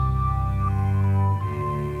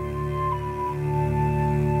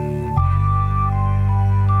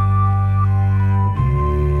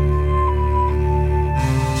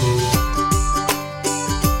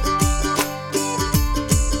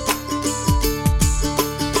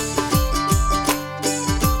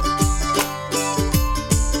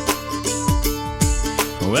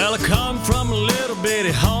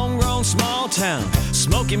town.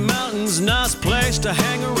 Smoky Mountains, nice place to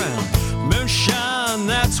hang around. Moonshine,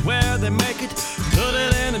 that's where they make it. Put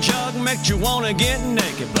it in a jug, make you wanna get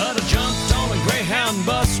naked. But I jumped on a Greyhound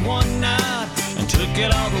bus one night and took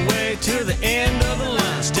it all the way to the end of the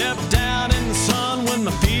line. Stepped down in the sun when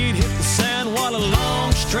my feet hit the sand. What a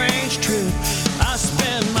long, strange trip. I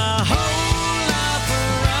spent my whole life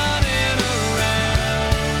running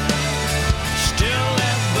around. Still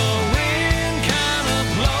let the wind kind of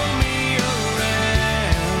blow me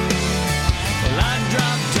around. Well, I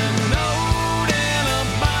dropped a note in a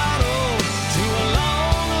bottle to a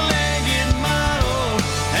long-legged model,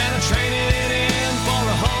 and I traded it in for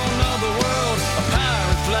a whole nother world, a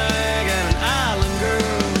pirate flag and an island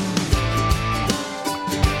girl.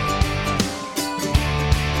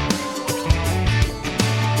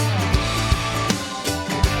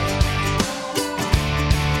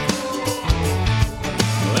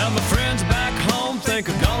 Well, my friends back home think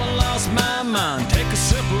I've gone and lost my mind. Take a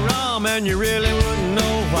sip of rum and you really wouldn't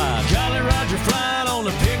know why. Jolly Roger flying on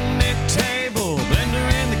a picnic table, blender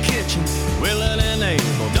in the kitchen, willing and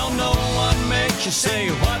able. Don't know what makes you say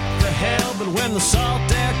what the hell, but when the salt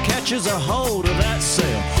air catches a hold of that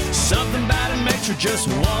sail, something about it makes her just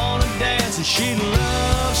wanna dance, and she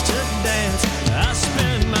loves to dance. I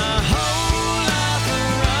spend my whole life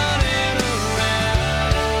running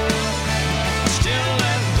around. Still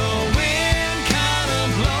let the wind kind of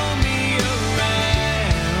blow me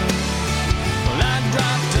around. Well, I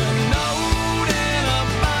dropped a note in a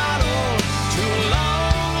bottle to a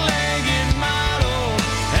long-legged model,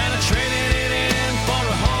 and I traded it in for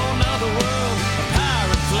a whole nother world, a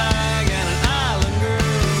pirate flag and an island girl.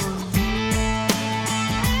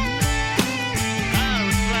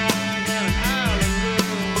 Pirate flag and an island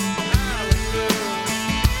girl,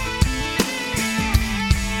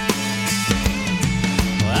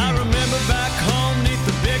 Well, I remember back home neath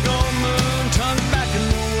the big old moon, tongue back in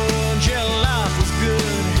the woods, yeah, life was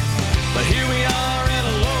good. But here we are in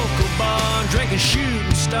a local bar, drinking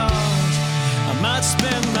shooting stars. I might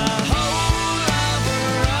spend my whole life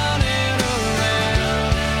running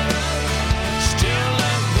around. Still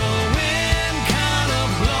let the wind kind of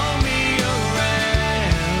blow me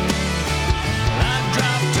around. I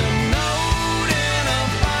dropped a note in a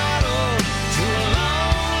bottle to a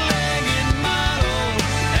long-legged model,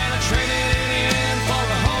 and I traded it in for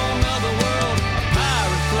a whole nother world, a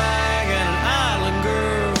pirate flag and an island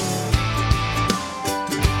girl.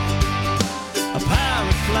 A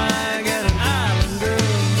pirate flag and an island girl.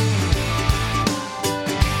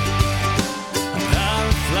 A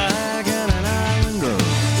pirate flag and an island girl.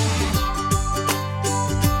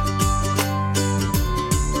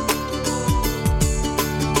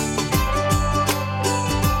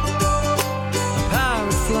 A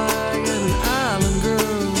pirate flag and an island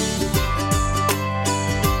girl.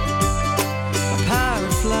 A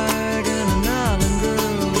pirate flag and an island girl.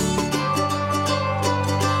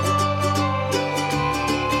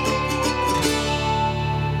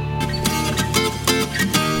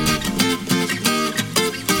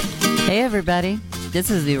 Hey everybody, this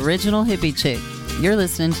is the original hippie chick. You're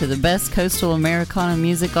listening to the best coastal Americana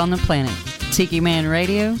music on the planet. Tiki Man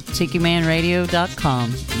Radio,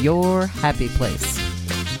 tikimanradio.com, your happy place.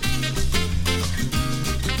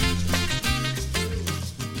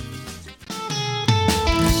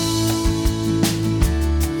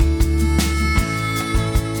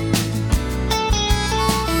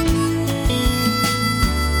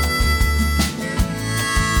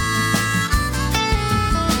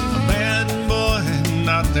 A bad boy,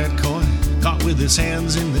 not that coy, caught with his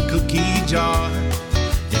hands in the cookie jar.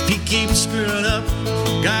 If he keeps screwing up,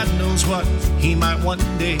 God knows what he might one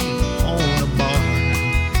day own a bar.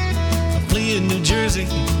 A flea in New Jersey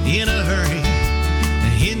in a hurry,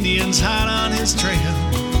 the Indians hot on his trail.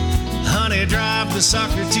 Honey, drive the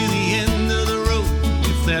sucker to the end of the road.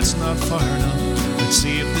 If that's not far enough, let's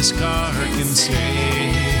see if this car can sail.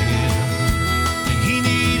 He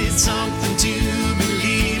needed something to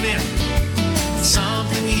believe in,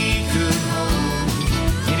 something he could hold,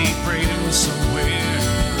 and he prayed it was somewhere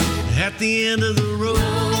at the end of the road.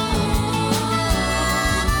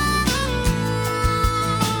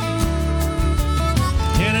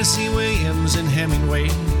 Tennessee Williams and Hemingway,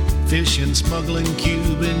 fishing, smuggling,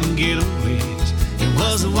 Cuban getaways. It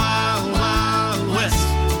was the wild, wild west,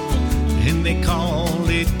 and they called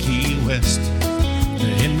it Key West.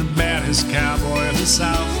 And the baddest cowboy of the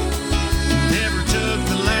South never took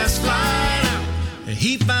the last flight out.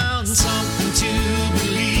 He found something to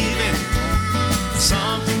believe in,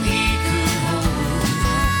 something he could hold,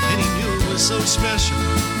 and he knew it was so special,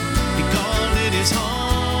 he called it his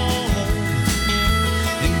home,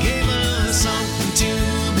 and gave us something to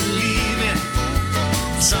believe in,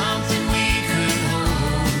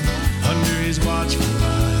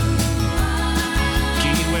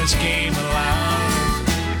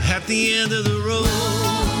 the end of the road.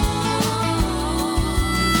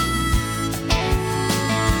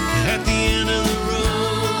 At the end of the road.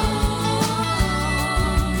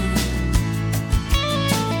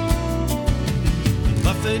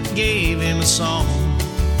 Buffett gave him a song,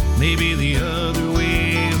 maybe the other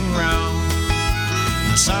way around.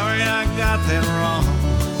 I'm sorry I got that wrong,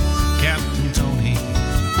 Captain Tony,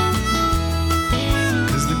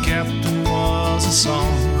 'cause the captain was a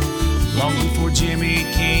song long before Jimmy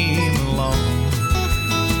came along.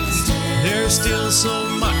 There's still so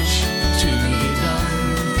much to be done.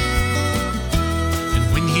 And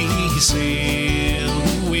when he sailed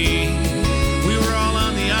away, we were all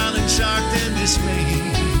on the island shocked and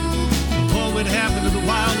dismayed. What would happen to the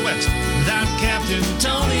Wild West without Captain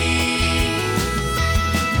Tony?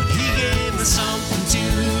 But he gave us something to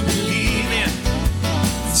believe in,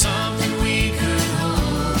 something we could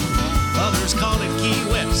hold. Others call it Key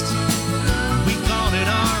West, we call it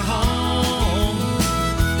our home.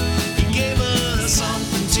 He gave us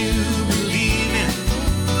something to believe in,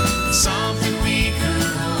 something we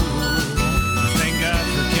could hold. I thank God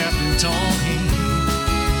for Captain Tony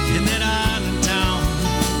in that island town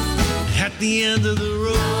at the end of the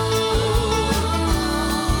road.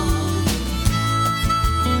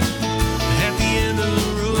 At the end of the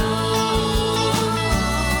road.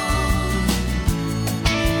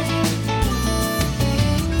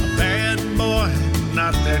 A bad boy,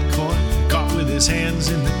 not that coy, caught with his hands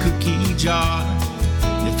in the cookie jar.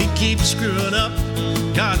 If he keeps screwing up,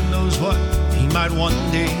 God knows what he might one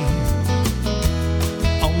day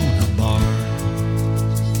own a bar.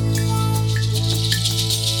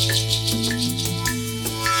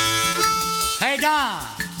 Hey, Don,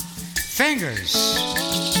 fingers.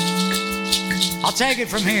 I'll take it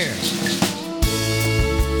from here.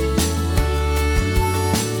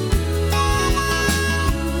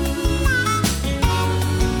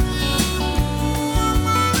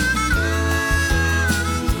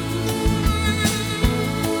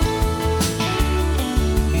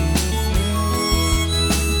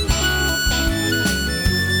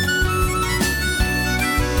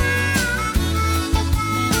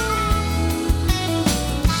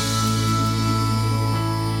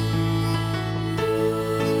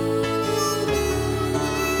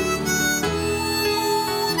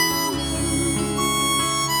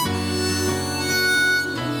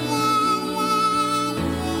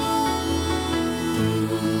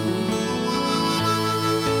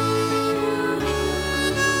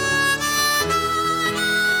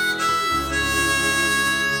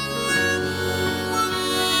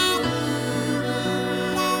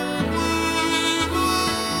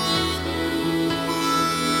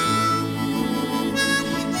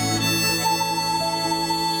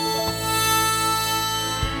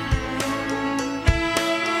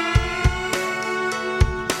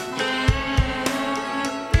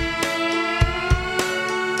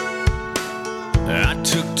 I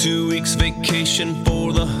took 2 weeks vacation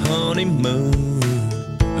for the honeymoon.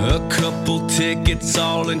 A couple tickets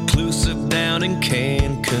all inclusive down in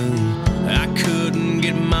Cancun. I couldn't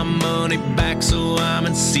get my money back, so I'm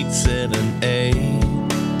in seat 7A.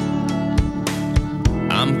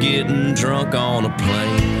 I'm getting drunk on a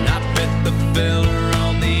plane. I bet the fella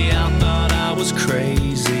on the out thought I was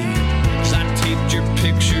crazy, 'cause I taped your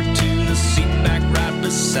picture to the seat back right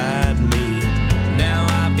beside me. Now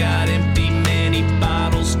I've got empty mini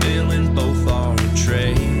bottles filling both our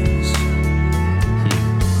trays.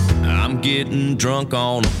 I'm getting drunk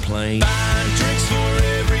on a plane. Buying drinks for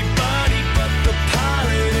everybody but the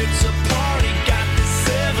pilot. It's a party. Got the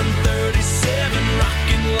 737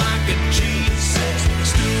 rocking like a G6.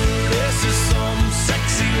 Stewardess is some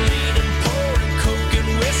sexy leaning, pouring coke and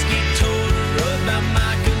whiskey. Told her about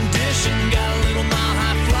my condition. Got a little mile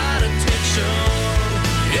high flight attention.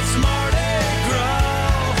 It's Mardi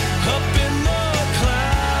Gras up in the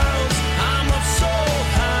clouds. I'm up so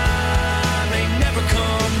high, they never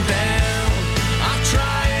come down. I'll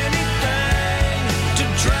try anything to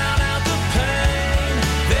drown out the pain.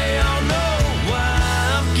 They all know why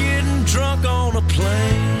I'm getting drunk on a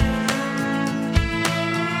plane.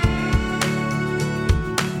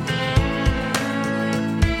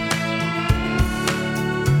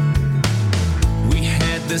 We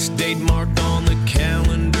had this date marked on the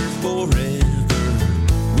calendar forever.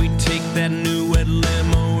 We take that new wet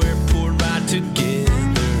limo airport ride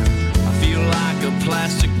together. I feel like a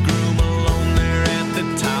plastic groom alone there at the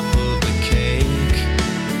top of the cake.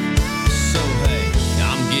 So hey,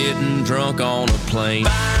 I'm getting drunk on a plane.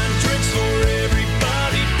 Buying drinks for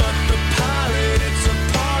everybody but the pilot. It's a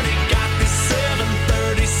party. Got this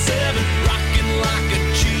 737 rocking like a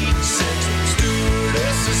G6.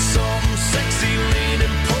 Stewardess is some sexy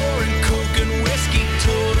leaning, pouring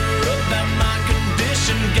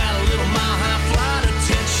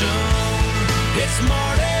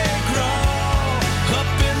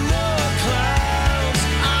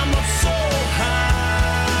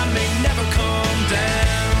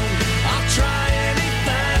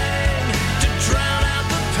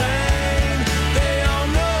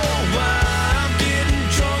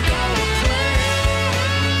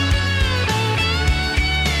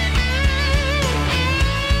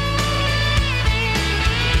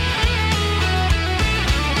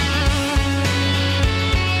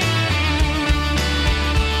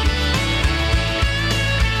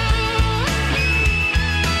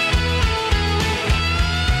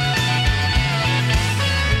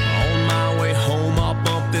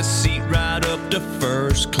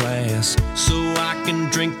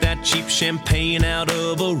champagne out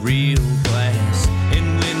of a real glass.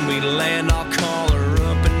 And when we land, I'll call her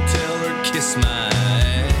up and tell her kiss my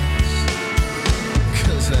ass.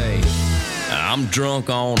 'Cause hey, I'm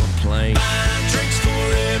drunk on a plane. Buying drinks for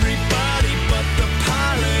everybody but the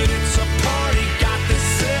pilot. It's a party. Got the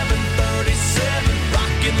 737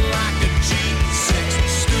 rocking like a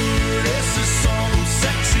G6. Stewardess is some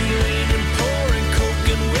sexy lady pouring coke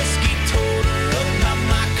and whiskey. Told her about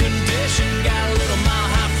my condition. Got a little mile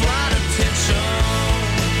high flight attention.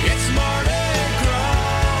 It's Mardi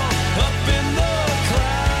Gras up in the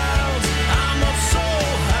clouds. I'm up so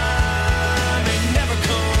high, they never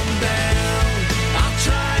come down. I'll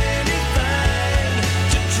try anything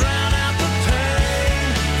to drown out the pain.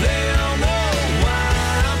 They all know why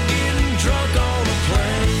I'm getting drunk on a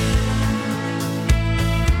plane.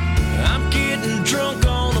 I'm getting drunk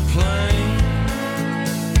on a plane.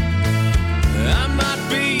 I might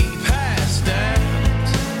be passed out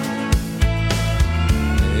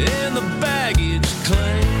in the baggage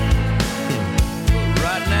claim, but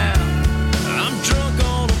right now I'm drunk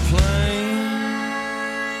on a plane.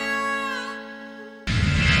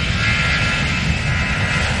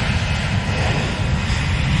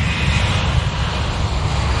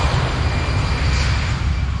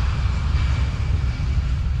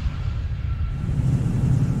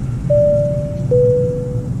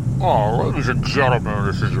 Oh, ladies and gentlemen,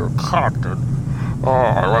 this is your captain.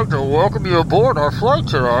 I'd like to welcome you aboard our flight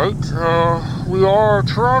tonight. We are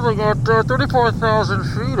traveling at 34,000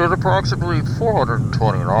 feet at approximately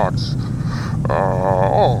 420 knots.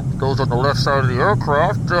 Those on the left side of the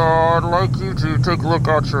aircraft, I'd like you to take a look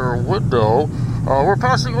out your window. We're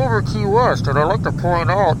passing over Key West, and I'd like to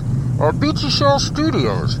point out Beachy Shell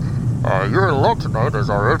Studios. You're in luck tonight, as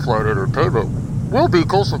our in-flight entertainment will be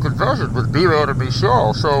Coastal Confessions with B-Man and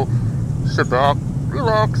Michelle. So sit back,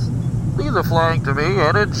 relax, leave the flying to me,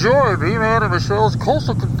 and enjoy B-Man and Michelle's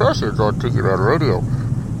Coastal Confessions on Tiki Man Radio.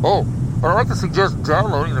 Oh, I'd like to suggest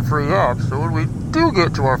downloading the free app, so when we do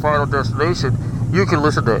get to our final destination, you can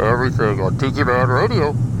listen to everything on Tiki Man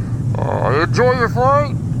Radio. Enjoy your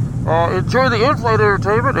flight, enjoy the in-flight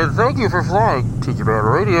entertainment, and thank you for flying Tiki Man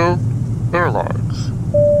Radio Airlines.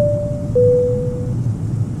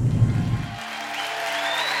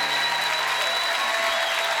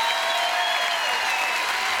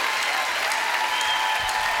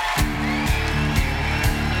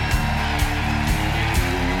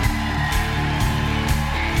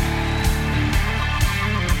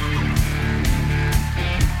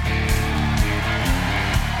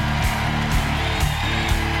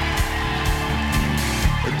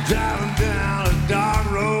 Driving down a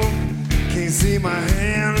dark road, can't see my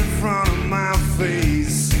hand in front of my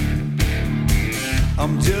face.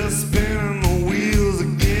 I'm just spinning my wheels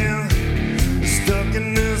again, stuck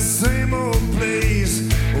in this same old place.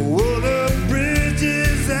 Oh, the bridge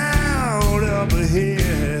is out up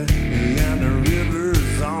ahead, and the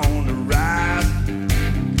river's on the rise.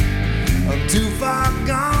 I'm too far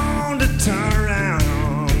gone to turn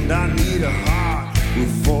around. I need a heart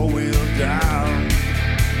with four-wheel drive.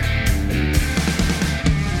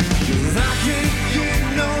 I can't get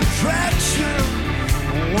no traction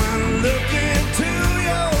when I look into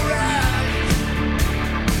your eyes.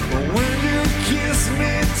 When you kiss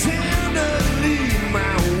me tenderly,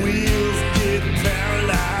 my wheels get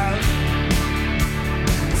paralyzed.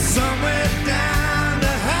 Somewhere down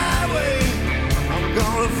the highway, I'm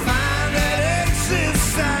gonna find that exit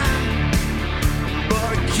sign. But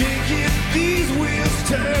I can't get these wheels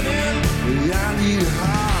turning. I need a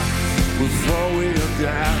heart with four-wheel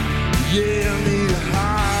drive. Yeah, I need a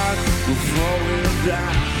heart with four-wheel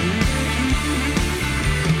drive.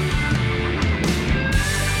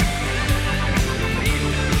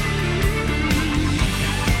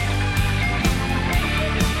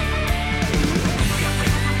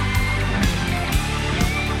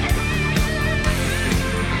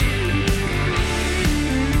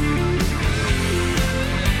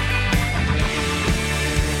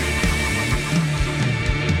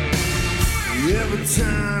 Every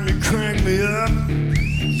time you crank me up,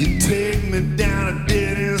 you take me down a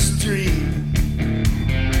dead-end street.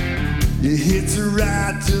 You hit the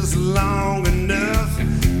ride just long enough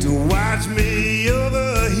to watch me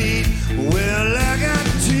overheat. Well, I got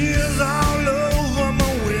tears all over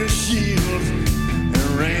my windshield and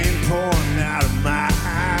rain pouring out of my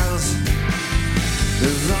eyes.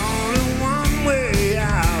 There's only one way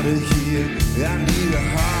out of here. I need a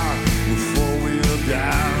heart with four-wheel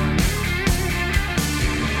drive.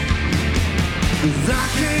 'Cause I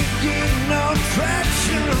can't get no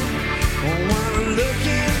traction when I look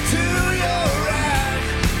into your eyes.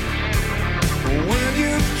 When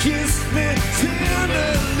you kiss me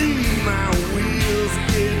tenderly, my wheels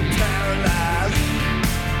get paralyzed.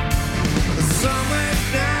 Somewhere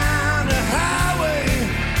down the highway,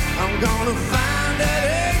 I'm gonna find that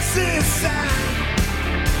exit sign.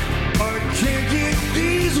 I can't get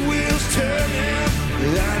these wheels turning.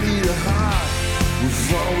 I need a heart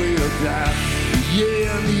before we'll die.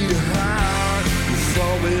 Yeah, I need a heart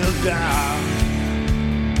before we'll die.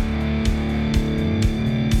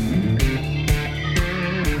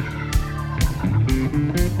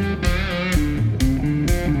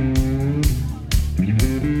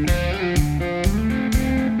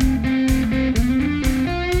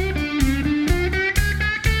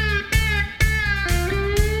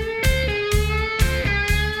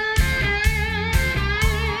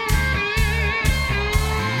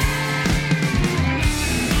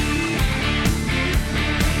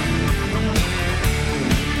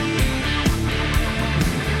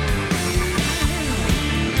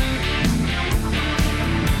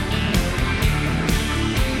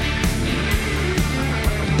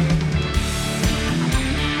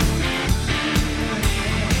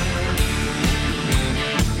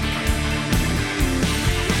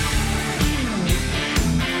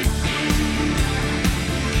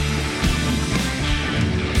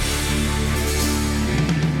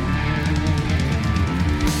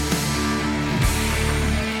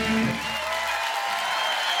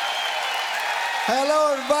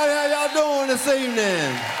 Hello, everybody. How y'all doing this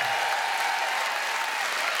evening?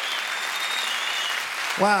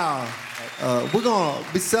 Wow. We're going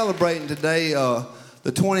to be celebrating today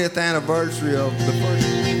the 20th anniversary of the first...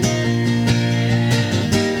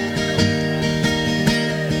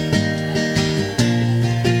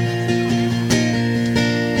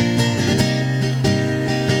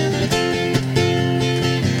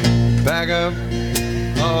 Pack up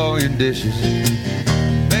all your dishes.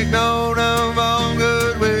 Make note of all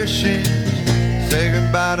good wishes. Say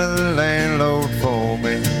goodbye to the landlord for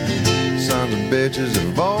me. Sons of bitches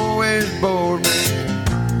have always bored me.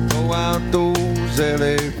 Throw out those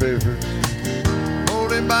LA papers.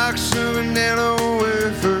 Holding box of vanilla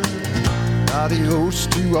wafer. Adios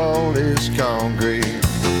to all this concrete.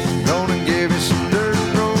 Gonna give you some dirt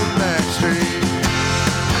road back street.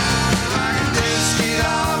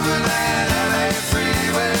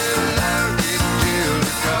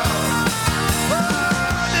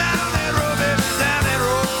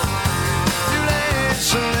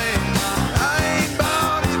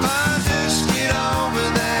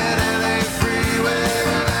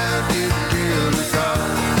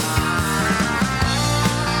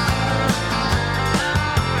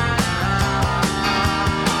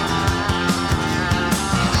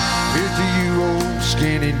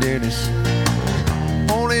 Skinny Dennis,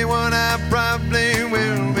 only one I probably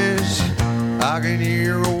will miss. I can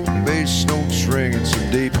hear old bass notes ringing so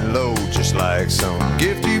deep and low, just like some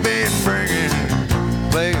gift you've been bringing.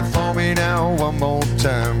 Play it for me now one more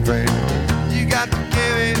time, friend. You got to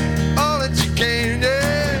give it all that you can,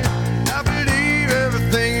 yeah. I believe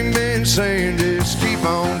everything you've been saying. Just keep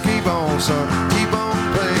on, son, keep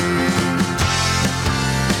on playing.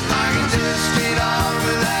 I can just get off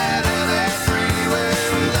of that.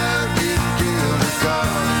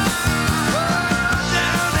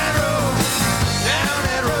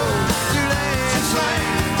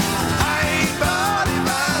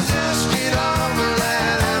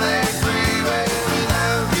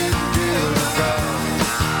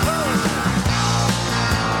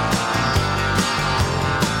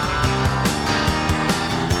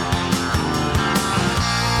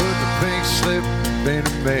 In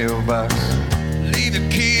the mailbox, leave the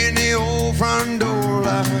key in the old front door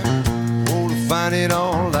lock. Oh, to find it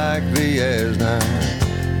all likely as not.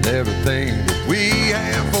 Everything that we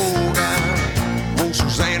have forgot. Oh,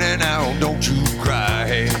 Susanna, now don't you cry.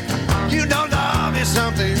 Hey, you know love is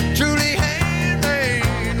something truly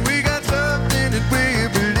handmade. We got something that we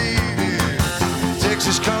believe in.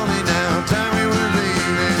 Texas calling now, time we were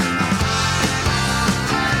leaving.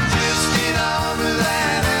 Just get on with that.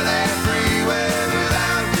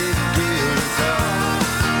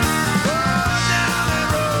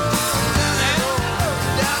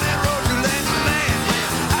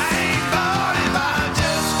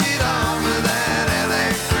 Just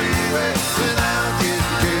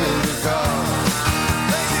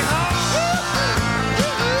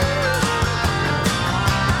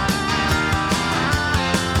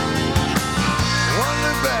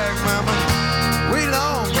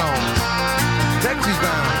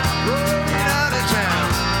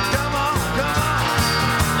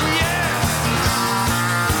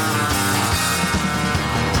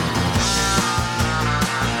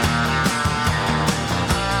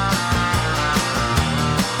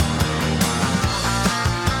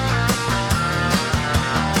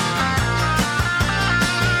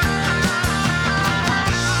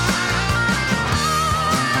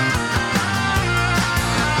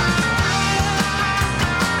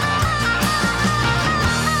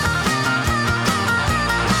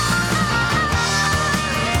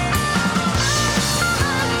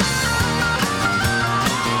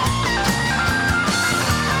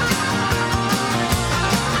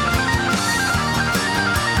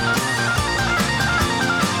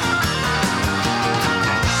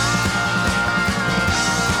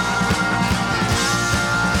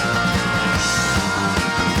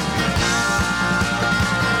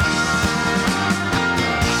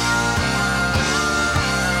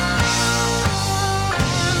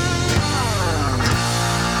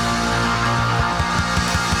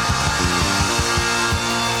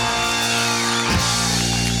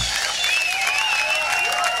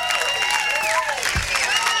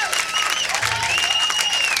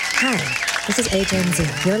Hey Gen Z,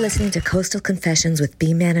 you're listening to Coastal Confessions with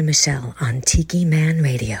B-Man and Michelle on Tiki Man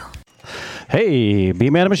Radio. Hey,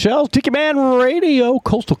 B-Man and Michelle, Tiki Man Radio,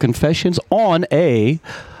 Coastal Confessions on a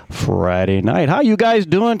Friday night. How you guys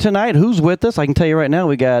doing tonight? Who's with us? I can tell you right now,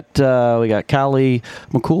 we got Callie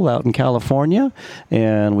McCool out in California,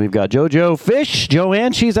 and we've got JoJo Fish.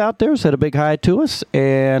 Joanne, she's out there, said a big hi to us,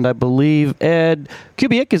 and I believe Ed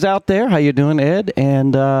Kubiak is out there. How you doing, Ed?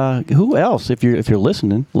 And who else? If you're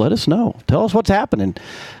listening, let us know. Tell us what's happening.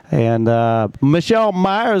 And Michelle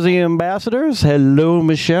Myers, the ambassadors. Hello,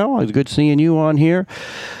 Michelle. It's good seeing you on here.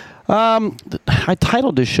 I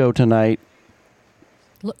titled this show tonight.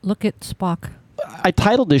 Look at Spock. I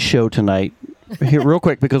titled this show tonight, here real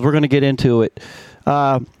quick, because we're going to get into it.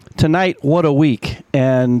 Tonight, what a week.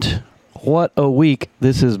 And what a week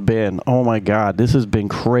this has been. Oh, my God. This has been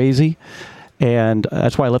crazy. And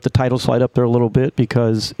that's why I left the title slide up there a little bit,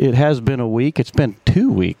 because it has been a week. It's been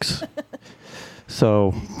 2 weeks.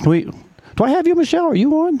 So, do I have you, Michelle? Are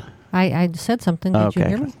you on? I said something. Did you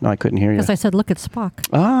hear me? No, I couldn't hear you. Because I said, look at Spock.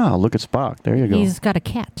 Ah, look at Spock. There you go. He's got a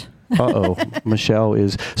cat. Uh-oh. Michelle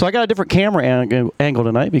is... So I got a different camera angle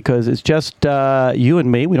tonight because it's just you and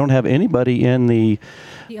me. We don't have anybody in the...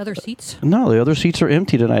 The other seats? No, the other seats are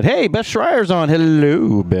empty tonight. Hey, Beth Schreier's on.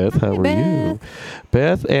 Hello, Beth. How are you?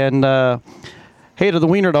 Beth. And hey to the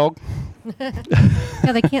wiener dog.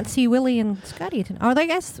 Yeah, they can't see Willie and Scotty tonight. Or I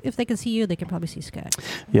guess if they can see you, they can probably see Scott.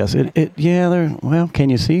 Yes. Well, can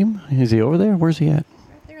you see him? Is he over there? Where's he at?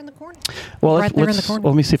 Well, right there in the corner.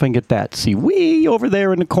 Let me see if I can get that. See, way over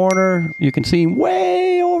there in the corner. You can see him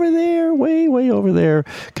way over there, way over there,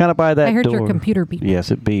 kind of by that door. I heard your computer beep. Yes,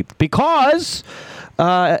 it beeped. Because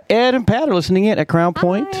Ed and Pat are listening in at Crown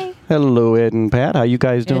Point. Hi. Hello, Ed and Pat. How you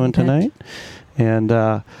guys doing tonight?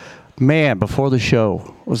 And, man, before the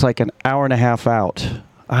show, it was like an hour and a half out.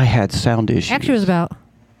 I had sound issues. Actually, it was about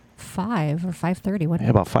 5 or 5:30. What?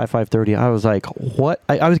 About 5:30. I was like, what?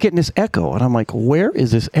 I was getting this echo, and I'm like, where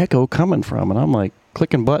is this echo coming from? And I'm like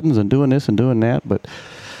clicking buttons and doing this and doing that. But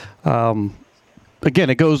again,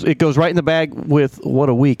 it goes right in the bag with what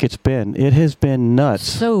a week it's been. It has been nuts.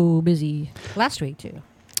 So busy. Last week, too.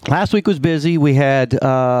 Last week was busy. We had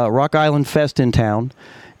Rock Island Fest in town.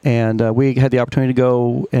 And we had the opportunity to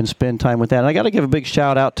go and spend time with that. And I got to give a big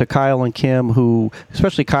shout out to Kyle and Kim, who,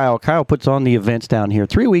 especially Kyle. Kyle puts on the events down here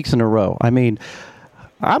 3 weeks in a row. I mean,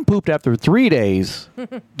 I'm pooped after 3 days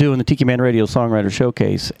doing the Tiki Man Radio Songwriter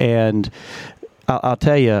Showcase. And I'll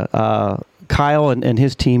tell you, Kyle and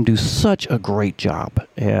his team do such a great job.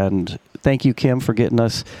 And thank you, Kim, for getting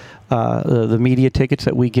us the media tickets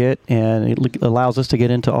that we get. And it allows us to get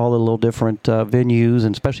into all the little different venues,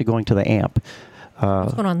 and especially going to the AMP.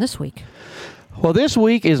 What's going on this week? Well, this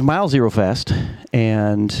week is Mile Zero Fest,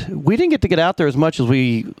 and we didn't get to get out there as much as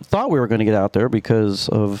we thought we were going to get out there because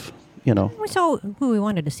of, We saw who we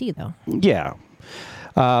wanted to see, though. Yeah.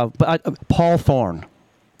 But Paul Thorne,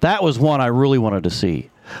 that was one I really wanted to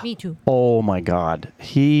see. Me too. Oh, my God.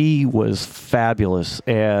 He was fabulous,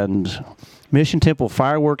 and... Mission Temple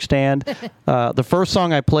fireworks stand. The first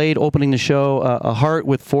song I played opening the show, A Heart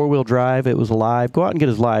with 4-Wheel Drive. It was live. Go out and get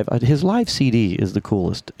his live. His live CD is the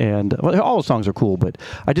coolest. And all the songs are cool, but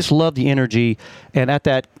I just love the energy. And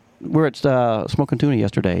we're at Smoking Tuna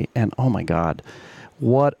yesterday, and oh my God,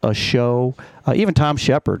 what a show. Even Tom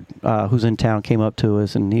Shepard, who's in town, came up to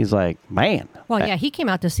us, and he's like, man. Well, yeah, he came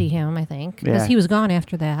out to see him, I think, because he was gone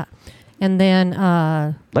after that. And then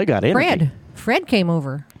they got energy. Fred came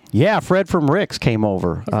over. Yeah, Fred from Rick's came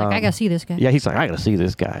over. He's like, I gotta see this guy. Yeah, he's like, I gotta see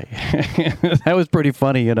this guy. That was pretty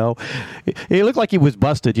funny, He looked like he was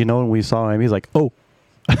busted, when we saw him. He's like, oh.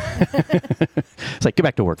 It's like, get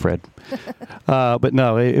back to work, Fred. But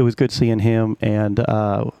no, it was good seeing him. And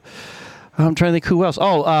I'm trying to think who else.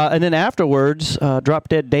 Oh, and then afterwards, Drop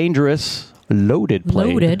Dead Dangerous Loaded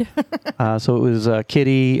played. Loaded. So it was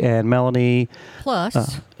Kitty and Melanie.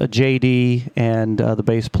 Plus. JD and the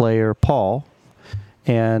bass player, Paul.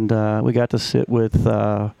 And we got to sit with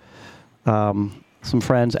some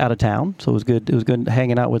friends out of town, so it was good. It was good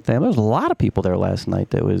hanging out with them. There was a lot of people there last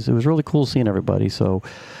night. It was really cool seeing everybody. So,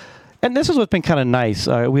 and this is what's been kind of nice.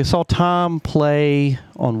 We saw Tom play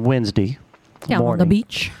on Wednesday morning on the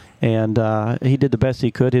beach, and he did the best he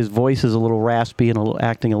could. His voice is a little raspy and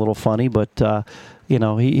acting a little funny, but.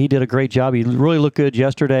 He did a great job. He really looked good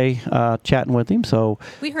yesterday, chatting with him. So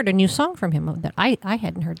we heard a new song from him that I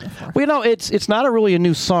hadn't heard before. Well, it's not really a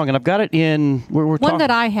new song, and I've got it in. We're one that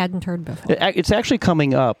I hadn't heard before. It's actually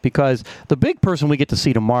coming up because the big person we get to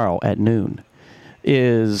see tomorrow at noon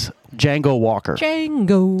is Django Walker.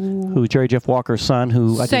 Django, who's Jerry Jeff Walker's son.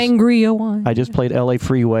 Who Sangria wine. I just played L.A.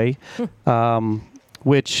 Freeway.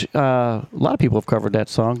 which a lot of people have covered that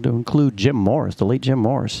song to include Jim Morris, the late Jim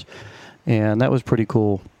Morris. And that was pretty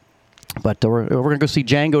cool. But we're going to go see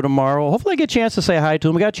Django tomorrow. Hopefully I get a chance to say hi to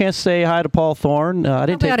him. We got a chance to say hi to Paul Thorne. I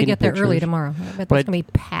didn't take got to any get pictures. there early tomorrow. I bet that's going to be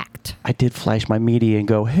packed. I did flash my media and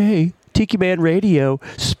go, hey, Tiki Man Radio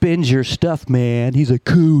spins your stuff, man. He's like,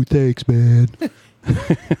 cool, thanks, man.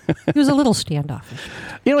 He was a little standoffish.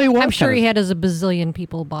 You know, he was. I'm sure he had a bazillion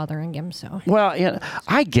people bothering him. So. Well, yeah,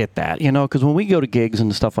 I get that, because when we go to gigs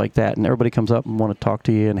and stuff like that, and everybody comes up and want to talk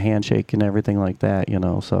to you and handshake and everything like that,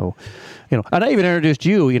 so, and I even introduced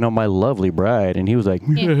you, my lovely bride, and he was like,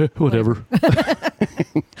 whatever.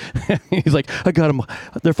 He's like, I got them.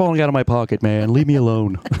 They're falling out of my pocket, man. Leave me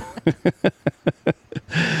alone.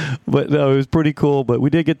 But no, it was pretty cool. But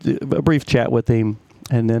we did get a brief chat with him,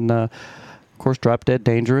 and then. Of course, Drop Dead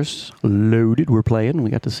Dangerous, Loaded, we're playing.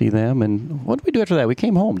 We got to see them. And what did we do after that? We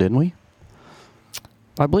came home, didn't we?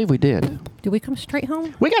 I believe we did. Did we come straight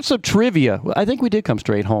home? We got some trivia. I think we did come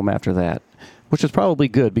straight home after that, which is probably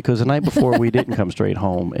good because the night before we didn't come straight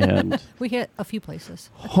home. And we hit a few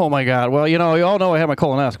places. Oh, my God. Well, you all know I had my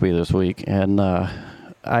colonoscopy this week. And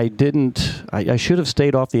I didn't. I should have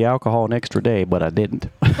stayed off the alcohol an extra day, but I didn't.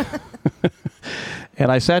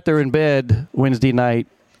 And I sat there in bed Wednesday night,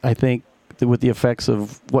 I think, with the effects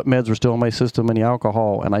of what meds were still in my system and the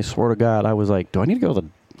alcohol, and I swear to God, I was like, do I need to go to the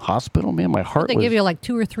hospital, man? My heart They give you like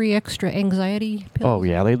 2 or 3 extra anxiety pills. Oh,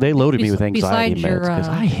 yeah, they loaded me with anxiety meds, because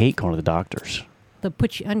I hate going to the doctors. They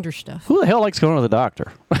put you under stuff. Who the hell likes going to the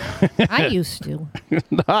doctor? I used to.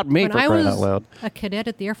 Not me, when for crying out loud. I was a cadet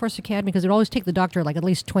at the Air Force Academy, because it would always take the doctor like at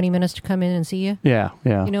least 20 minutes to come in and see you. Yeah.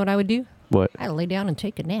 You know what I would do? What? I'd lay down and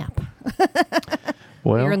take a nap.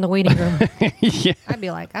 Well, you're in the waiting room. Yeah. I'd be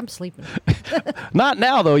like, I'm sleeping. Not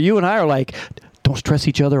now, though. You and I are like, don't stress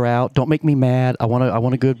each other out. Don't make me mad. I want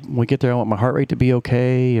to good. When we get there, I want my heart rate to be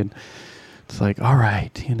okay. And it's like, all right,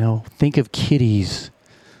 think of kitties.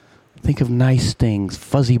 Think of nice things,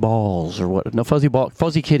 fuzzy balls or what? No,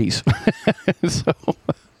 fuzzy kitties. So,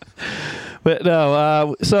 but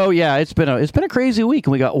no. So yeah, it's been a crazy week,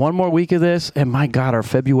 and we got one more week of this. And my God, our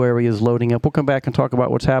February is loading up. We'll come back and talk about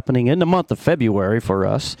what's happening in the month of February for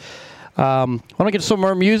us. Want to get some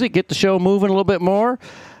more music, get the show moving a little bit more.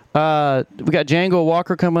 We got Django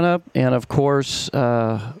Walker coming up, and of course,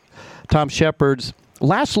 Tom Shepard's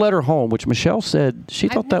Last Letter Home, which Michelle said she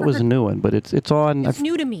thought that was a new one, but it's on. It's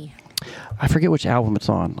new to me. I forget which album it's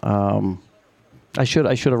on. I should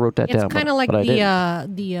have wrote that down. It's kind of like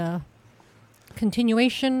the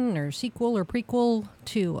continuation or sequel or prequel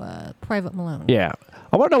to Private Malone. Yeah,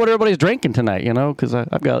 I want to know what everybody's drinking tonight. Because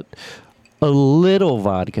I've got a little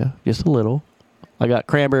vodka, just a little. I got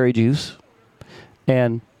cranberry juice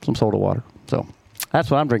and some soda water. So that's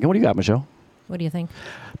what I'm drinking. What do you got, Michelle? What do you think?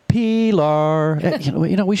 Pilar.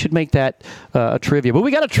 We should make that a trivia. But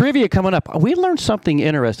we got a trivia coming up. We learned something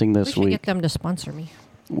interesting this week. We should get week. them to sponsor me.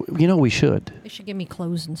 We should. They should give me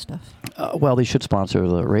clothes and stuff. Well, they should sponsor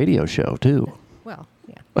the radio show, too. Well,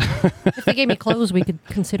 yeah. If they gave me clothes, we could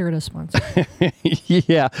consider it a sponsor.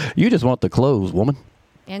 Yeah. You just want the clothes, woman.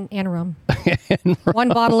 And rum. And rum. 1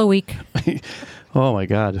 bottle a week. Oh, my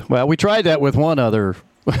God. Well, we tried that with one other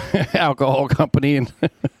alcohol company, and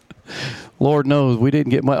Lord knows we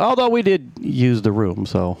didn't get much. Although we did use the room,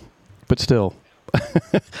 so. But still.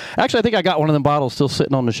 Actually, I think I got one of them bottles still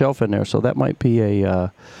sitting on the shelf in there, so that might be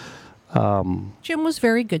a... Jim was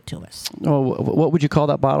very good to us. Oh, what would you call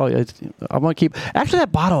that bottle? I'm going to keep... Actually,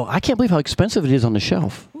 that bottle, I can't believe how expensive it is on the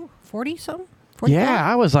shelf. 40 something? Yeah,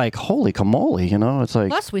 I was like, holy camole, It's like...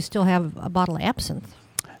 Plus, we still have a bottle of absinthe.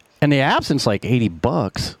 And the absinthe's like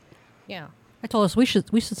 $80. Yeah. I told us we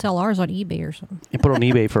should sell ours on eBay or something. You put it on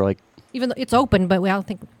eBay for like... Even though it's open, but I don't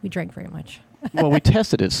think we drank very much. Well, we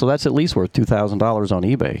tested it, so that's at least worth $2,000 on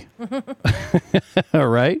eBay. All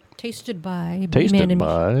right? Tasted by.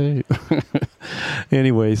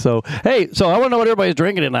 Anyway, so hey, I want to know what everybody's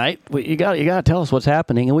drinking tonight. You got to tell us what's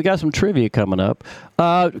happening, and we got some trivia coming up.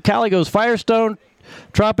 Callie goes Firestone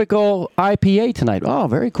Tropical IPA tonight. Oh,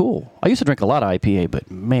 very cool. I used to drink a lot of IPA,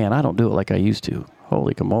 but man, I don't do it like I used to.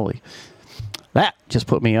 Holy camole. That just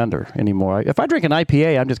put me under anymore. If I drink an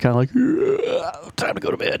IPA, I'm just kind of like, time to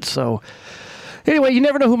go to bed. So anyway, you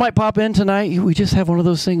never know who might pop in tonight. We just have one of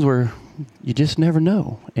those things where you just never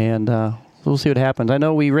know. And we'll see what happens. I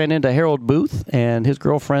know we ran into Harold Booth and his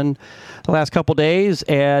girlfriend the last couple days,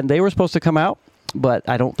 and they were supposed to come out, but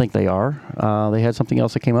I don't think they are. They had something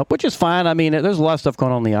else that came up, which is fine. I mean, there's a lot of stuff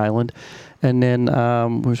going on the island. And then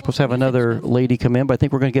we're supposed to have another lady come in, but I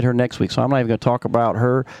think we're going to get her next week. So I'm not even going to talk about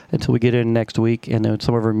her until we get in next week. And then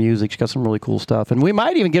some of her music. She's got some really cool stuff. And we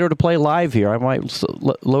might even get her to play live here. I might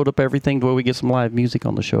load up everything to where we get some live music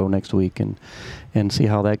on the show next week and see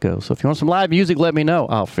how that goes. So if you want some live music, let me know.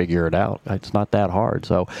 I'll figure it out. It's not that hard.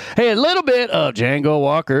 So, hey, a little bit of Django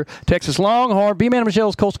Walker, Texas Longhorn, B-Man and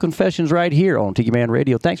Michelle's Coastal Confessions right here on Tiki Man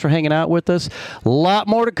Radio. Thanks for hanging out with us. A lot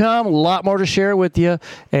more to come, a lot more to share with you.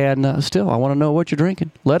 And still, I want to know what you're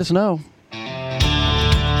drinking. Let us know. When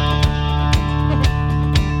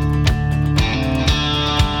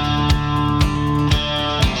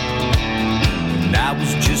I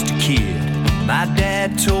was just a kid, my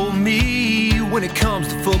dad told me when it comes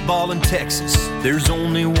to football in Texas, there's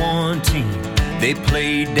only one team. They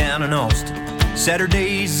played down in Austin,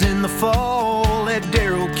 Saturdays in the fall at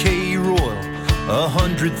Darrell K. Royal,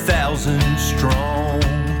 100,000 strong.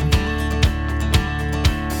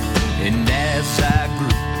 And as I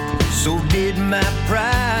grew, so did my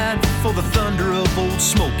pride for the thunder of Old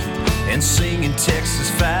Smoky and singing Texas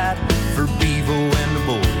Fight for Bevo and the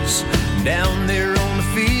boys. Down there on the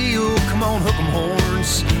field, come on, hook 'em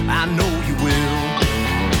horns, I know you will.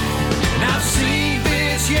 And I've seen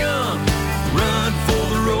Vince Young run for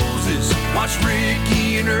the roses, watch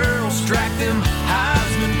Ricky and Earl strike them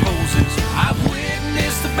Heisman poses. I've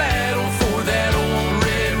witnessed the battle for that old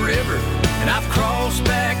Red River, and I've crossed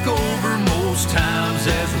back over most times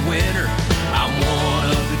as a winner. I'm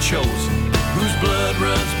one of the chosen, whose blood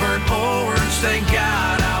runs burnt orange. Thank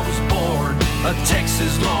God I was born a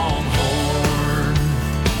Texas Longhorn.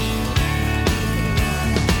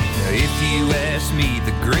 Now, if you ask me,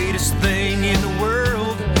 the greatest thing in the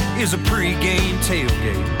world is a pregame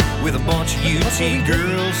tailgate with a bunch of UT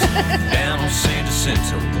girls down on San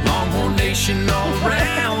Jacinto. Longhorn Nation all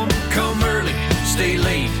around. Come early, stay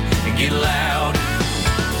late, and get loud.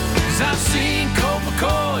 'Cause I've seen Colt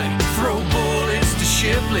McCoy throw bullets to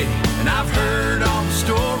Shipley, and I've heard all the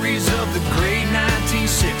stories of the great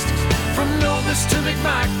 1960s. From Novus to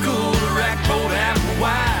McMichael to Rackbolt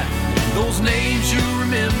Applewhite, those names you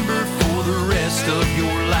remember for the rest of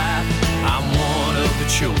your life. I'm one of the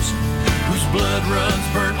chosen, whose blood runs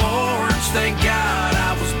burnt orange. Thank God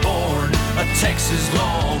I was born a Texas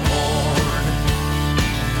Longhorn.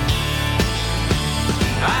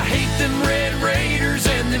 I hate them Red Raiders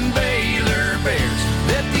and them Baylor Bears.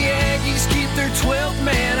 Let the Aggies keep their 12th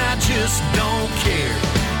man, I just don't care.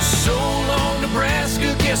 So long,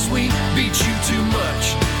 Nebraska, guess we beat you too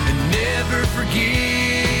much. And never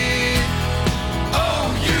forget,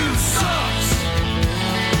 oh, you sucks.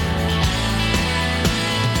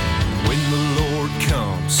 When the Lord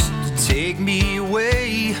comes to take me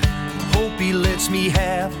away, hope he lets me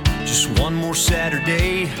have just one more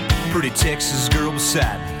Saturday. Pretty Texas girl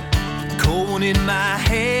beside me, cold one in my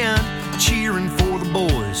hand, cheering for the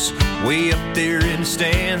boys way up there in the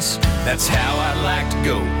stands. That's how I'd like to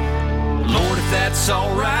go, Lord, if that's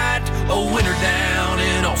alright. A winter down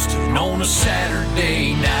in Austin on a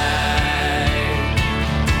Saturday night.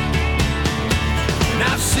 And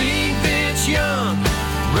I've seen Vince Young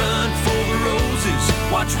run for the roses,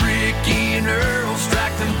 watch Ricky and Earl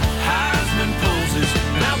strike them Heisman poses.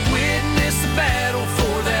 And I've witnessed the battle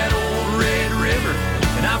for that old Red River,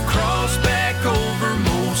 and I've crossed back over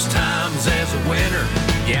most times as a winner.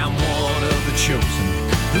 Yeah, I'm one of the chosen,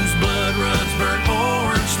 whose blood runs burnt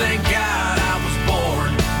orange. Thank God I was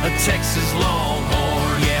born a Texas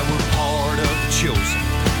Longhorn. Yeah, we're part of the chosen,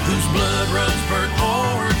 whose blood runs burnt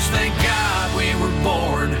orange. Thank God we were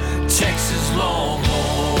born Texas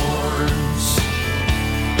Longhorns.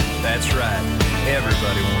 That's right,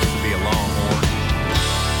 everybody wants to be a Longhorn.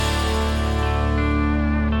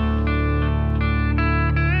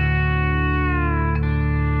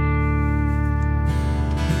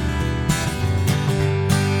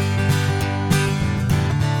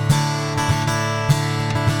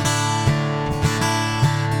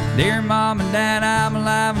 Dear Mom and Dad, I'm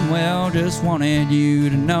alive and well, just wanted you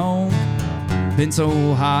to know. Been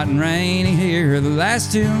so hot and rainy here the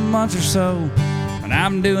last 2 months or so, and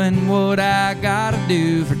I'm doing what I gotta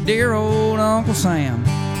do for dear old Uncle Sam.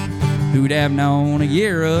 Who'd have known a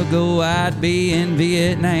year ago I'd be in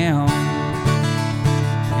Vietnam?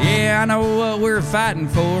 Yeah, I know what we're fighting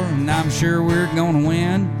for, and I'm sure we're gonna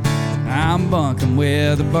win. I'm bunking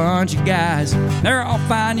with a bunch of guys, they're all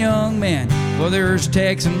fine young men. Well, there's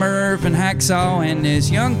Tex and Murph and Hacksaw and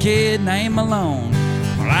this young kid named Malone.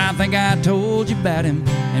 Well, I think I told you about him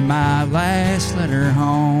in my last letter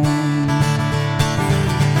home.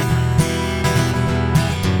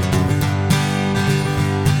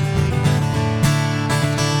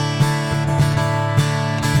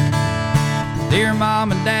 Dear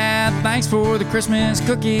Mom and Dad, thanks for the Christmas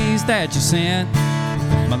cookies that you sent.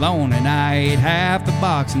 Malone and I ate half the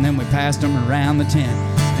box and then we passed them around the tent.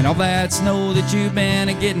 And all that snow that you've been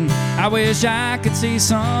a-getting, I wish I could see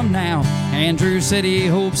some now. Andrew said he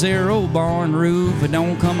hopes their old barn roof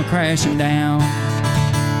don't come a-crashing down.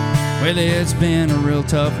 Well, it's been a real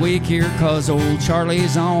tough week here 'cause old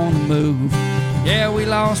Charlie's on the move. Yeah, we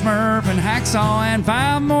lost Murph and Hacksaw and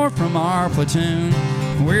 5 more from our platoon.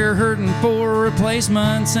 We're hurting for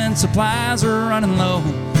replacements and supplies are running low.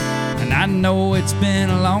 And I know it's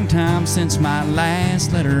been a long time since my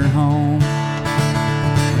last letter home.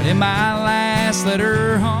 But in my last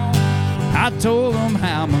letter home, I told him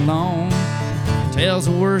how Malone tells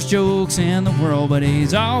the worst jokes in the world, but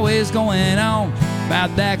he's always going on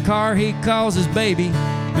about that car he calls his baby.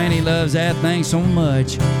 Man, he loves that thing so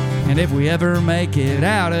much. And if we ever make it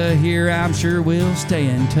out of here, I'm sure we'll stay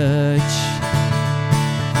in touch.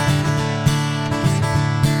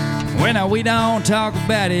 Well, now we don't talk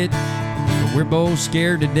about it, but we're both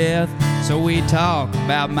scared to death. So we talk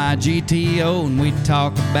about my GTO and we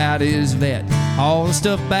talk about his vet. All the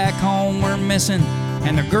stuff back home we're missing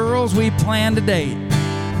and the girls we plan to date.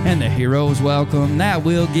 And the hero's welcome that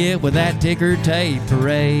we'll get with that ticker tape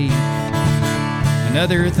parade.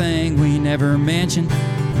 Another thing we never mention,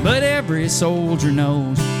 but every soldier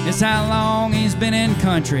knows, is how long he's been in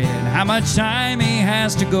country and how much time he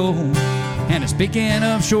has to go. And speaking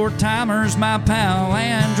of short timers, my pal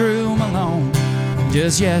Andrew Malone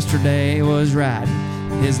just yesterday was writing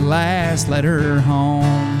his last letter home.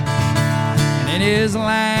 And in his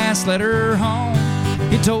last letter home,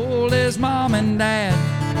 he told his mom and dad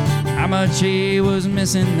how much he was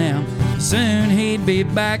missing them. Soon he'd be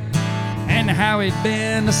back, and how he'd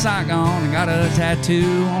been to Saigon and got a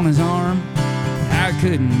tattoo on his arm. I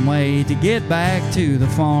couldn't wait to get back to the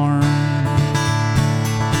farm.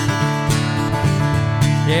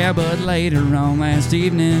 Yeah, but later on last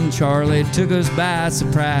evening, Charlie took us by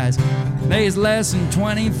surprise. They's less than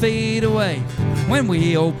 20 feet away when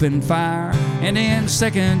we opened fire, and in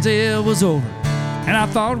seconds it was over, and I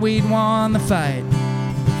thought we'd won the fight.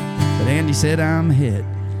 But Andy said I'm hit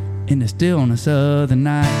in the stillness of the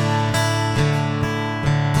night.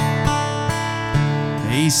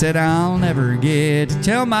 He said I'll never get to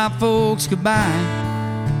tell my folks goodbye.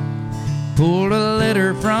 Pulled a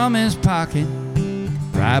letter from his pocket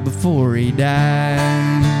right before he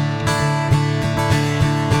died.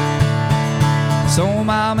 So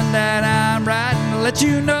Mom and Dad, I'm writing to let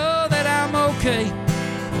you know that I'm okay.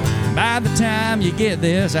 By the time you get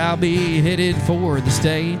this, I'll be headed for the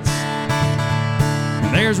States.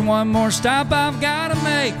 There's one more stop I've gotta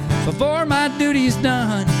make before my duty's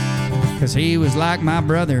done, 'cause he was like my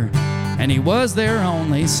brother and he was their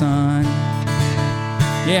only son.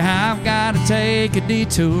 Yeah, I've got to take a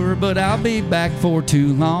detour, but I'll be back for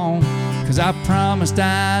too long, 'cause I promised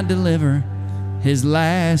I'd deliver his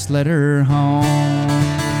last letter home.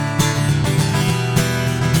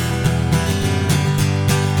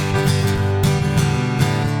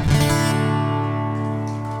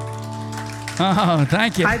 Oh,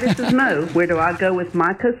 thank you. Hi, this is Mo. Where do I go with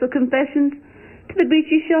my Coastal Confessions? To the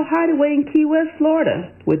Beachy Shell Hideaway in Key West, Florida,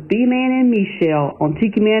 with B-Man and Michelle on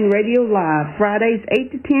Tiki Man Radio Live, Fridays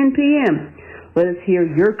 8 to 10 p.m. Let us hear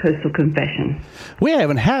your Coastal Confession. We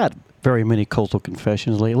haven't had very many Coastal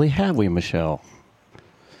Confessions lately, have we, Michelle?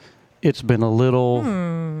 It's been a little...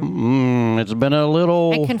 it's been a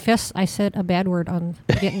little... I confess I said a bad word on...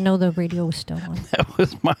 I didn't know the radio was still on. That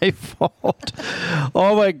was my fault.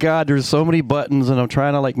 Oh, my God. There's so many buttons, and I'm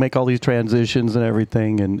trying to, make all these transitions and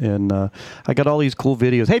everything, and I got all these cool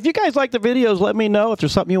videos. Hey, if you guys like the videos, let me know. If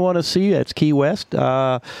there's something you want to see, it's Key West.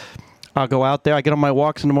 I'll go out there. I get on my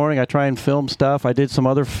walks in the morning. I try and film stuff. I did some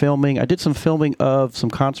other filming. I did some filming of some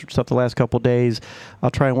concert stuff the last couple of days.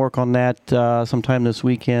 I'll try and work on that sometime this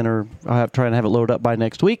weekend, or I'll try and have it loaded up by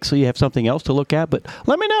next week so you have something else to look at. But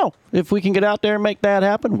let me know if we can get out there and make that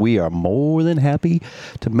happen. We are more than happy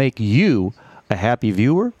to make you a happy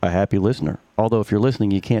viewer, a happy listener. Although if you're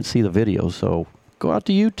listening, you can't see the video, so... go out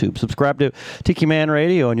to YouTube, subscribe to Tiki Man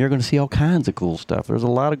Radio, and you're going to see all kinds of cool stuff. There's a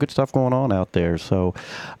lot of good stuff going on out there. So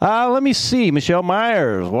let me see. Michelle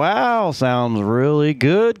Myers. Wow, sounds really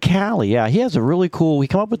good. Callie, yeah, he has a really cool, he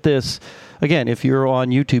come up with this. Again, if you're on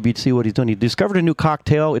YouTube, you'd see what he's doing. He discovered a new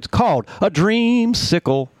cocktail. It's called a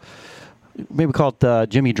Dreamsicle. Maybe call it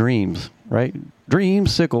Jimmy Dreams, right?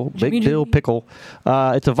 Dreamsicle, Big Bill Pickle.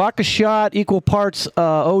 It's a vodka shot, equal parts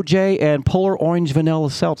OJ and polar orange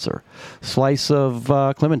vanilla seltzer. Slice of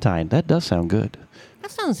clementine. That does sound good.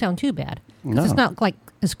 That doesn't sound too bad. No. It's not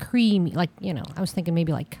as creamy. I was thinking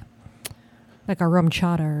maybe Like a rum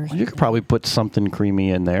chata or something. You could probably put something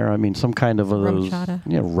creamy in there. I mean, some kind of Rum those. chata.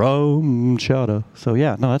 Yeah, rum chata. So,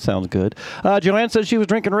 yeah, no, that sounds good. Joanne said she was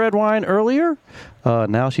drinking red wine earlier.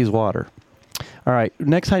 Now she's water. All right,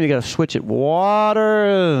 next time you got to switch it.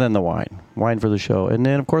 Water, then the wine. Wine for the show. And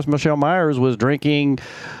then, of course, Michelle Myers was drinking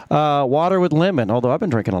water with lemon, although I've been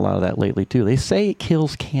drinking a lot of that lately, too. They say it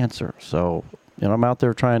kills cancer. So, I'm out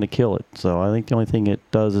there trying to kill it. So I think the only thing it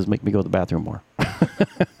does is make me go to the bathroom more.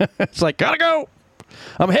 It's like, gotta go.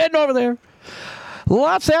 I'm heading over there.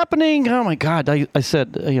 Lots happening. Oh, my God. I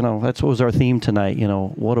said, that's what was our theme tonight.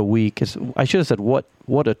 What a week. I should have said, what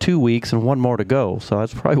a 2 weeks and one more to go. So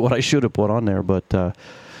that's probably what I should have put on there. But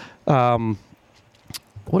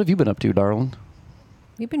what have you been up to, darling?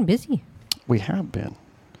 We've been busy. We have been.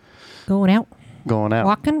 Going out.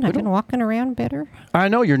 Walking. I've been walking around better. I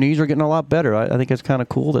know your knees are getting a lot better. I think it's kind of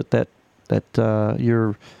cool that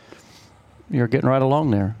you're getting right along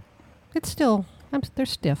there. It's still, they're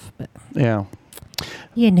stiff, but. Yeah.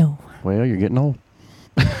 Well, you're getting old.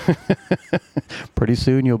 Pretty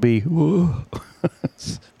soon you'll be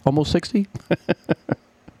almost 60.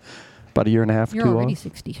 About a year and a half. You're already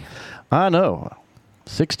 60. I know.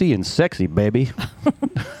 60 and sexy, baby.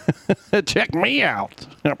 Check me out.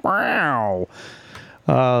 Wow.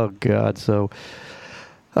 Oh, God. So,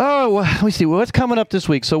 let me see. What's coming up this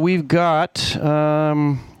week? So we've got, let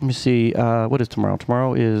me see. What is tomorrow?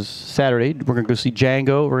 Tomorrow is Saturday. We're going to go see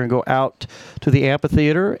Django. We're going to go out to the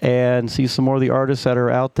amphitheater and see some more of the artists that are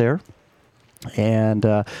out there. And,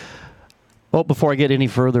 before I get any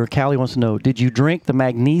further, Callie wants to know, did you drink the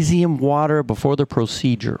magnesium water before the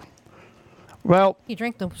procedure? Well, he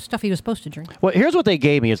drank the stuff he was supposed to drink. Well, here's what they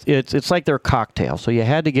gave me. It's like their cocktail. So you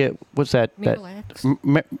had to get, what's that?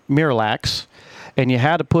 Miralax. Miralax. And you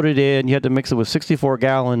had to put it in. You had to mix it with 64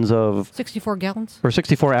 gallons of... 64 gallons? Or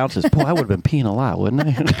 64 ounces. Boy, I would have been peeing a lot, wouldn't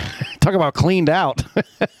I? Talk about cleaned out.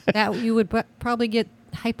 That you would probably get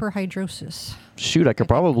hyperhidrosis. Shoot, I could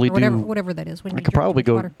probably do... Whatever that is. When I could probably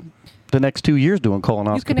go water. The next 2 years doing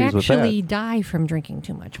colonoscopies with that. You can actually die from drinking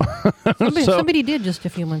too much water. Somebody did just a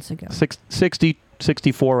few months ago.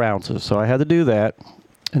 64 ounces. So I had to do that.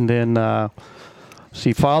 And then,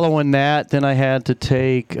 following that, then I had to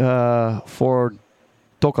take 4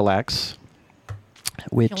 Dulcolax,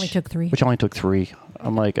 which only took 3.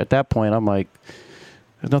 I'm like, at that point,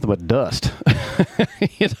 there's nothing but dust.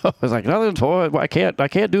 It's like, nothing. I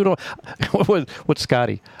can't do no. What's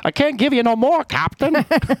Scotty? I can't give you no more, Captain.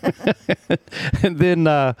 And then,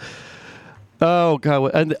 oh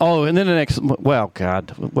God, and then the next. Well,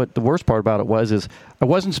 God, what the worst part about it is I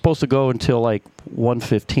wasn't supposed to go until like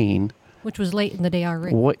 1:15. Which was late in the day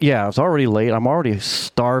already. Yeah, it was already late. I'm already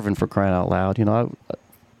starving, for crying out loud.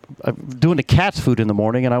 I'm doing the cat's food in the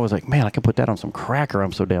morning, and I was like, man, I can put that on some cracker.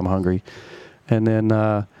 I'm so damn hungry. And then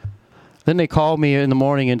they called me in the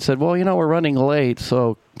morning and said, well, we're running late,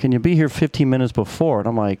 so can you be here 15 minutes before? And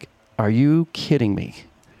I'm like, are you kidding me?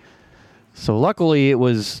 So luckily it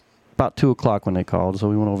was about 2 o'clock when they called, so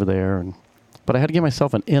we went over there. But I had to give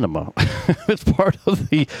myself an enema. It's part of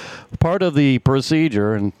the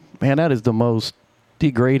procedure, and man, that is the most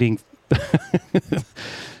degrading.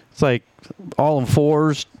 It's like all in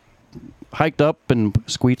 4s, hiked up and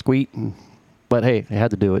squeak. But hey, I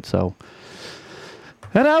had to do it, so.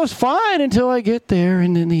 And I was fine until I get there,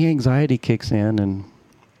 and then the anxiety kicks in, and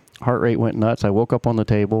heart rate went nuts. I woke up on the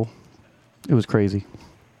table. It was crazy.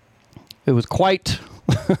 It was quite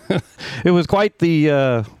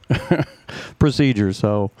the procedure.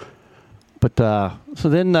 So, but so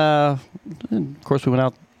then, of course, we went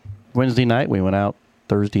out Wednesday night. We went out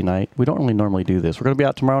Thursday night. We don't normally do this. We're going to be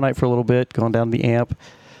out tomorrow night for a little bit, going down to the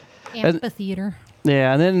amphitheater.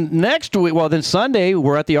 Yeah, and then next week, then Sunday,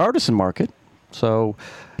 we're at the Artisan Market. So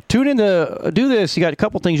tune in to do this. You got a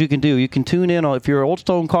couple things you can do. You can tune in if you're Old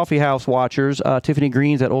Stone Coffee House watchers. Tiffany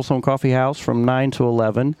Green's at Old Stone Coffee House from 9 to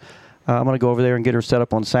 11. I'm going to go over there and get her set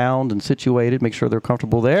up on sound and situated, make sure they're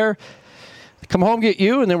comfortable there. Come home, get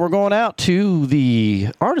you, and then we're going out to the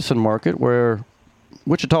Artisan Market where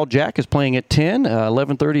Wichita Jack is playing at 10.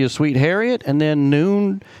 11:30 is Sweet Harriet, and then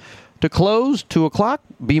noon to close, 2 o'clock,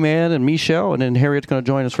 B-Man and Michelle, and then Harriet's going to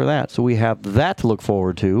join us for that. So we have that to look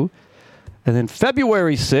forward to. And then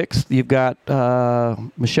February 6th, you've got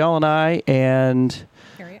Michelle and I and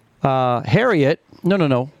Harriet.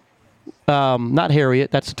 No. Not Harriet.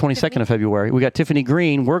 That's the 22nd of February. We got Tiffany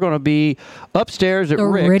Green. We're going to be upstairs at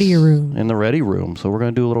Rick's. Ready Room. In the Ready Room. So we're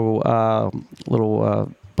going to do a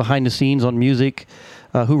little behind the scenes on music,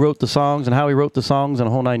 who wrote the songs and how he wrote the songs and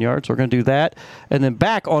a whole 9 yards. So we're going to do that. And then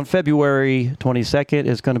back on February 22nd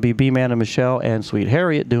is going to be B-Man and Michelle and Sweet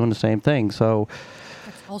Harriet doing the same thing. So...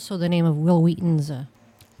 Also the name of Will Wheaton's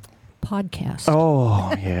podcast.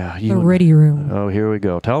 Oh, yeah. The Ready Room. Oh, here we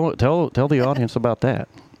go. Tell the audience about that.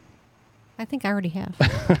 I think I already have.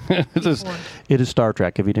 It is Star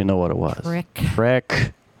Trek, if you didn't know what it was.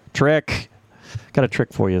 Trek. Got a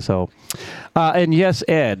trick for you. So, and yes,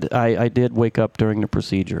 Ed, I did wake up during the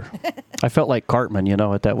procedure. I felt like Cartman,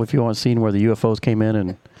 at that, if you want a scene where the UFOs came in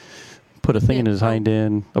and put a thing in his hind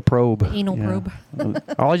end, a probe. Anal probe.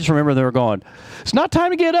 I just remember they were going, it's not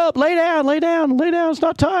time to get up. Lay down. It's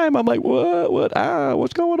not time. I'm like, what?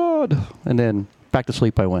 What's going on? And then back to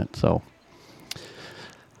sleep I went. So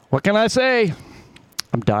what can I say?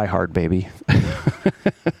 I'm diehard, baby.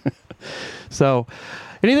 So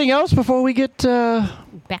anything else before we get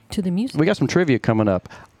back to the music? We got some trivia coming up.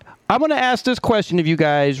 I'm going to ask this question of you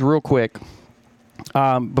guys real quick.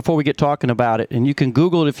 Before we get talking about it, and you can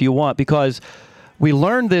Google it if you want, because we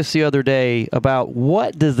learned this the other day about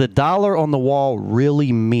what does the dollar on the wall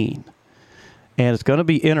really mean, and it's going to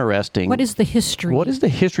be interesting. What is the history? What is the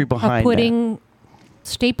history behind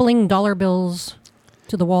stapling dollar bills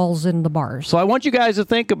to the walls in the bars? So I want you guys to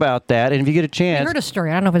think about that, and if you get a chance, I heard a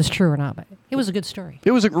story. I don't know if it's true or not, but it was a good story.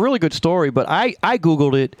 It was a really good story, but I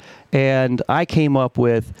Googled it, and I came up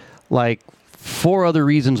with like 4 other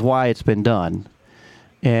reasons why it's been done.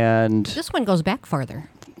 And this one goes back farther.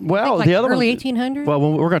 Well, like the other early one, 1800s. Well,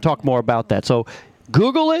 we're going to talk more about that. So,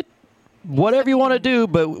 Google it, whatever you want to do.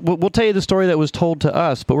 But we'll tell you the story that was told to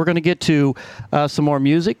us. But we're going to get to some more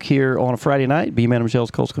music here on a Friday night. B-Man and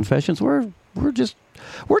Michelle's Coastal Confessions. We're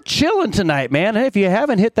chilling tonight, man. Hey, if you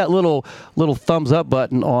haven't hit that little thumbs up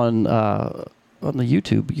button on the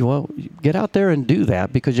YouTube, get out there and do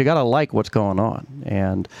that, because you got to like what's going on,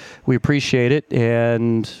 and we appreciate it.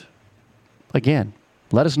 And again,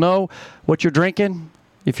 let us know what you're drinking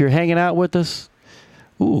if you're hanging out with us.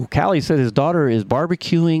 Ooh, Callie said his daughter is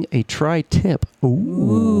barbecuing a tri-tip.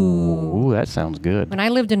 Ooh, that sounds good. When I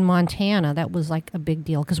lived in Montana, that was like a big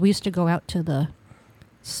deal, because we used to go out to the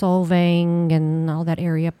Solvang and all that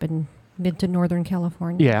area up in mid to northern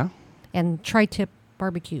California. Yeah. And tri-tip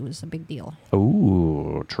barbecue was a big deal.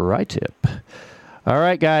 Ooh, tri-tip. All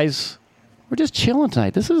right, guys. We're just chilling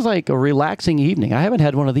tonight. This is like a relaxing evening. I haven't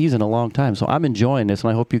had one of these in a long time, so I'm enjoying this,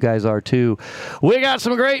 and I hope you guys are too. We got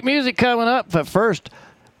some great music coming up, but first,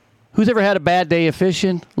 who's ever had a bad day of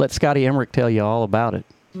fishing? Let Scotty Emmerich tell you all about it.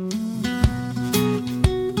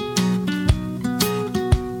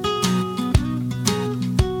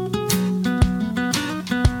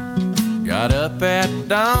 Got up at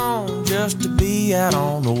dawn just to be out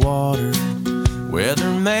on the water.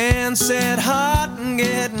 Weatherman said hot and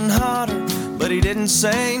getting hotter, but he didn't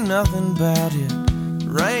say nothing about it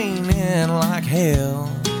raining like hell.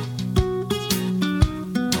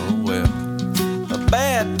 Oh well, a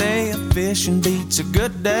bad day of fishing beats a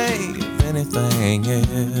good day of anything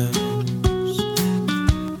else.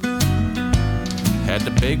 Had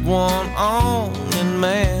the big one on, and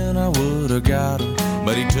man, I would've got him,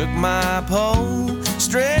 but he took my pole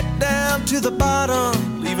straight down to the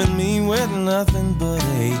bottom, leaving me with nothing but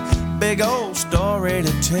a big old story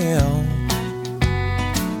to tell.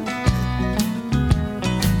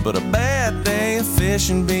 But a bad day of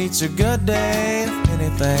fishing beats a good day of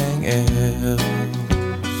anything else.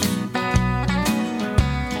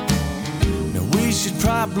 Now we should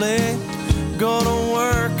probably go to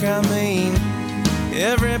work, I mean,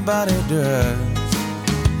 everybody does.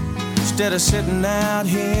 Instead of sitting out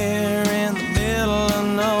here in the middle of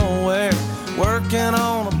nowhere, working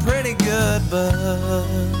on a pretty good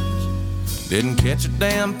buzz. Didn't catch a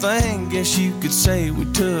damn thing, guess you could say we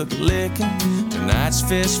took a licking. Tonight's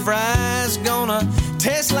fish fry's gonna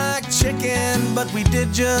taste like chicken, but we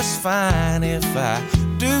did just fine, if I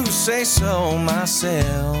do say so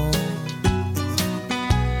myself.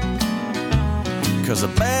 'Cause a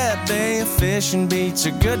bad day of fishing beats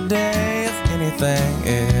a good day of anything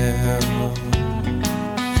else.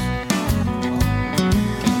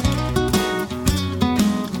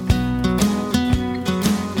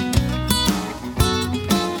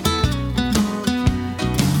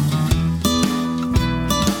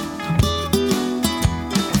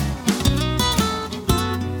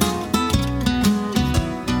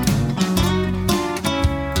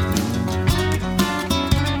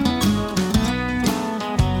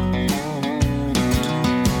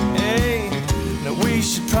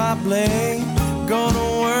 Go to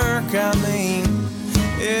work, I mean,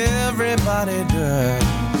 everybody does.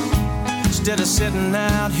 Instead of sitting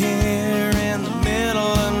out here in the middle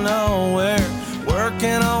of nowhere,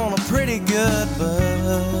 working on a pretty good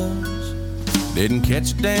buzz. Didn't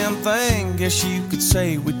catch a damn thing, guess you could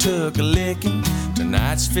say we took a licking.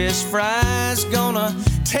 Tonight's fish fry's gonna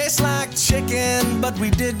taste like chicken, but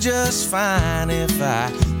we did just fine if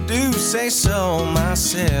I do say so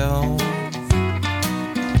myself.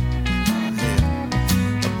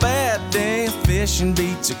 A bad day of fishing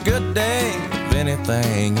beats a good day of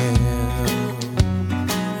anything else.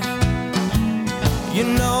 You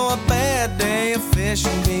know, a bad day of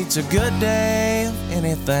fishing beats a good day of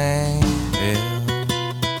anything else.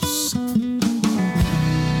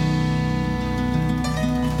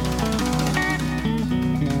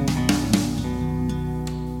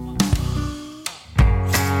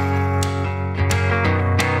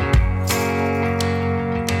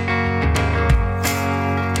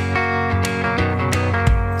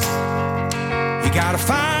 You gotta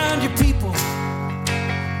find your people,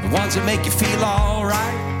 the ones that make you feel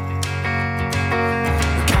alright,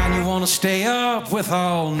 the kind you wanna stay up with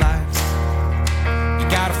all night. You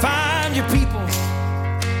gotta find your people,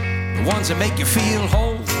 the ones that make you feel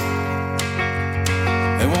whole.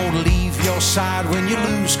 They won't leave your side when you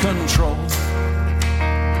lose control,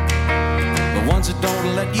 the ones that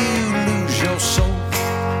don't let you lose your soul.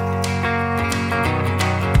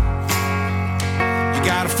 You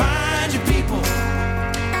gotta find your people,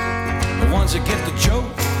 the ones that get the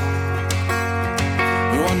joke,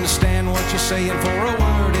 who understand what you're saying for a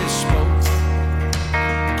word is spoke.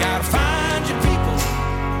 Gotta find your people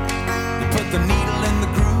that put the needle in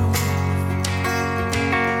the groove.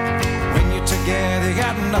 When you're together, you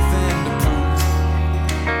got nothing to prove.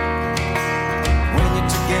 When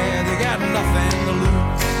you're together, you got nothing to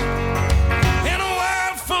lose. In a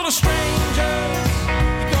world full of strangers,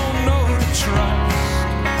 you don't know who to trust.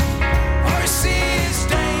 All you see is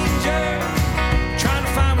danger, trying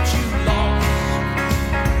to find what you lost.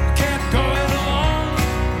 You can't go it alone,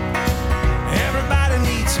 everybody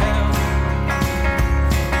needs help.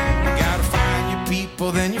 You gotta find your people,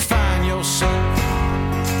 then you find yourself.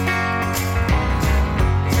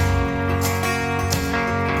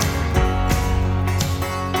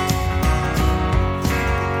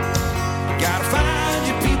 You gotta find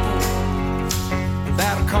your people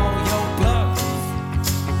that'll call your bluff,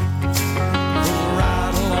 who'll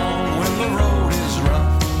ride along when the road is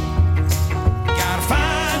rough. You gotta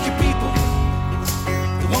find your people,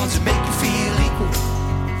 the ones that make you feel equal.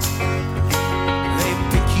 They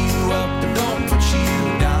pick you up and don't put you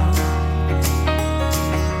down.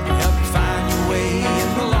 Help you find your way in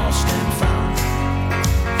the lost and found.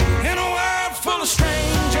 In a world full of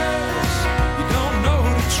strangers, you don't know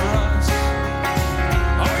who to trust.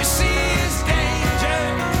 All you see is danger,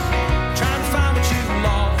 trying to find what you've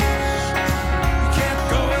lost. You can't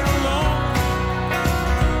go it alone,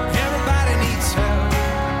 everybody needs help.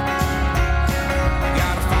 You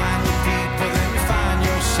gotta find your people, then you find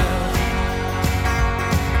yourself.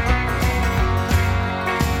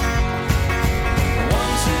 The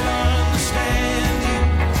ones that understand you,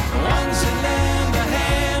 the ones that lend a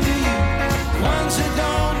hand to you, the ones that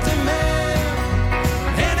don't demand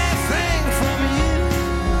anything from you.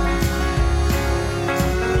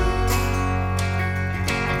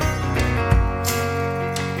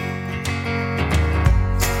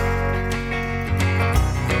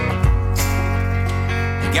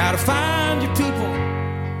 You gotta find your people,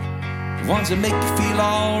 the ones that make you feel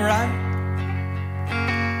alright,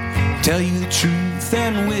 tell you the truth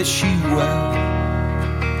and wish you well.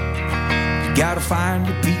 You gotta find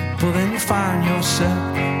your people, then you find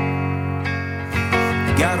yourself.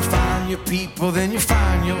 You gotta find your people, then you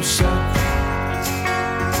find yourself.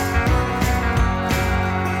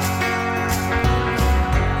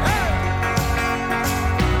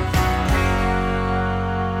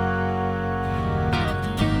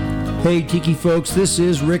 Hey Tiki folks, this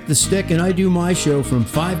is Rick the Stick, and I do my show from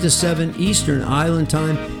 5 to 7 Eastern Island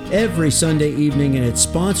Time every Sunday evening, and it's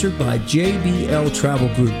sponsored by JBL Travel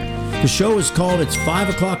Group. The show is called It's 5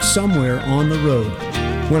 O'Clock Somewhere on the Road.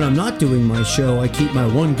 When I'm not doing my show, I keep my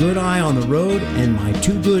one good eye on the road and my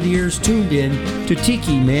two good ears tuned in to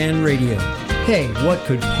Tiki Man Radio. Hey, what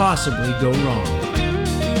could possibly go wrong?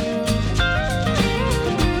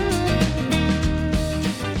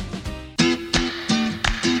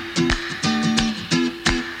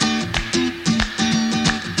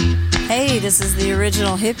 Hey, this is the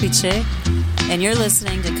original hippie chick, and you're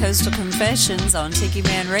listening to Coastal Confessions on Tiki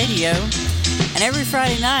Man Radio. And every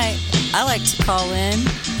Friday night, I like to call in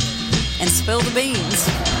and spill the beans.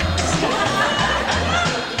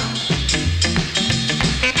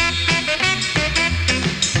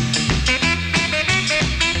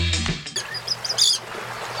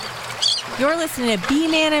 You're listening to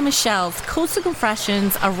B-Man and Michelle's Coastal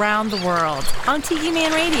Confessions Around the World on Tiki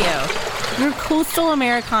Man Radio, your coastal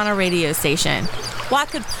Americana radio station. What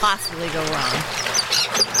could possibly go wrong?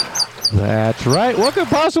 That's right. What could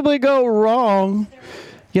possibly go wrong?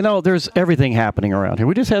 You know, there's everything happening around here.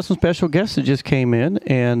 We just had some special guests that just came in,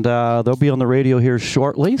 and they'll be on the radio here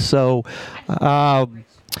shortly. So,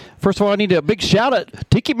 first of all, I need a big shout out.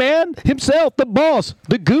 Tiki Man himself, the boss,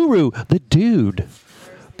 the guru, the dude.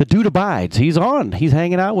 The dude abides. He's on. He's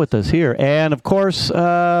hanging out with us here. And, of course,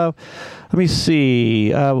 let me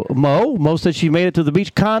see. Mo said she made it to the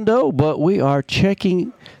beach condo, but we are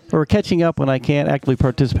catching up when I can't actually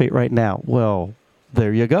participate right now. Well,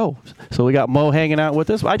 there you go. So we got Mo hanging out with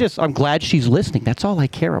us. I'm glad she's listening. That's all I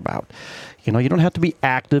care about. You know, you don't have to be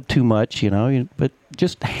active too much, but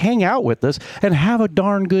just hang out with us and have a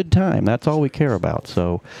darn good time. That's all we care about.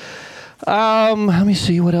 So, let me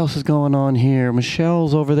see what else is going on here.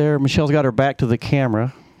 Michelle's over there. Michelle's got her back to the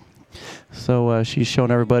camera. So she's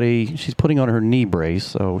showing everybody. She's putting on her knee brace.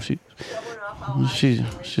 So she's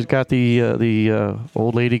got the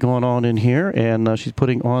old lady going on in here, and she's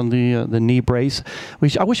putting on the knee brace.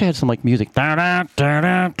 I wish I had some like music. Da, da, da,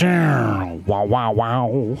 da, da. Wow, wow,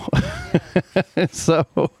 wow. So,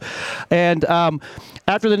 and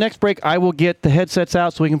after the next break, I will get the headsets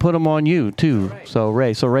out so we can put them on you too.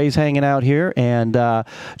 Right. So Ray's hanging out here, and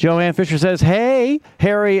Joanne Fisher says, "Hey,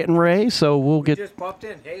 Harriet and Ray." So we'll get. Just popped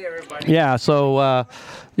in. Hey, everybody. Yeah. So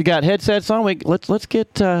you got headsets on. Let's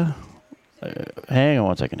get. Hang on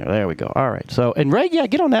one second there. There we go. All right. So, and Ray, yeah,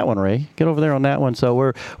 get on that one, Ray. Get over there on that one. So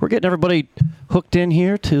we're getting everybody hooked in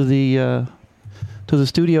here to the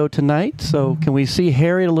studio tonight. So can we see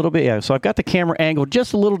Harriet a little bit? Yeah. So I've got the camera angle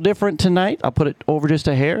just a little different tonight. I'll put it over just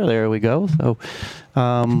a hair. There we go. So,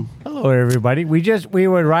 hello everybody. We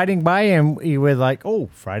were riding by and we were like, oh,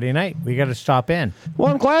 Friday night. We got to stop in.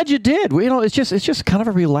 Well, I'm glad you did. It's just kind of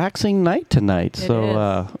a relaxing night tonight.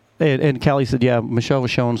 So. And Callie said, yeah, Michelle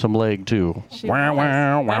was showing some leg, too. Wow,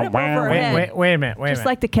 wow, wow, wow. Wait a minute. Just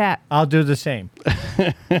like the cat. I'll do the same.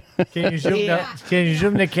 Can you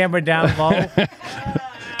zoom the camera down low?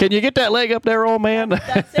 Can you get that leg up there, old man?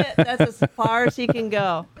 That's it. That's as far as he can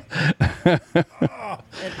go. And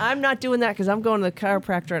I'm not doing that because I'm going to the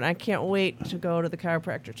chiropractor, and I can't wait to go to the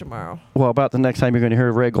chiropractor tomorrow. Well, about the next time you're going to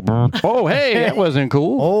hear Ray go, oh, hey, that wasn't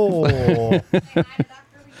cool. Oh.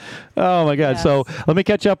 Oh, my God. Yes. So let me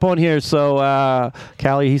catch up on here. So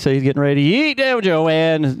Callie, he said he's getting ready to eat. Damn,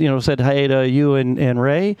 Joanne, said hey to you and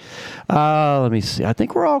Ray. Let me see. I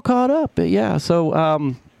think we're all caught up. But yeah, so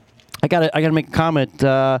I gotta make a comment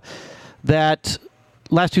that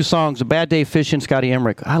last two songs, A Bad Day Fishing, Scotty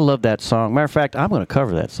Emmerich. I love that song. Matter of fact, I'm going to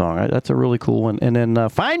cover that song. That's a really cool one. And then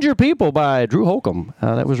Find Your People by Drew Holcomb.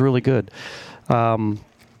 That was really good.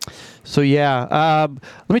 So, yeah,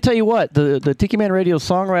 let me tell you what. The Tiki Man Radio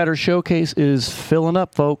Songwriter Showcase is filling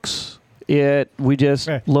up, folks. We just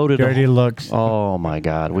loaded. Dirty looks. Oh, my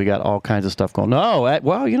God. We got all kinds of stuff going. No,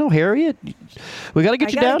 Harriet, we got to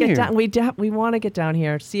get you down here. We want to get down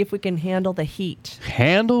here, see if we can handle the heat.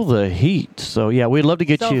 Handle the heat. So, yeah, we'd love to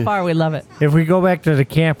get you. So far, we love it. If we go back to the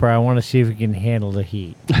camper, I want to see if we can handle the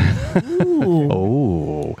heat. Ooh.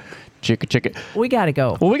 Oh. Chicka. We gotta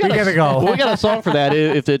go. Well, we gotta go. We got a song for that.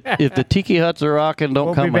 If the tiki huts are rocking,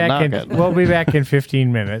 don't come and knock it. We'll be back in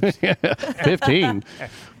 15 minutes. 15.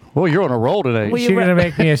 Well, you're on a roll today. She's gonna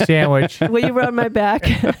make me a sandwich. Will you rub my back?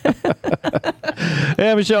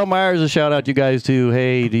 Yeah, Michelle Myers, a shout out to you guys too.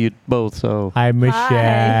 Hey to you both. So hi,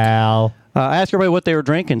 Michelle. I asked everybody what they were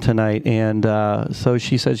drinking tonight, and so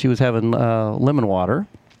she said she was having lemon water.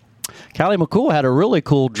 Callie McCool had a really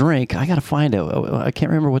cool drink. I got to find it. I can't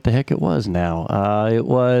remember what the heck it was now. It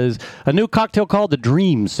was a new cocktail called the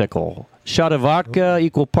Dreamsicle. Shot of vodka,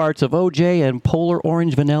 equal parts of OJ, and polar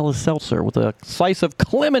orange vanilla seltzer with a slice of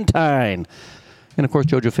clementine. And, of course,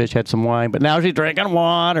 JoJo Fish had some wine, but now she's drinking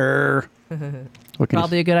water.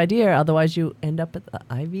 Probably a good idea. Otherwise, you end up at the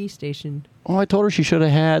IV station. Well, I told her she should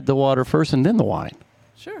have had the water first and then the wine.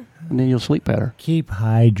 Sure. And then you'll sleep better. Keep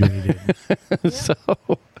hydrated. So...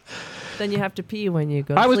 Then you have to pee when you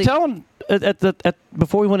go to sleep. I was telling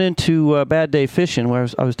before we went into Bad Day Fishing, where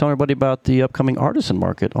I was telling everybody about the upcoming artisan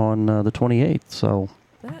market on the 28th. So,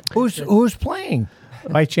 who's playing?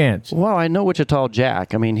 By chance? Well, I know Wichita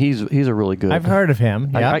Jack. I mean, he's a really good. I've heard of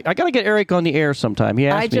him. Yeah. I got to get Eric on the air sometime. He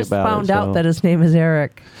asked me about it. I just found out that his name is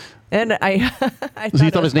Eric. And I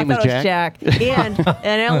thought his name was Jack. And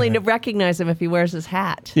I only recognize him if he wears his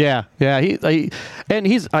hat. Yeah. He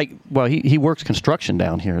works construction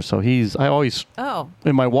down here, so I always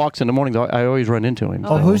in my walks in the morning I always run into him.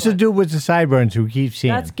 Oh, who's the dude with the sideburns who keeps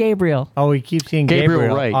seeing? That's Gabriel. Oh, he keeps seeing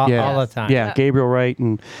Gabriel Wright, all the time. Yeah, Gabriel Wright,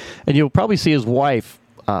 and you'll probably see his wife.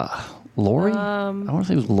 Lori? I want to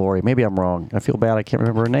say it was Lori. Maybe I'm wrong. I feel bad. I can't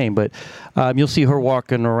remember her name. But you'll see her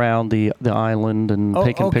walking around the island and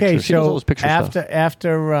taking pictures. She does all those picture stuff.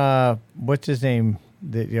 After what's his name?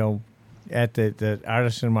 At the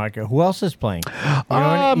artisan market. Who else is playing?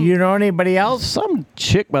 You know anybody else? Some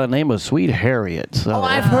chick by the name of Sweet Harriet. So. Oh,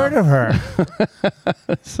 I've heard of her.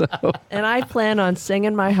 And I plan on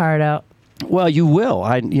singing my heart out. Well, you will.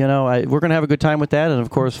 We're going to have a good time with that, and of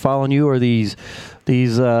course, following you are these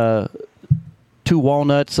two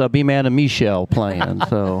walnuts, B-Man and Michelle playing.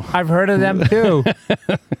 So I've heard of them too.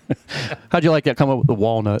 How'd you like that? Come up with the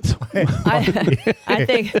walnuts? I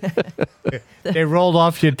think they rolled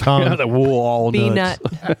off your tongue. Yeah, the walnuts.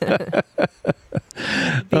 Peanut.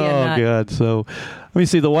 Oh God! So let me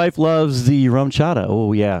see. The wife loves the rum chata.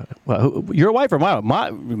 Oh yeah. Well, your wife or my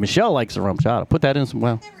Michelle likes the rum chata. Put that in some.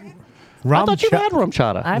 Well, I thought you had rum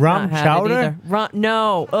chata. I've rum not had chowder? it either.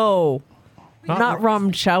 No. Oh. Not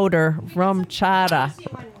rum chowder, rum chata.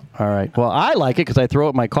 All right. Well, I like it because I throw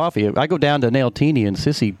it in my coffee. I go down to Nailtini and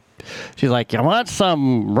Sissy, she's like, "You want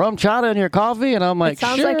some rum chata in your coffee?" And I'm like, It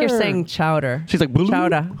sounds sure. like you're saying chowder. She's like,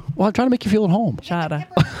 chowder. Well, I'm trying to make you feel at home. Chata.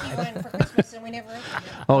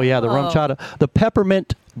 Oh yeah, the rum chata, the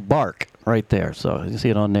peppermint bark right there. So you see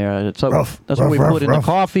it on there. It's that's what we put in the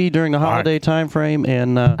coffee during the holiday time frame.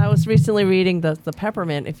 And I was recently reading the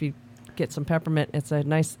peppermint. If you get some peppermint, it's a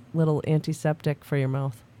nice little antiseptic for your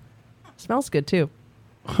mouth. Smells good too.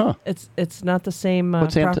 Huh. It's not the same.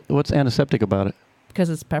 What's antiseptic about it? Because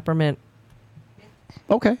it's peppermint.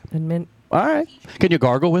 Okay. And mint. All right. Can you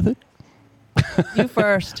gargle with it? You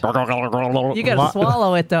first. You got to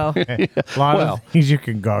swallow it though. A lot of things you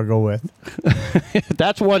can gargle with.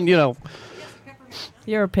 That's one, You're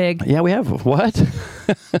a pig. Yeah, we have. What?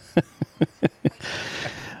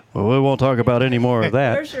 Well, we won't talk about any more of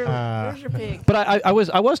that. Where's your pig? But I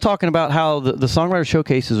was talking about how the Songwriter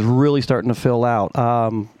Showcase is really starting to fill out.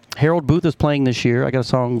 Harold Booth is playing this year. I got a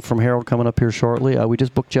song from Harold coming up here shortly. We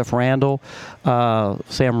just booked Jeff Randall,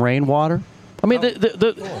 Sam Rainwater. I mean,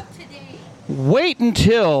 wait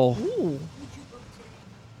until...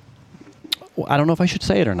 I don't know if I should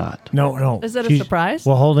say it or not. No. Is it a surprise?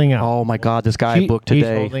 We're holding out. Oh, my God. This guy I booked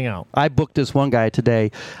today. He's holding out. I booked this one guy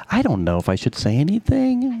today. I don't know if I should say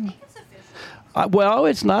anything. Well,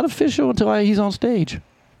 it's not official until he's on stage.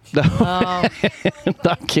 No. Oh.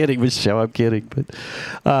 I'm kidding, Michelle. I'm kidding.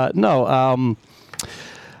 But no.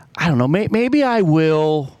 I don't know. Maybe I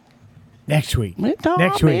will... Next week. No,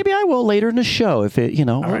 Next week. Maybe I will later in the show. If it,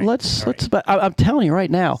 right. let's. But I'm telling you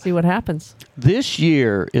right now. See what happens. This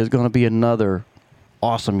year is going to be another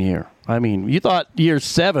awesome year. I mean, you thought year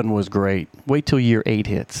 7 was great. Wait till year 8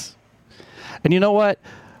 hits. And you know what?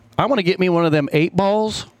 I'm going to get me one of them 8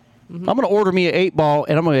 balls. Mm-hmm. I'm going to order me an 8 ball,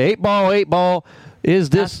 and I'm going to 8 ball. Is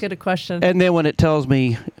this? Ask it a question. And then when it tells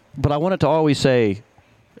me, but I want it to always say,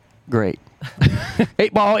 great.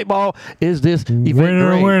 8 ball. Is this event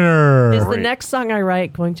great? Winner. Is the next song I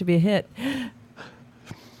write going to be a hit?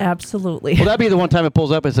 Absolutely. Well, that'd be the one time it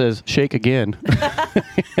pulls up and says, shake again.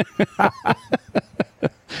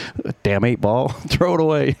 Damn 8 ball. Throw it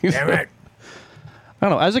away. Damn it. I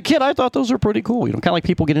don't know. As a kid, I thought those were pretty cool. Kind of like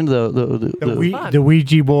people get into the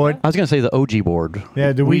Ouija board. I was going to say the OG board.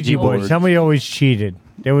 Yeah, the Ouija board. Somebody always cheated.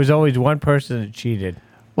 There was always one person that cheated.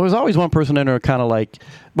 Well, there's always one person in there kind of like,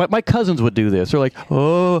 my cousins would do this. They're like,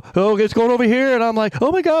 oh, it's going over here. And I'm like,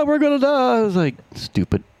 oh, my God, we're going to die. I was like,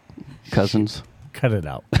 stupid cousins. Cut it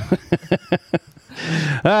out.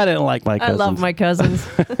 I didn't like my cousins. I love my cousins.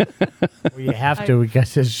 Well, you have to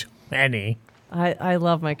because there's so many. I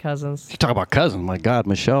love my cousins. You talk about cousins. My God,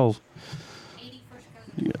 Michelle's.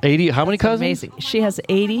 80. How many cousins? Amazing. She has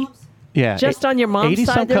 80. Yeah. Just on your mom's 80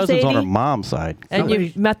 side, some there's cousins 80? on her mom's side. And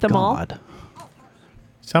you've met them all?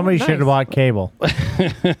 Somebody should have bought cable.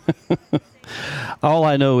 All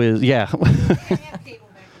I know is, yeah.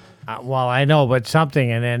 Well, I know, but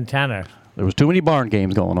something, an antenna. There was too many barn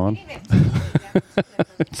games going on.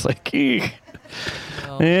 It's like, eek.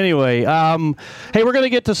 Anyway, hey, we're going to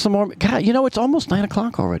get to some more. God, it's almost 9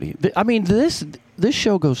 o'clock already. I mean, this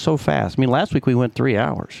show goes so fast. I mean, last week we went 3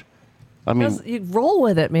 hours. I mean, you roll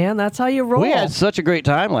with it, man. That's how you roll. We had such a great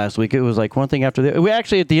time last week. It was like one thing after the other. We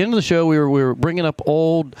actually, at the end of the show, we were bringing up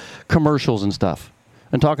old commercials and stuff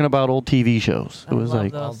and talking about old TV shows. It was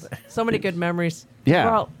like those. So many good memories.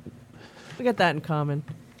 Yeah. We got that in common.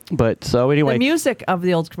 But so anyway. The music of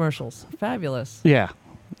the old commercials. Fabulous. Yeah.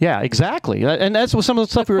 Yeah, exactly. And that's what some of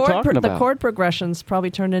the stuff we were talking about. The chord progressions probably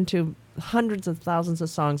turned into hundreds of thousands of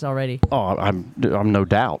songs already. Oh, I'm no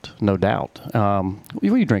doubt. No doubt. What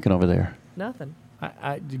are you drinking over there? Nothing.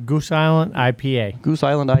 Goose Island IPA. Goose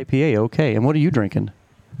Island IPA, okay. And what are you drinking?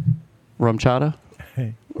 Rum chata?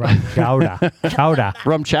 Rum chowder. Chowder.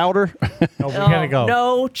 Rum chowder? No, we gotta go.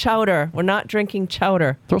 No chowder. We're not drinking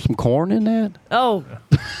chowder. Throw some corn in that? Oh.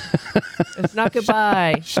 It's not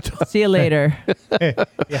goodbye. See you later.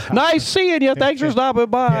 Nice seeing you. Thanks for stopping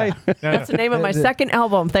by. That's the name of my second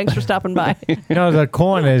album. Thanks for stopping by. No, the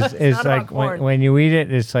corn is not like about corn. when you eat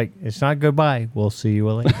it, it's like, it's not goodbye. We'll see you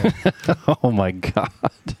later. Oh, my God.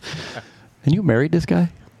 And you married this guy?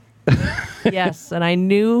 Yes, and I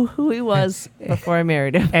knew who he was before I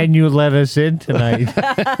married him. And you let us in tonight.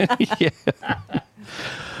 Yeah.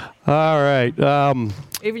 All right.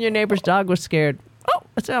 Even your neighbor's dog was scared. Oh,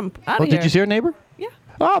 it's out of here. Did you see her neighbor? Yeah.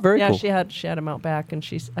 Oh, very yeah, cool. she had him out back, and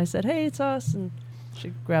I said, "Hey, it's us," and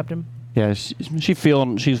she grabbed him. Yeah, she's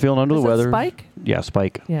feeling under Is the it weather. Spike? Yeah,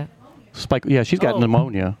 Spike. Yeah. Spike. Yeah, she's got Oh.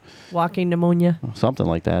 pneumonia, Walking pneumonia. something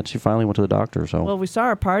like that. She finally went to the doctor. So. Well, we saw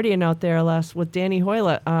her partying out there with Danny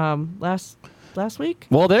Hoyle last week.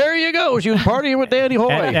 Well, there you go. She was partying with Danny Hoy.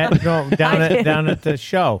 down at the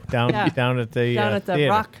show. Down Yeah. down at the Down at the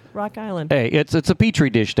theater. Rock Island. Hey, it's a petri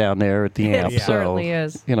dish down there at the It amp. So, certainly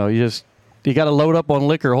is. You know, you got to load up on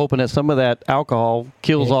liquor, hoping that some of that alcohol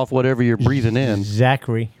kills off whatever you're breathing in.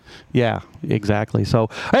 Zachary. Yeah, exactly. So,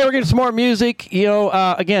 hey, we're getting some more music. You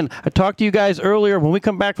know, again, I talked to you guys earlier. When we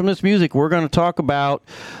come back from this music, we're going to talk about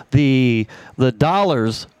the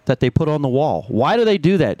dollars that they put on the wall. Why do they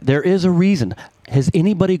do that? There is a reason. Has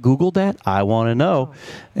anybody Googled that? I want to know.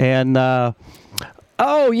 And,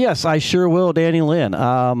 oh, yes, I sure will, Danny Lynn.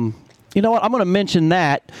 You know what? I'm going to mention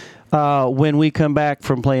that when we come back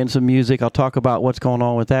from playing some music. I'll talk about what's going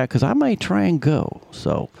on with that because I might try and go.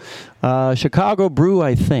 So, Chicago Brew,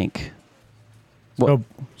 I think.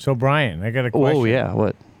 So Brian, I got a question. Oh, yeah.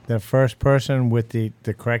 What? The first person with the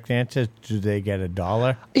correct answer, do they get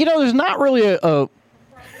 $1? You know, there's not really a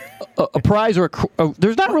prize or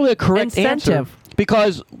there's not really a correct Incentive. answer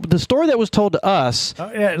because the story that was told to us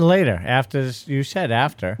later after this, you said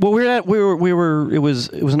after. Well, it was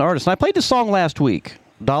an artist, and I played the song last week,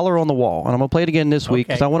 "Dollar on the Wall," and I'm gonna play it again this week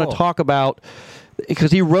because I want to talk about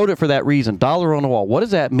because he wrote it for that reason. Dollar on the wall. What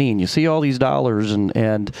does that mean? You see all these dollars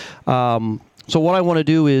and so what I want to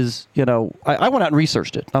do is, you know, I went out and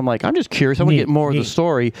researched it. I'm like, I'm just curious. I want to get more of the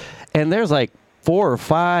story, and there's like 4 or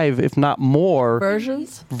 5, if not more,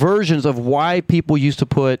 versions of why people used to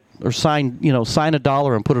put or sign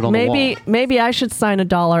 $1 and put it on the wall. Maybe I should sign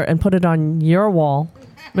 $1 and put it on your wall,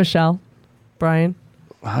 Michelle, Brian.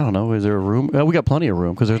 I don't know. Is there a room? We got plenty of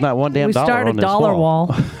room because there's not one damn dollar on this wall.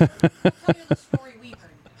 We start a dollar wall.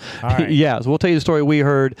 All right. Yeah, so we'll tell you the story we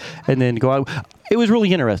heard and then go out. It was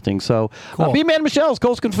really interesting. So, Cool. B-Man Michelle's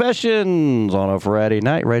Coast Confessions on a Friday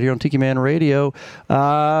night right here on Tiki Man Radio.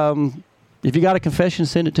 If you got a confession,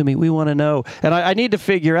 send it to me. We want to know. And I need to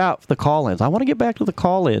figure out the call-ins. I want to get back to the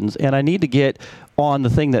call-ins, and I need to get on the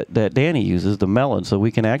thing that Danny uses, the Melon, so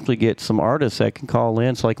we can actually get some artists that can call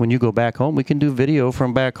in. So, like, when you go back home, we can do video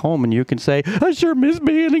from back home, and you can say, I sure miss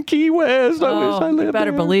being in Key West. I wish I lived You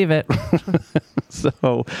better there. believe it. So,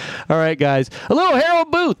 all right, guys. A little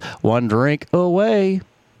Harold Booth. One drink away.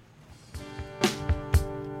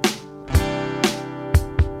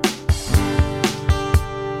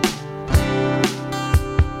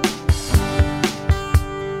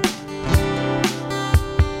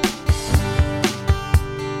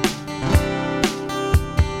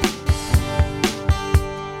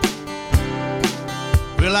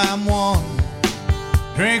 Well, I'm one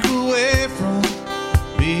drink away from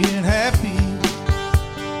being happy.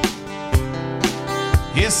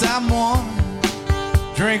 Yes, I'm one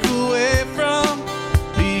drink away from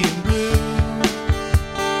being blue.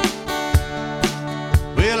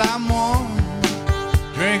 Well, I'm one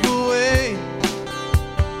drink away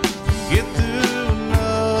from get through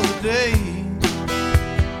another day.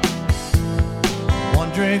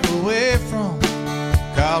 One drink away from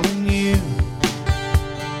calling you.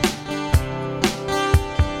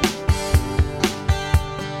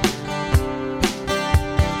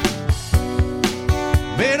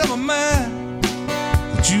 Made up my mind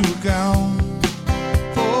that you were gone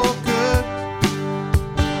for good.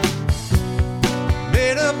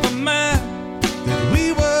 Made up my mind that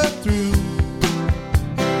we were through.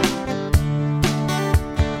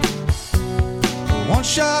 One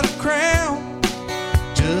shot of Crown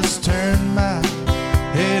just turned my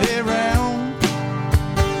head around.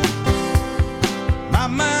 My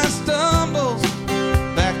mind stumbles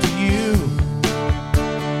back to you.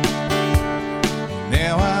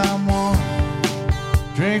 Now I'm one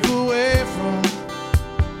drink away from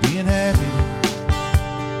being happy.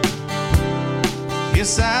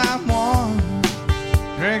 Yes, I'm one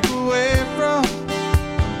drink away from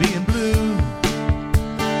being blue.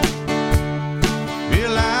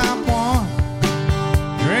 Well, I'm one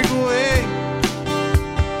drink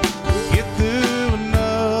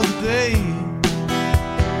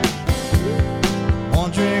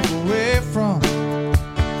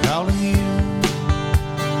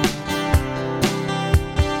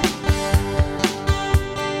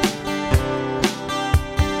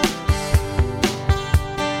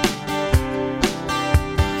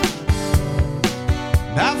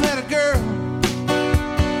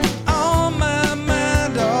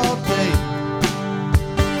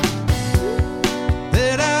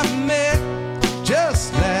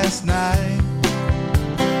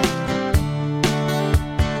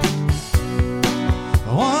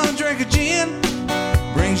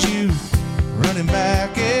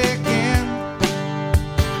back again.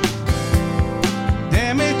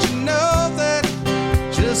 Damn it, you know that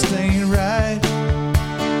just ain't right.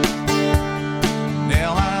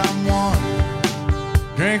 Now I'm one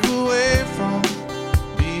drink away from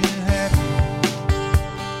being happy.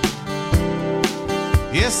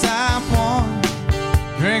 Yes, I'm one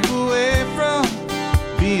drink away from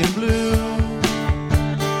being blue.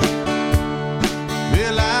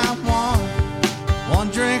 Well, I'm one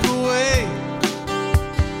drink away,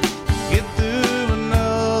 get through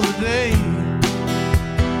another day.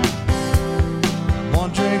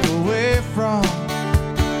 One drink away from,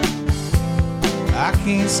 I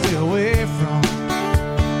can't stay away from.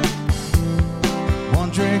 One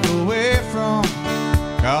drink away from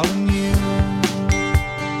calling you,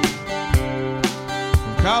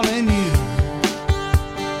 from calling you,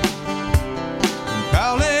 from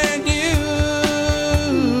calling you.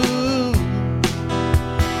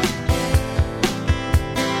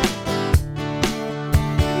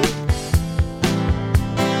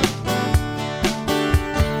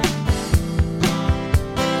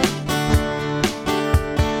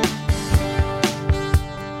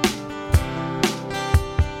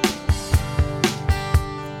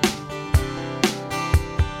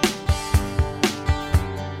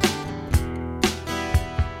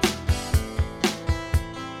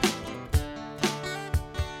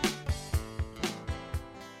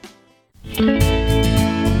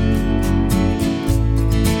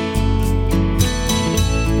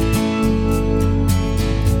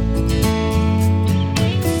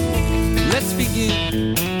 Let's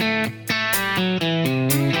begin.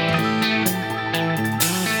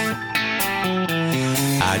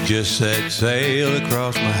 I just set sail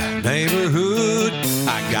across my neighborhood.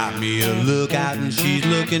 I got me a lookout and she's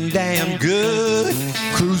looking damn good.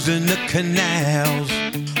 Cruising the canals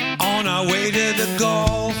on our way to the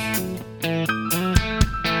Gulf.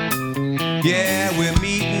 Yeah, we're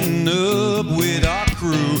meeting up with our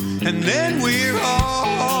crew and then we're off.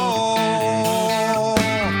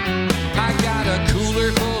 I got a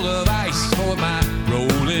cooler full of ice for my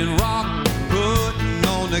rolling rock, putting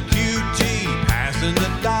on the QT, passing the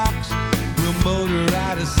docks. We'll motor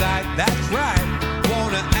out of sight, that's right.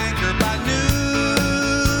 Wanna anchor by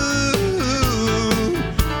noon,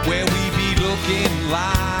 where we be looking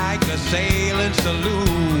like a sailing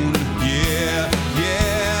saloon. Yeah,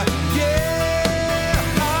 yeah, yeah.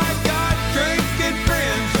 I got drinking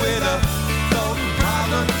friends with a floating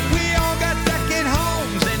problem. We all got second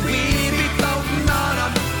homes and we be floating on a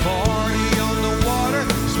party on the water.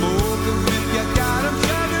 Smoke 'em if you got 'em.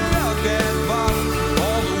 Chug it up that bottle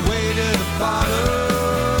all the way to the bottom.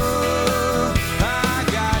 I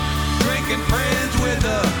got drinking friends with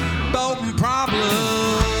a boating problem.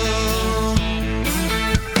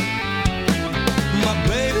 My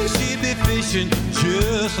baby, she be fishing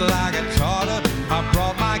just like I taught her. I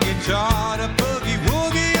brought my guitar to boogie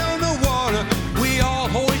woogie on the water. We all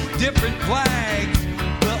hoist different flags,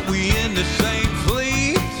 but we in the same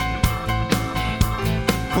fleet.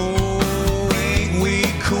 Oh, ain't we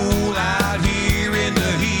cool out here in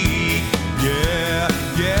the heat? Yeah,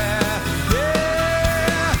 yeah,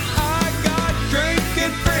 yeah. I got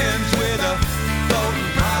drinking friends with a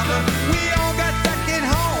floating problem. We all got second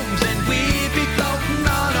homes and we be floating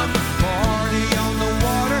on 'em. Party on the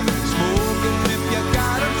water, smoke 'em if you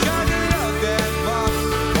got 'em. Chug it up that bottle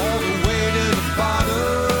all the way to the bottom.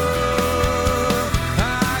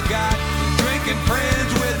 I got drinking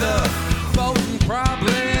friends with a floating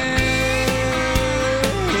problem.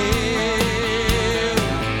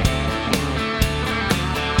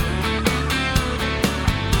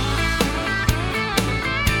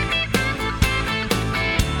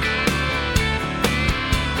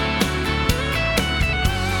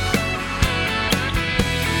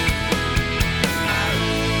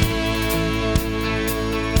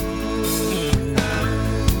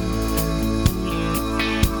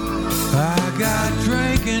 I got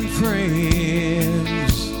drinking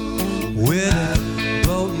friends with a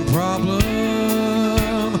floating problem.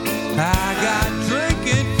 I got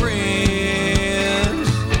drinking friends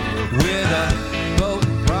with a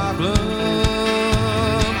floating problem.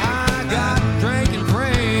 I got drinking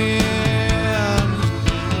friends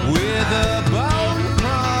with a floating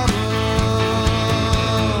problem.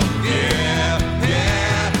 Yeah,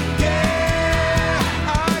 yeah, yeah.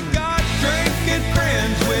 I got drinking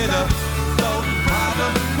friends with a floating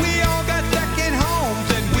problem. We all got second homes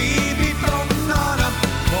and we be floating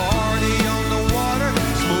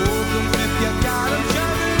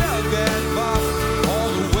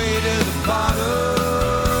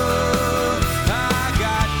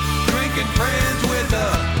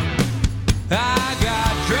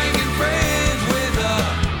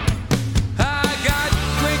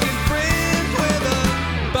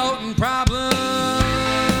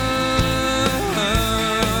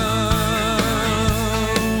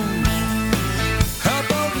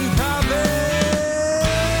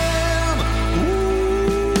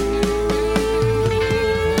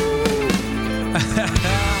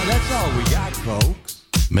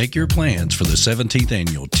Make your plans for the 17th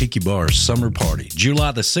Annual Tiki Bar Summer Party,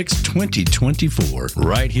 July the 6th, 2024,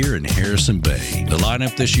 right here in Harrison Bay. The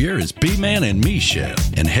lineup this year is B-Man and Michelle,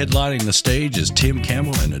 and headlining the stage is Tim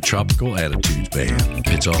Campbell and the Tropical Attitudes Band.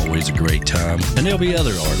 It's always a great time, and there'll be other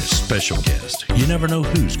artists, special guests. You never know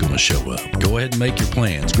who's going to show up. Go ahead and make your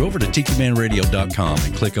plans. Go over to TikiManRadio.com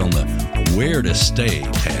and click on the Where to Stay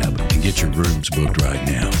tab and get your rooms booked right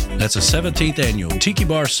now. That's the 17th Annual Tiki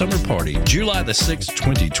Bar Summer Party, July the 6th,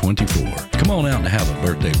 2024. Come on out and have a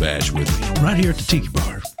birthday bash with me, right here at the Tiki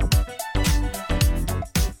Bar.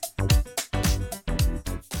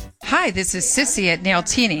 Hi, this is Sissy at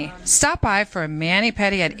Nailtini. Stop by for a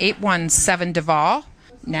mani-pedi at 817 Duval.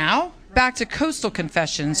 Now, back to Coastal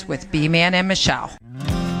Confessions with B-Man and Michelle.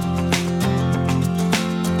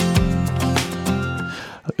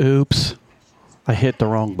 Oops. I hit the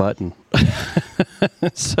wrong button.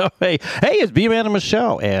 So, hey, it's B-Man and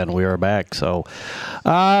Michelle, and we are back. So,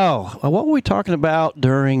 what were we talking about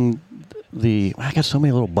during I got so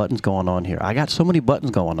many little buttons going on here. I got so many buttons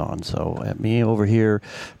going on. So, at me over here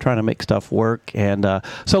trying to make stuff work. And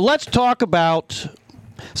so, let's talk about,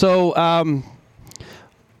 I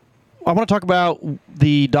want to talk about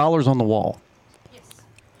the dollars on the wall.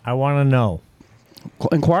 I want to know.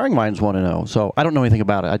 Inquiring minds want to know. So, I don't know anything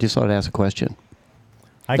about it. I just thought I'd ask a question.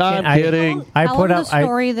 I'm kidding. I put up the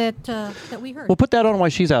story that we heard. We'll put that on while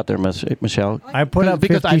she's out there, Michelle. I put up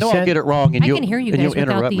because I know I'll get it wrong, and I can hear you guys you'll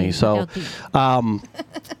interrupt me. So,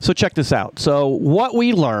 so check this out. So what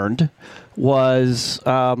we learned was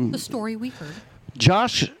the story we heard.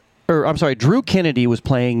 Drew Kennedy was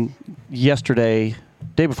playing day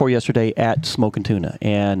before yesterday at Smokin' Tuna,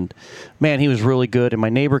 and man, he was really good. And my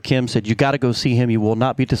neighbor Kim said, "You got to go see him. You will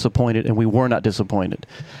not be disappointed." And we were not disappointed.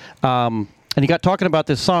 And he got talking about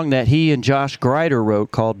this song that he and Josh Grider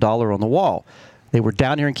wrote called Dollar on the Wall. They were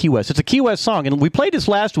down here in Key West. It's a Key West song. And we played this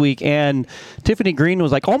last week, and Tiffany Green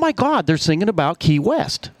was like, oh, my God, they're singing about Key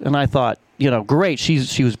West. And I thought, great. She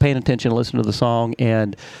was paying attention to listen to the song.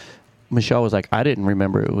 And Michelle was like, I didn't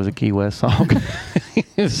remember it was a Key West song.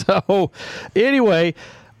 So anyway,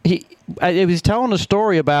 he was telling a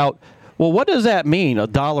story about, well, what does that mean, a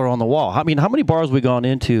dollar on the wall? I mean, how many bars have we gone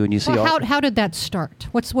into and you see how did that start?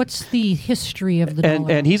 What's the history of the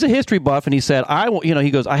dollar? And he's a history buff, and he said,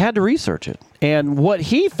 he goes, I had to research it. And what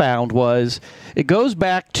he found was it goes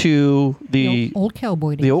back to the old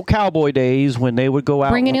cowboy days. The old cowboy days when they would go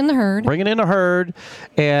out. Bringing in the herd.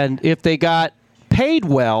 And if they got paid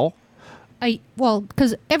well.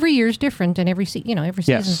 Because every year is different, and every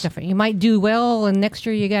season's different. You might do well, and next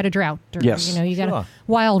year you got a drought, or you got a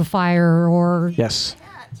wildfire, or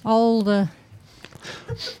all the.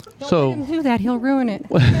 Don't let him do that; he'll ruin it.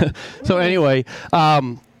 So anyway, like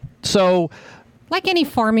any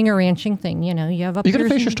farming or ranching thing, you have up. You got to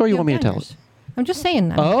finish your story. You want me to tell it? I'm just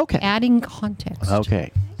saying. Okay. Adding context.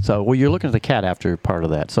 Okay. So you're looking at the cat after part of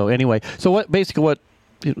that. So anyway,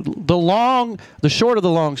 the short of the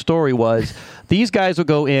long story was these guys would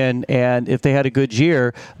go in, and if they had a good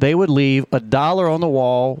year, they would leave $1 on the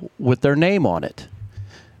wall with their name on it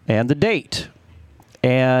and the date,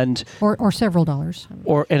 and or several dollars.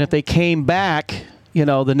 And if they came back,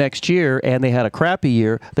 the next year and they had a crappy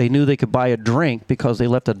year, they knew they could buy a drink because they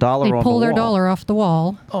left $1 on the wall. They pull their dollar off the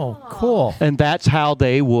wall. Oh, cool! And that's how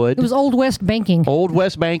they would. It was Old West banking. Old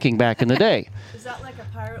West banking back in the day. Is that like a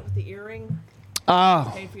pirate with the earring?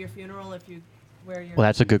 Pay for your funeral if you wear your. Well,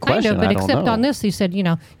 that's a good question. But except on this, he said,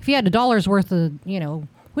 if you had $1 worth of,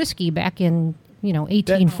 whiskey back in,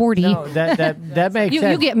 1840. That makes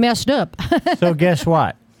sense. You get messed up. So guess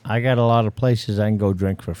what? I got a lot of places I can go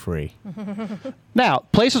drink for free. Now,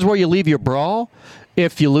 places where you leave your bra.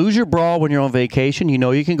 If you lose your bra when you're on vacation,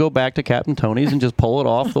 you can go back to Captain Tony's and just pull it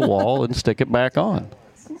off the wall and stick it back on.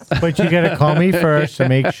 But you got to call me first to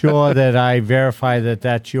make sure that I verify that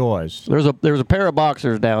that's yours. There's a pair of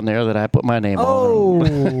boxers down there that I put my name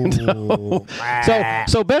on.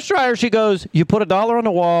 So Best Dryer, she goes, you put $1 on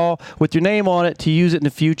the wall with your name on it to use it in the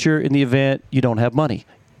future in the event you don't have money.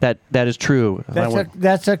 That is true.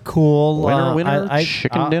 That's a cool winner,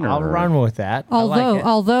 chicken dinner. I'll run with that.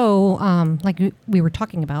 Although, like we were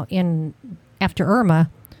talking about after Irma,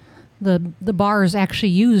 the bars actually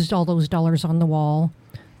used all those dollars on the wall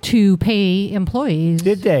to pay employees.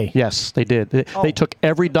 Did they? Yes, they did. They took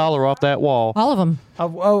every dollar off that wall. All of them.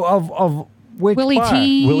 Of which Willie bar?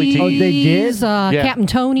 T's. Willie T's. Oh, they did? Captain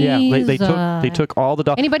Tony's. Yeah, they took all the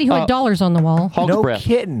dollars. Anybody who had dollars on the wall. No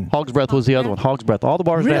kidding. Hog's Breath was the other one. Hog's Breath. All the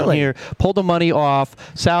bars down here pulled the money off,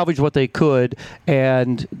 salvaged what they could,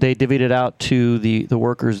 and they divvied it out to the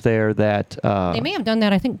workers there that... they may have done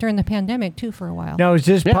that, I think, during the pandemic, too, for a while. Now, is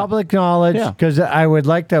this public knowledge? Because I would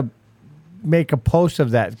like to make a post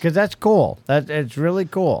of that because that's cool. It's really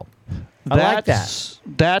cool. I like that.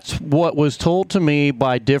 That's what was told to me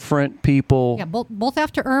by different people. Yeah, both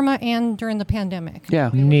after Irma and during the pandemic.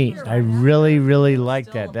 Yeah. Neat. I really, really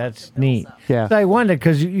like that. That's neat. Yeah. So I wonder,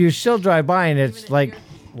 because you still drive by and it's like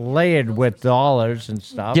layered with dollars and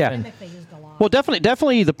stuff. Yeah. And Well,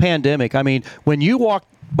 definitely the pandemic. I mean, when you walked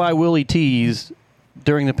by Willie T's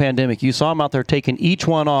during the pandemic, you saw them out there taking each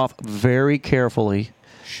one off very carefully.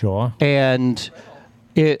 Sure. And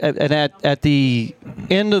at the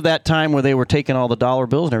end of that time where they were taking all the dollar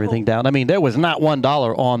bills and everything down, I mean, there was not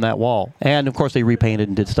 $1 on that wall. And, of course, they repainted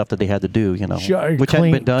and did stuff that they had to do, sure, which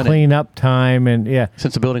hadn't been done clean up time and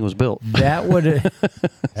since the building was built. That would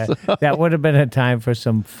that would have been a time for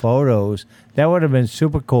some photos. That would have been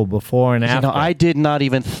super cool before and after. I did not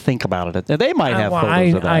even think about it. They might have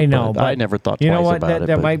photos of that. I know, but I never thought you twice know what? about it.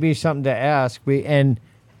 That might be something to ask. And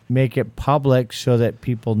make it public so that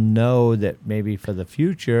people know that maybe for the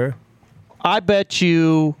future. I bet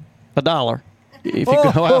you $1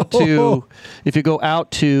 if you go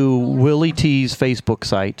out to Willie T's Facebook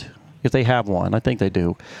site, if they have one. I think they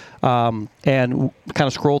do. And kind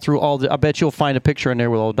of scroll through I bet you'll find a picture in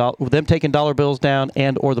there with them taking dollar bills down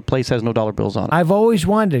or the place has no dollar bills on it. I've always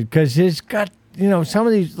wondered because it's got, some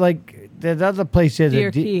of these, like that other place is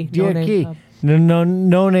Deer Key.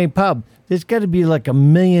 No Name Pub. There's got to be like $1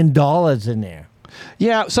 million in there.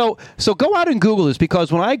 Yeah, so go out and Google this because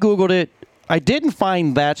when I Googled it, I didn't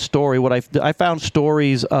find that story. What I found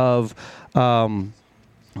stories of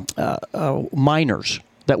miners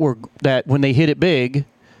that when they hit it big,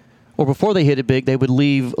 or before they hit it big, they would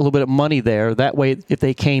leave a little bit of money there. That way, if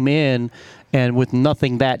they came in and with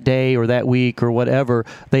nothing that day or that week or whatever,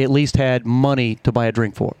 they at least had money to buy a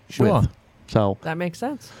drink for. Sure. So that makes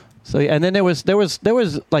sense. So and then there was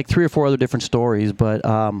like 3 or 4 other different stories, but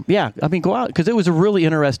yeah, I mean, go out because it was a really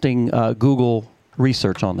interesting Google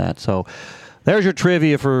research on that. So there's your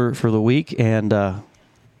trivia for the week, and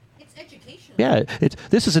it's educational. Yeah,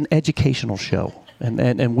 this is an educational show,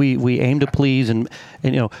 and we aim to please, and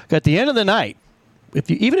at the end of the night,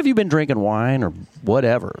 even if you've been drinking wine or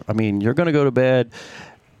whatever, I mean, you're going to go to bed,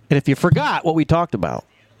 and if you forgot what we talked about,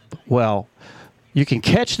 well, you can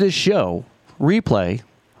catch this show replay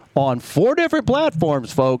on 4 different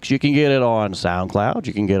platforms, folks. You can get it on SoundCloud,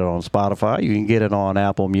 you can get it on Spotify, you can get it on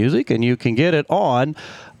Apple Music, and you can get it on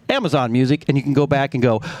Amazon Music, and you can go back and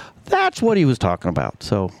go, that's what he was talking about.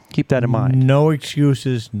 So keep that in mind. No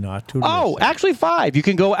excuses not to listen. Oh, actually 5. You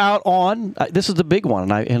can go out on, this is the big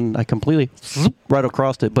one, and I completely right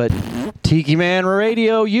across it, but Tiki Man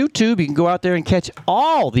Radio YouTube, you can go out there and catch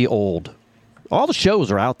all the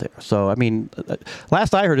shows are out there. So, I mean,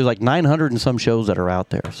 last I heard, there's like 900 and some shows that are out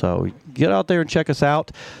there. So, get out there and check us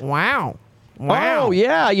out. Wow. Oh,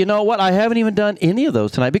 yeah. You know what? I haven't even done any of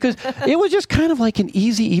those tonight because it was just kind of like an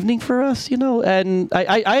easy evening for us, And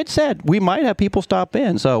I had said we might have people stop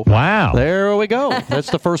in. So, wow. There we go. That's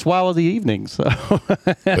the first wow of the evening. So,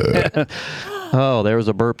 oh, there was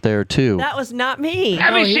a burp there, too. That was not me.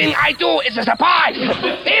 Everything I do is a surprise,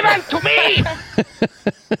 even to me.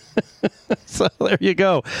 So there you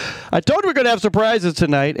go. I told you we're going to have surprises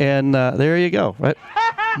tonight, and there you go. Right?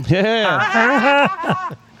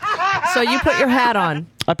 Yeah. So you put your hat on.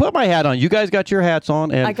 I put my hat on. You guys got your hats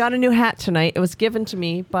on. And I got a new hat tonight. It was given to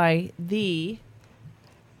me by the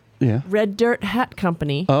Red Dirt Hat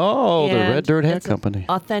Company. Oh, the Red Dirt Hat Company.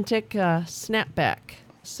 Authentic snapback.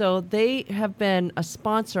 So they have been a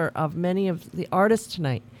sponsor of many of the artists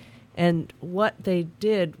tonight. And what they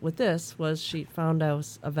did with this was she found I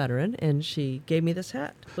was a veteran, and she gave me this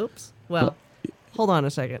hat. Oops. Well, hold on a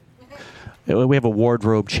second. We have a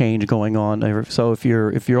wardrobe change going on. So if you're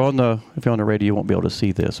on the radio, you won't be able to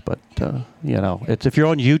see this. But if you're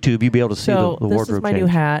on YouTube, you'll be able to see the wardrobe change. This is my new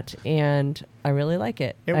hat, and I really like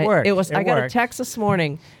it. It works. I got a text this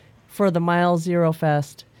morning for the Mile Zero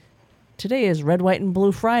Fest. Today is Red, White, and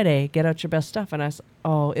Blue Friday. Get out your best stuff. And I said,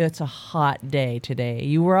 oh, it's a hot day today.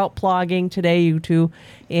 You were out plogging today, you two.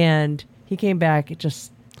 And he came back,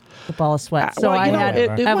 just the ball of sweat. So I had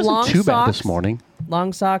it wasn't long too socks. bad this morning.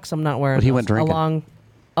 Long socks, I'm not wearing. But he went drinking.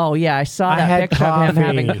 Oh, yeah, I saw that picture of him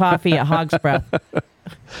having coffee at Hog's Breath.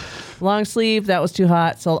 Long sleeve, that was too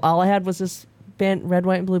hot. So all I had was this red,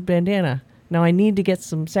 white, and blue bandana. Now I need to get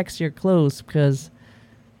some sexier clothes because,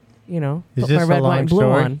 put my red, white, and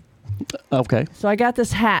blue on. Okay. So I got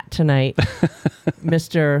this hat tonight,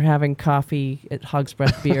 Mr. having coffee at Hog's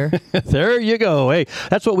Breath Beer. There you go. Hey,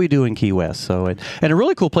 that's what we do in Key West. So, and a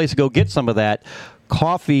really cool place to go get some of that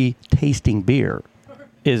coffee tasting beer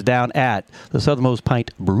is down at the Southernmost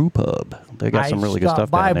Pint Brew Pub. They got some really good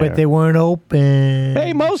stuff by, down there. but they weren't open.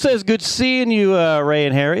 Hey, Mo says, good seeing you, Ray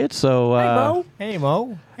and Harriet. So, hey, Mo. Hey,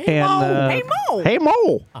 Mo. Hey, and, Mo. Hey, Mo. Hey,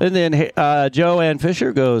 Mo. And then Joanne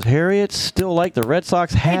Fisher goes, Harriet still like the Red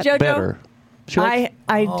Sox hat Jojo. better.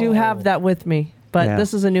 I do have that with me, but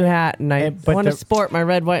this is a new hat, and I want to sport my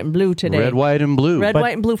red, white, and blue today. Red, white, and blue. Red,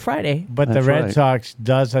 white, and blue Friday. But the Red Sox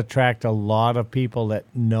does attract a lot of people that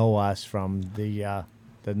know us from the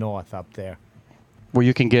north up there. Where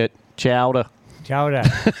you can get chowder. Chowder.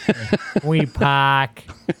 We park.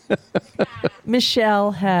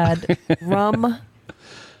 Michelle had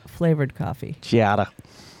rum-flavored coffee. Chowder.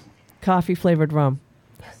 Coffee-flavored rum.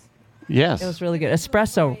 Yes. It was really good.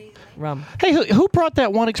 Espresso rum. Hey, who brought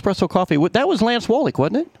that one espresso coffee? That was Lance Wolick,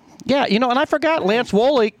 wasn't it? Yeah, and I forgot Lance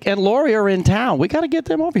Wolick and Lori are in town. We got to get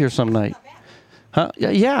them over here some night. Huh?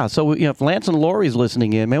 Yeah, so if Lance and Lori's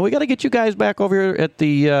listening in, man, we got to get you guys back over here at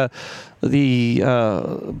the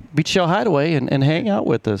Beach Shell Hideaway and hang out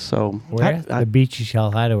with us. So where? The Beach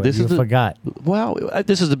Shell Hideaway. You forgot. Well,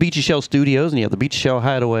 this is the Beachy Shell Studios, and you have the Beach Shell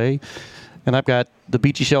Hideaway, and I've got the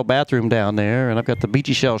Beachy Shell bathroom down there, and I've got the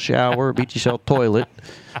Beachy Shell shower, Beachy Shell toilet,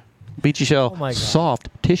 Beachy Shell soft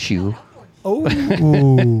tissue. Oh,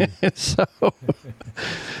 so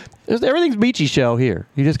everything's Beachy Shell here.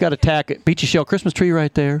 You just got to tack it. Beachy Shell Christmas tree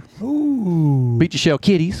right there. Ooh. Beachy Shell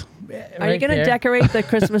kitties. Are you going to decorate the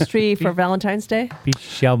Christmas tree for Valentine's Day? Beach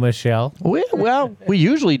Shell Michelle. Well, we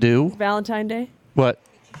usually do. Valentine's Day? What?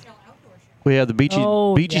 We have the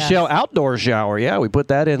Beachy Shell outdoor shower. Yeah, we put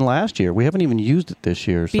that in last year. We haven't even used it this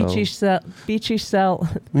year. Beachy Shell.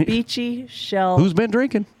 Who's been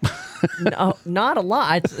drinking? No, not a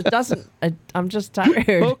lot. It doesn't. I'm just tired.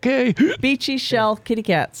 Okay. Beachy Shell kitty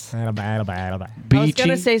cats. I was going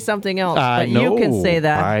to say something else, but you can say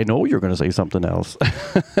that. I know you're going to say something else.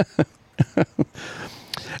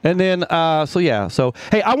 And then, so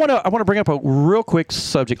hey, I want to bring up a real quick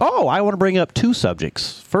subject. Oh, I want to bring up two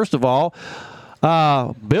subjects. First of all,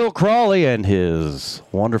 Bill Crawley and his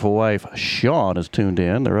wonderful wife Sean is tuned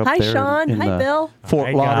in. They're up Hi, there Sean. in Hi, the Bill.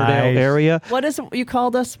 Fort Lauderdale area. What is it you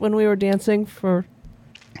called us when we were dancing for?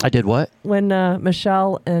 I did what? When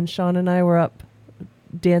Michelle and Sean and I were up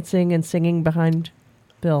dancing and singing behind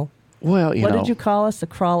Bill. Well, what did you call us? The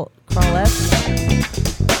crawlettes?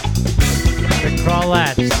 The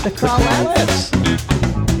crawlettes. The crawlettes.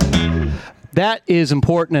 That is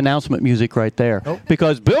important announcement music right there.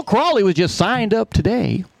 Because Bill Crawley was just signed up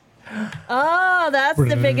today. Oh, that's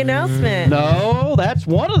the big announcement. No, that's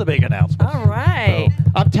one of the big announcements. All right. So,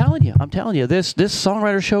 I'm telling you, this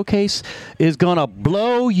songwriter showcase is gonna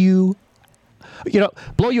blow you out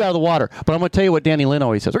of the water. But I'm gonna tell you what Danny Lynn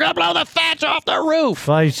always says: we're gonna blow the thatch off the roof.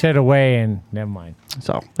 Well, you said away, and never mind.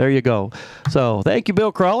 So there you go. So thank you,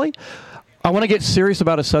 Bill Crawley. I want to get serious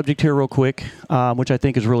about a subject here real quick, which I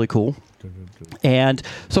think is really cool. And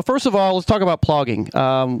so first of all, let's talk about plogging.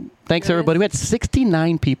 Thanks, everybody. We had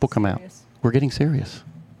 69 people come out. We're getting serious.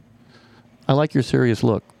 I like your serious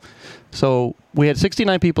look. So we had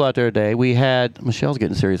 69 people out there today. We had Michelle's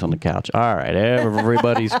getting serious on the couch. All right,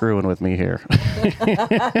 everybody's screwing with me here.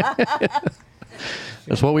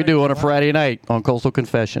 That's what we do on a Friday night on Coastal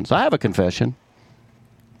Confessions. I have a confession.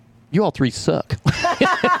 You all three suck.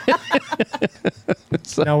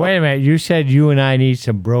 Now, wait a minute. You said you and I need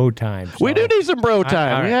some bro time. So. We do need some bro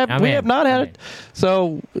time. We have not had it.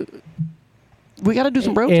 So we got to do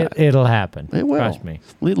some bro time. It'll happen. It will. Trust me.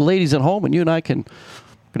 Ladies at home, and you and I can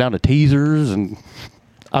go down to Teasers, and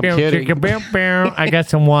I'm kidding. I got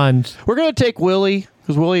some ones. We're going to take Willie,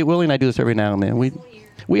 because Willie and I do this every now and then.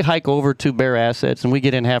 We hike over to Bear Assets, and we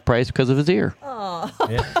get in half price because of his ear. Oh.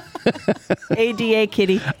 Yeah. ADA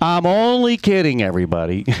kitty. I'm only kidding,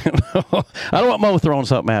 everybody. I don't want Mo throwing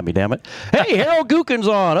something at me, damn it. Hey, Harold Gookin's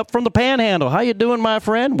on, up from the Panhandle. How you doing, my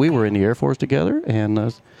friend? We were in the Air Force together. And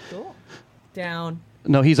cool. Down.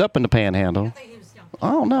 No, he's up in the Panhandle.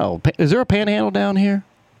 Oh, no. Is there a Panhandle down here?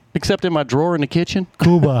 Except in my drawer in the kitchen?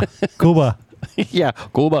 Cuba. Yeah,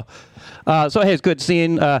 Cuba. So, hey, it's good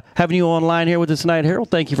seeing, having you online here with us tonight,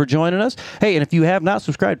 Harold. Thank you for joining us. Hey, and if you have not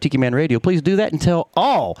subscribed to Tiki Man Radio, please do that and tell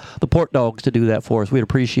all the Port Dogs to do that for us. We'd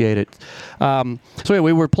appreciate it. So,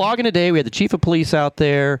 anyway, we were plogging today. We had the chief of police out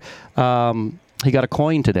there. He got a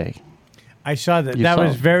coin today. I saw that. That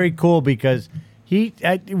was very cool because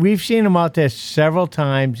we've seen him out there several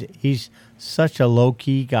times. He's such a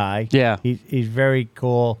low-key guy. Yeah. He's very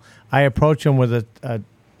cool. I approached him with a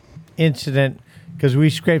incident because we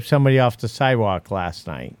scraped somebody off the sidewalk last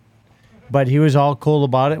night. but he was all cool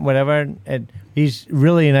about it, whatever. And he's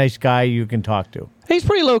really a nice guy you can talk to. He's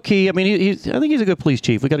pretty low key. I mean, I think he's a good police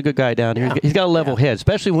chief. We got a good guy down here. Yeah. He's got a level head,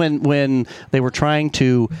 especially when they were trying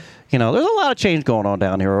to, there's a lot of change going on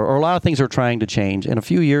down here, or a lot of things are trying to change. And a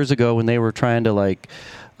few years ago, when they were trying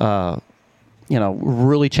to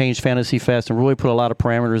really change Fantasy Fest and really put a lot of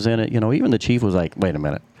parameters in it, even the chief was like, wait a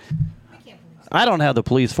minute. I don't have the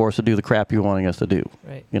police force to do the crap you're wanting us to do.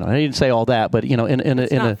 Right. He didn't say all that, but in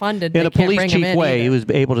a police chief way, he was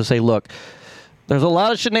able to say, look, there's a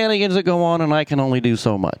lot of shenanigans that go on, and I can only do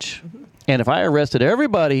so much. Mm-hmm. And if I arrested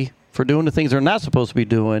everybody for doing the things they're not supposed to be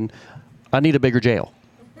doing, I need a bigger jail.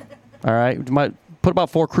 All right? We might put about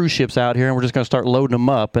 4 cruise ships out here, and we're just going to start loading them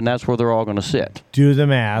up, and that's where they're all going to sit. Do the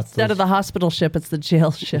math. Instead of the hospital ship, it's the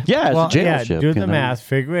jail ship. Yeah, it's the jail ship. Do the math,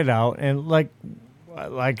 figure it out, and like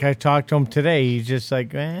I talked to him today, he's just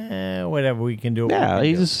like, whatever we can do. Yeah,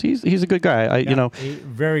 he's a good guy.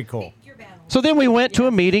 Very cool. So then we went to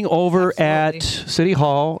a meeting over at City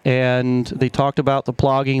Hall, and they talked about the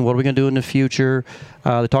plugging, what are we going to do in the future.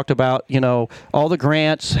 They talked about, all the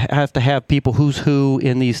grants have to have people who's who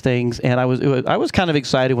in these things. And I was kind of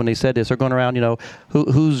excited when they said this. They're going around,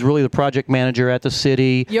 who's really the project manager at the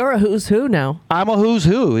city. You're a who's who now. I'm a who's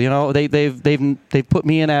who. They've put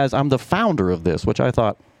me in as I'm the founder of this, which I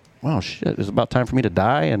thought, wow, shit, it's about time for me to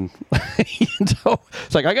die. And so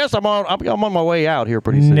it's like, I guess I'm on my way out here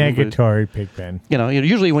pretty soon. Negatory, Pigpen.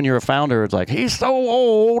 Usually when you're a founder, it's like, he's so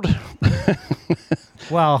old.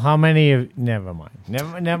 Well, how many? Never mind.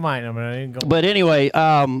 Never mind. I'm not even going. But anyway,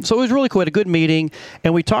 so it was really cool. A good meeting,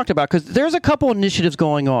 and we talked about, because there's a couple initiatives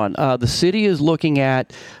going on. The city is looking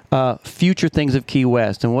at future things of Key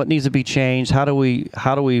West and what needs to be changed. How do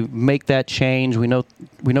we make that change? We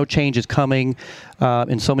know change is coming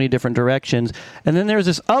in so many different directions. And then there's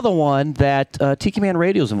this other one that Tiki Man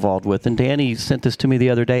Radio is involved with, and Danny sent this to me the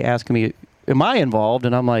other day, asking me, "Am I involved?"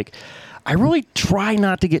 And I'm like, I really try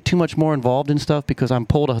not to get too much more involved in stuff because I'm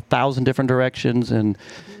pulled 1,000 different directions, and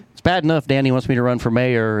it's bad enough Danny wants me to run for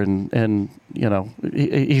mayor, and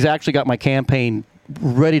he's actually got my campaign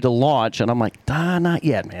ready to launch, and I'm like, not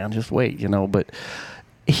yet, man, just wait, But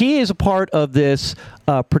he is a part of this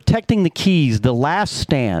Protecting the Keys, the last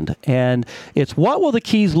stand, and it's what will the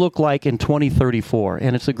Keys look like in 2034,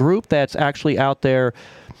 and it's a group that's actually out there.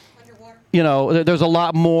 There's a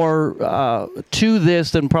lot more to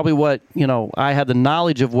this than probably what, I have the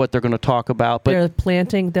knowledge of what they're going to talk about. But they're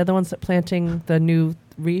the ones that planting the new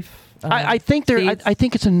reef. I think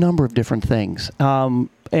it's a number of different things.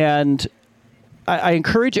 And I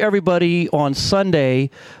encourage everybody on Sunday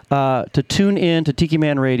to tune in to Tiki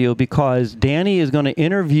Man Radio, because Danny is going to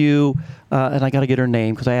interview, and I got to get her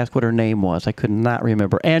name because I asked what her name was. I could not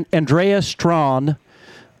remember. And Andrea Strawn.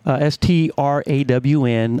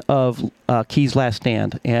 STRAWN of Keys Last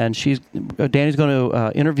Stand, and Danny's going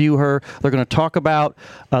to interview her. They're going to talk about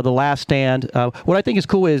the Last Stand. What I think is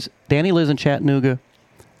cool is Danny lives in Chattanooga,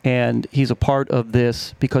 and he's a part of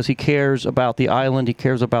this because he cares about the island, he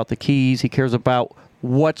cares about the Keys, he cares about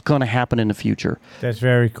what's going to happen in the future. That's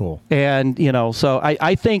very cool. And so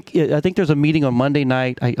I think there's a meeting on Monday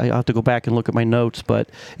night. I have to go back and look at my notes, but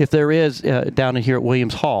if there is down in here at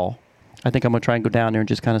Williams Hall, I think I'm going to try and go down there and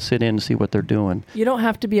just kind of sit in and see what they're doing. You don't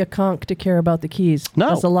have to be a conch to care about the Keys. No.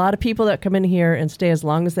 There's a lot of people that come in here and stay as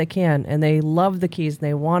long as they can, and they love the Keys, and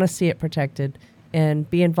they want to see it protected and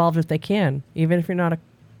be involved if they can, even if you're not a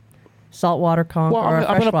saltwater conch or a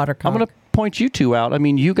freshwater conch. I'm going to point you two out. I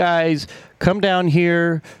mean, you guys come down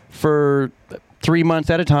here for 3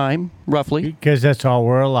 months at a time, roughly. Because that's all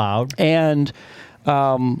we're allowed. And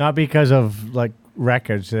not because of,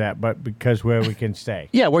 records to that, but because where we can stay.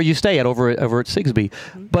 Yeah, where you stay over at Sigsbee.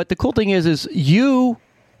 Mm-hmm. But the cool thing is you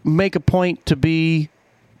make a point to be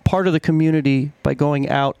part of the community by going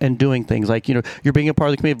out and doing things like, you're being a part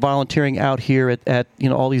of the community, volunteering out here at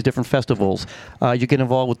all these different festivals. You get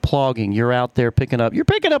involved with plugging. You're out there picking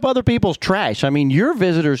up other people's trash. I mean, you're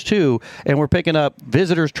visitors too, and we're picking up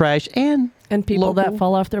visitors' trash and people that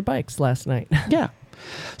fall off their bikes last night. Yeah.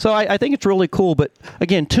 So I think it's really cool. But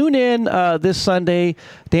again, tune in this Sunday.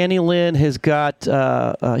 Danny Lynn has got,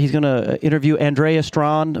 he's going to interview Andrea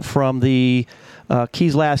Strawn from the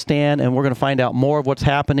Keys Last Stand, and we're going to find out more of what's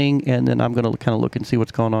happening. And then I'm going to kind of look and see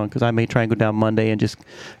what's going on, because I may try and go down Monday and just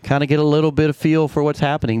kind of get a little bit of feel for what's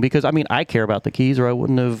happening. Because, I care about the Keys, or I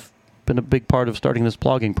wouldn't have been a big part of starting this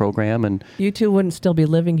blogging program. And you two wouldn't still be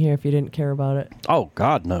living here if you didn't care about it. Oh,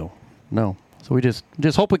 God, no. No. So we just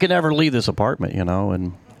hope we can never leave this apartment,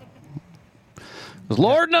 and because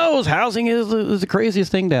Lord knows housing is the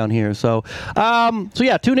craziest thing down here. So,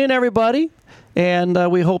 yeah, tune in, everybody.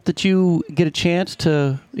 And we hope that you get a chance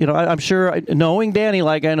to, I'm sure, knowing Danny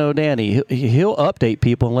like I know Danny, he'll update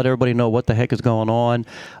people and let everybody know what the heck is going on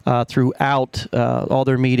throughout all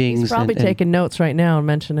their meetings. He's probably taking notes right now and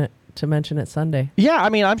mention it Sunday. Yeah, I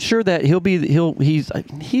mean, I'm sure that he's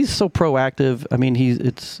so proactive. I mean,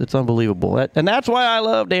 it's unbelievable, and that's why I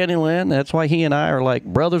love Danny Lynn. That's why he and I are like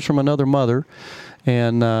brothers from another mother.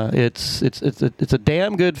 And it's a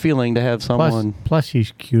damn good feeling to have someone. Plus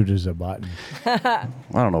he's cute as a button. I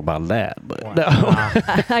don't know about that, but wow. No.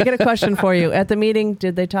 I got a question for you. At the meeting,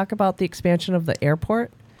 did they talk about the expansion of the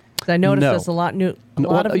airport? I noticed there's a lot of new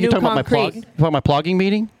talking concrete. About my plugging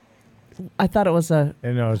meeting? I thought it was a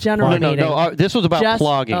general meeting. No, this was about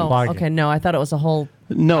plugging. Oh, okay. No, I thought it was a whole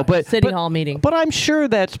city hall meeting. But I'm sure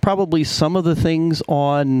that's probably some of the things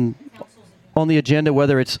on the agenda,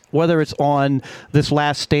 whether it's on this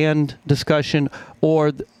last stand discussion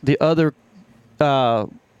or the other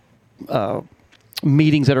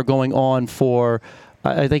meetings that are going on for.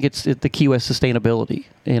 I think it's the Key West sustainability,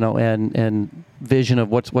 and vision of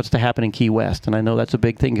what's to happen in Key West. And I know that's a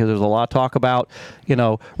big thing because there's a lot of talk about,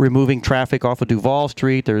 removing traffic off of Duval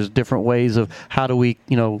Street. There's different ways of how do we,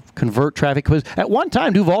 convert traffic. Because at one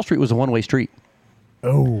time, Duval Street was a one-way street.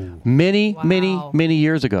 Oh. Many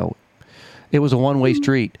years ago. It was a one-way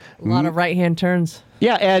street. A lot of right-hand turns.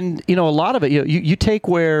 Yeah, and a lot of it. You take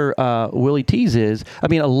where Willie T's is. I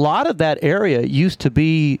mean, a lot of that area used to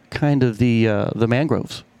be kind of the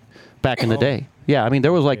mangroves back in the day. Yeah, I mean,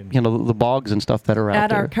 there was the bogs and stuff that are out there.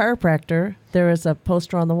 At our chiropractor, there is a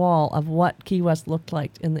poster on the wall of what Key West looked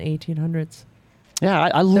like in the 1800s. Yeah,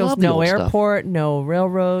 I love there was no airport, stuff. No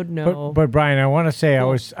railroad, no. But Brian, I want to say I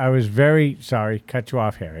was very sorry. Cut you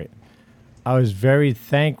off, Harriet. I was very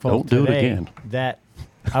thankful today that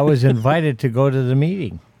I was invited to go to the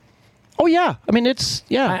meeting. Oh yeah, I mean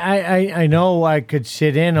I know I could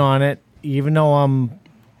sit in on it, even though I'm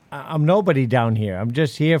nobody down here. I'm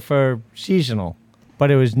just here for seasonal, but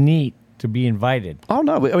it was neat to be invited. Oh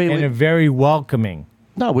no, I mean, and very welcoming.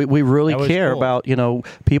 No, we really care about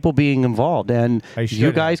people being involved, and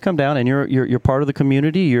you guys come down and you're part of the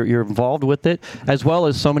community. You're involved with it as well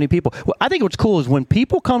as so many people. Well, I think what's cool is when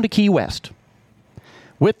people come to Key West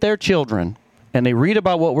with their children and they read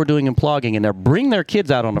about what we're doing in plugging and they bring their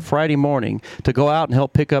kids out on a Friday morning to go out and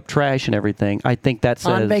help pick up trash and everything. I think that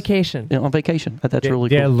says on vacation. On vacation, that's really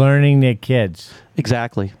cool. They're learning their kids.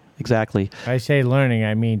 Exactly. I say learning,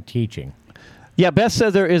 I mean teaching. Yeah, Beth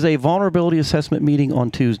says there is a vulnerability assessment meeting on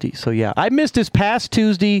Tuesday. So, yeah, I missed this past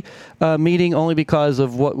Tuesday meeting only because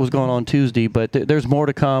of what was going on Tuesday, but there's more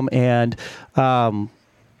to come. And I'll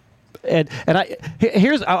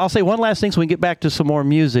say one last thing so we can get back to some more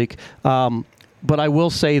music. But I will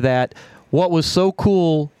say that what was so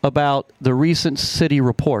cool about the recent city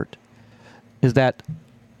report is that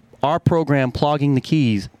our program, Plugging the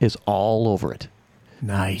Keys, is all over it.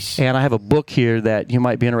 Nice. And I have a book here that you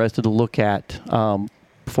might be interested to look at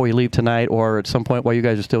before you leave tonight or at some point while you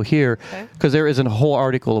guys are still here, because there is a whole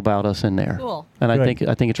article about us in there. Cool. And I think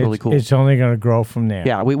it's really cool. It's only going to grow from there.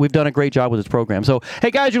 Yeah, we've done a great job with this program. So, hey,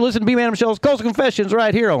 guys, you're listening to B-Man and Michelle's Coastal Confessions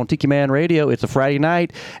right here on Tiki Man Radio. It's a Friday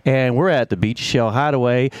night, and we're at the Beachy Shell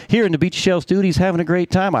Hideaway here in the Beachy Shell Studios having a great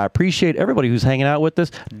time. I appreciate everybody who's hanging out with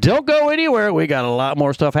us. Don't go anywhere. We got a lot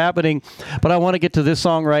more stuff happening, but I want to get to this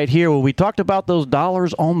song right here where we talked about those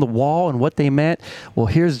dollars on the wall and what they meant. Well,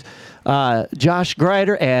 here's Josh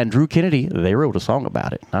Grider and Drew Kennedy. They wrote a song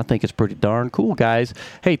about it. I think it's pretty darn cool, guys.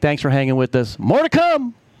 Hey, thanks for hanging with us. More to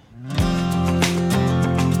come.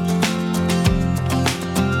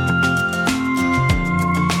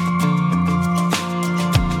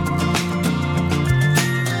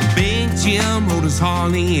 Big Jim rode his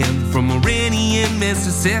Harley in from Meridian,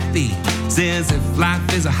 Mississippi. Says if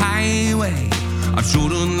life is a highway, I've sure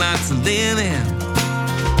done lots of living.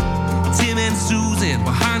 Tim and Susan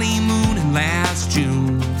were honeymooning last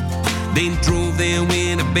June. They drove their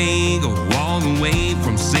Winnebago all the way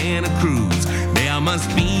from Santa Cruz. There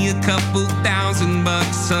must be a couple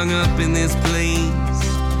 $1,000 hung up in this place.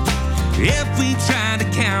 If we tried to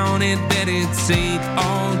count it, bet it'd take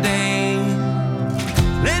all day.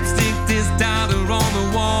 Let's stick this dollar on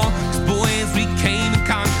the wall, 'cause boys, we came and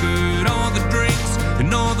conquered all the drinks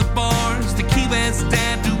and all the bars the Key West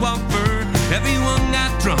had to offer. Everyone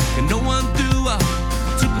got drunk and no one threw up.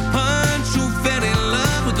 Took a punch who fell in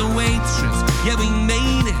love with the waitress. Yeah, we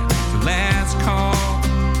made it the last call.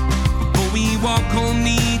 Before we walk home,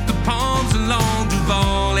 neath the palms along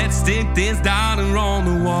Duval, let's stick this dollar on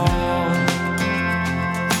the wall.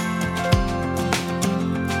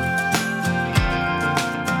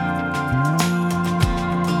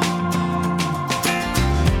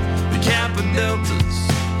 The Kappa Deltas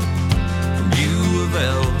from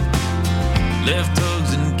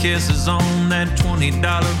glasses on that $20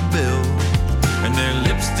 bill, and their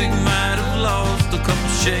lipstick might have lost a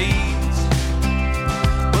couple shades,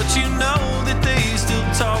 but you know that they still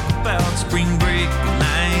talk about spring break in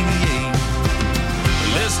 '98.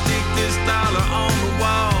 Let's stick this dollar on the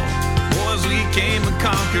wall. Boys, we came and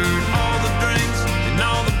conquered all the drinks and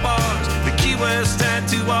all the bars the Key West had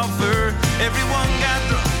to offer. Everyone got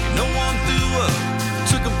drunk, no one threw up.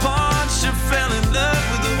 Took a punch and fell in love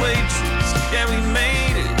with the waitress. Yeah, we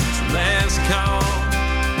made it to last call.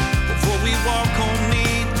 Before we walk home,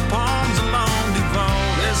 need the palms along Duval.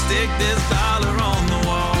 Let's stick this dollar on the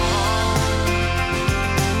wall.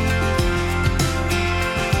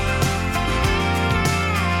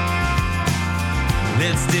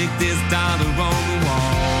 Let's stick this dollar on the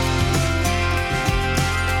wall.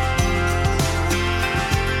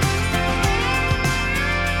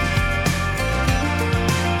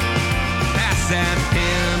 Pass that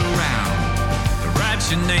pen around, write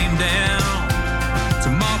your name down.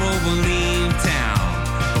 Tomorrow we'll leave town,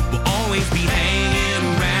 but we'll always be hanging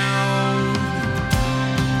around.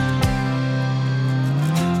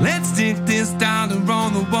 Let's stick this dollar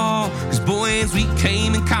on the wall, 'cause boys, we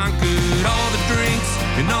came and conquered all the drinks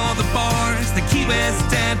and all the bars the Key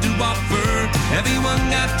West had to offer. Everyone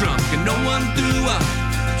got drunk and no one threw up.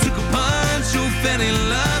 Took a punch, or fell in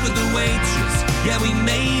love with the waitress. Yeah, we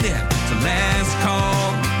made it to last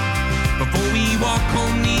call. Before we walk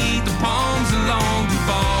home, need the palms along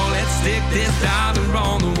Duval. Let's stick this dollar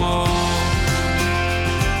on the wall.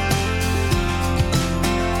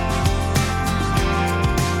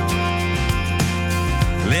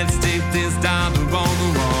 Let's stick this dollar on the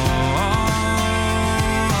wall.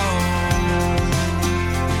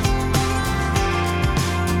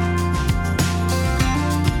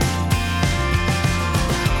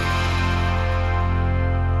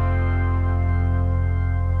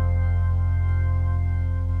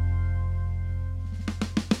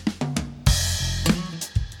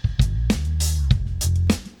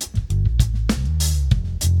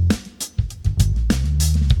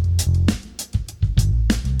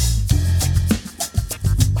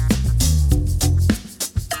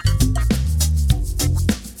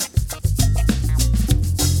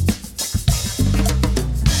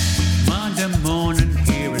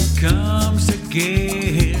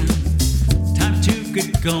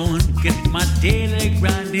 Going, get my daily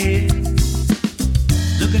grind in.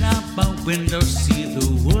 Looking out my window, see the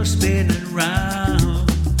world spinning round.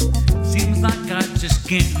 Seems like I just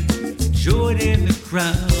can't enjoy it in the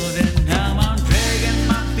crowd. And now I'm dragging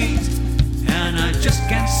my feet, and I just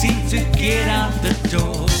can't seem to get out the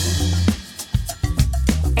door.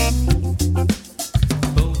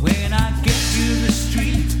 But when I get to the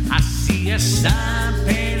street, I see a sign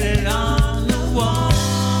painted on the wall.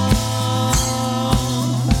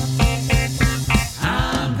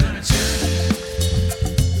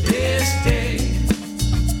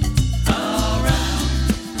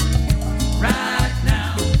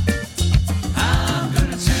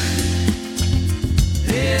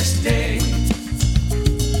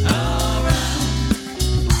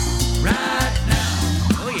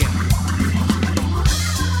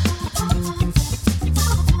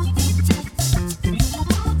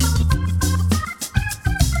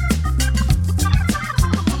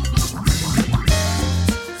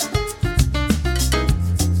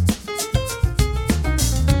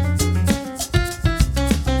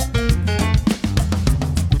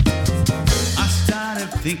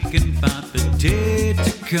 Thinking about the day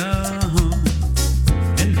to come,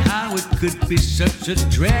 and how it could be such a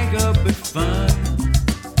drag of the fun.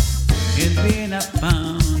 And then I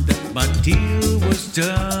found that my deal was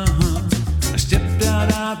done. I stepped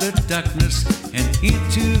out of the darkness and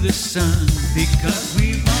into the sun, because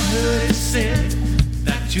we've all heard it said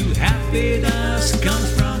that true happiness comes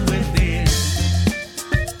from within.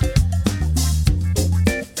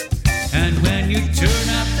 And when you turn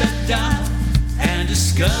up the dial and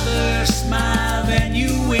discover a smile, then you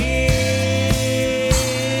win.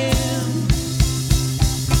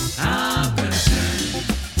 I'm gonna turn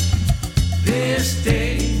this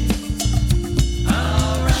day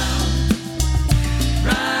around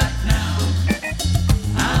right now.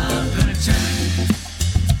 I'm gonna turn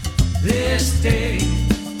this day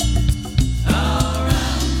around.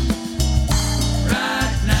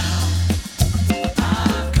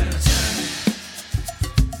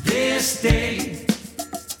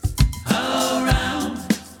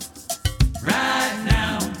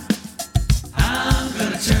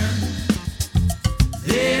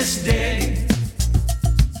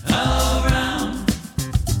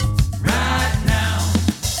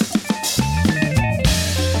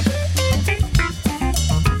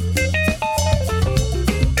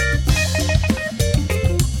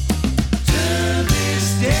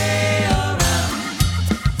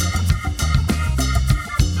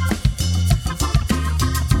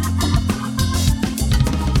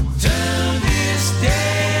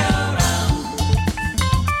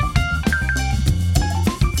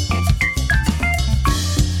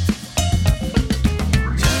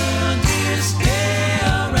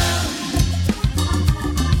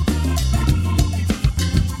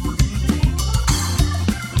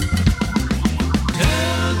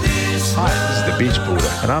 Beach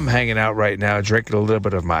Buddha, and I'm hanging out right now drinking a little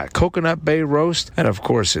bit of my Coconut Bay roast, and of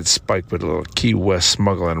course it's spiked with a little Key West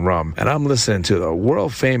smuggling rum, and I'm listening to the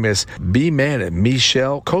world-famous B-Man and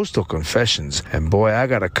Michelle Coastal Confessions, and boy, I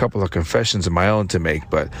got a couple of confessions of my own to make,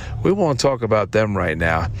 but we won't talk about them right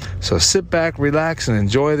now. So sit back, relax, and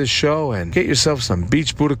enjoy the show, and get yourself some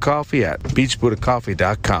Beach Buddha coffee at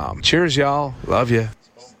beachbuddhacoffee.com. Cheers, y'all. Love you.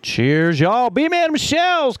 Cheers, y'all. B-Man and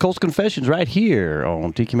Michelle's Coastal Confessions right here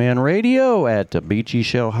on Tiki Man Radio at the Beachy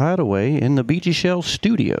Shell Hideaway in the Beachy Shell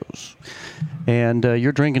Studios. And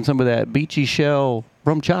you're drinking some of that Beachy Shell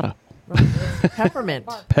rum chata. Peppermint.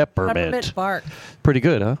 Peppermint bark. Pretty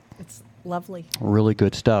good, huh? It's lovely. Really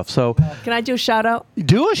good stuff. So, can I do a shout out?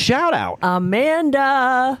 Do a shout out.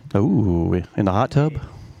 Amanda. Ooh, in the hot tub?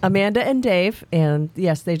 Amanda and Dave, and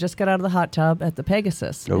yes, they just got out of the hot tub at the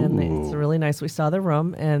Pegasus. And Ooh. it's really nice. We saw their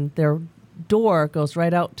room, and their door goes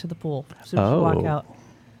right out to the pool. So you walk out.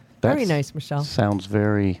 Very nice, Michelle. Sounds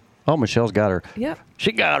very... Oh, Michelle's got her... Yep.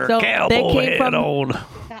 She got her So cowboy head on.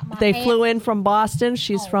 They flew in from Boston.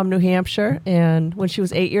 She's from New Hampshire, and when she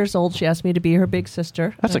was 8 years old, she asked me to be her big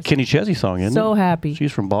sister. That's a Kenny Chesney song, isn't it? So happy.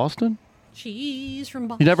 She's from Boston? She's from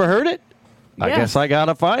Boston. You never heard it? I Yes. guess I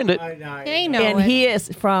gotta find it. They know And it. he is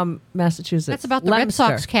from Massachusetts. That's about the Red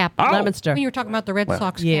Sox cap. Leominster. When you were talking about the Red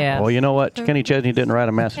Sox Yeah. cap. Well, you know what? Kenny Chesney didn't write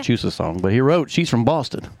a Massachusetts song, but he wrote "She's from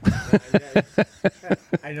Boston."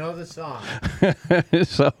 I know the song.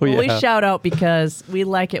 So Well, yeah, we shout out because we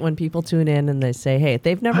like it when people tune in and they say, hey,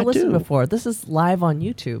 they've never I listened do. before. This is live on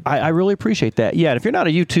YouTube. I really appreciate that. Yeah, and if you're not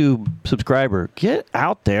a YouTube subscriber, get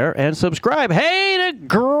out there and subscribe. Hey,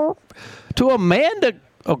 to Amanda,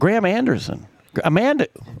 Graham Anderson, Amanda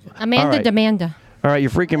All right. Demanda. All right, you're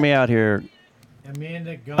freaking me out here.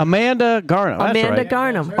 Amanda Garnham. That's Amanda right.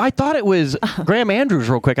 Garnham. I thought it was Graham Andrews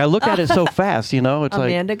real quick. I looked at it so fast, you know. It's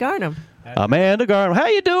Amanda Garnham. like Amanda Garnham. How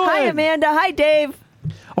you doing? Hi, Amanda. Hi, Dave.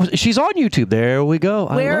 Oh, she's on YouTube. There we go.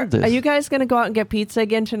 I Where love this. are you guys going to go out and get pizza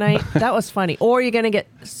again tonight? That was funny. Or you're going to get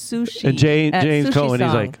sushi. And James at Sushi Cohen, he's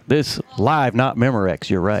Song. like, this live, not Memorex.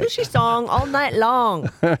 You're right. Sushi song all night long.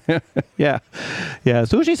 Yeah.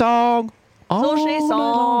 Sushi song. Sushi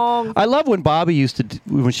song. I love when Bobby used to,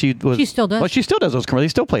 when she was. She still does. Well, she still does those commercials. They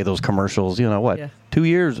still play those commercials, you know, what? Yeah. 2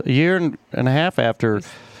 years, a year and a half after.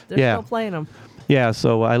 They're yeah. still playing them. Yeah,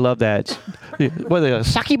 so I love that. What are they?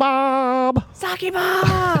 Saki Bob. Saki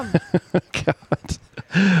Bob. God.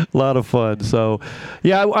 A lot of fun. So,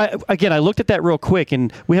 yeah, I looked at that real quick,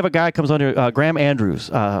 and we have a guy comes on here, Graham Andrews.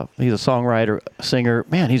 He's a songwriter, singer.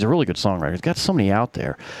 Man, he's a really good songwriter. He's got so many out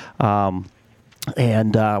there. And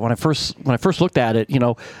when I first looked at it, you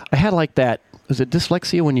know, I had like that. Is it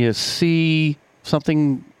dyslexia when you see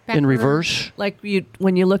something in reverse? Like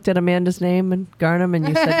when you looked at Amanda's name and Garnham and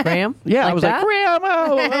you said Graham? Yeah, I was that? like, Graham,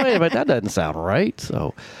 oh, wait a minute, that doesn't sound right.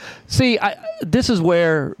 So, see, this is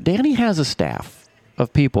where Danny has a staff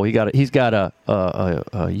of people. He's got a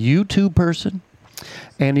YouTube person,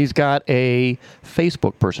 and he's got a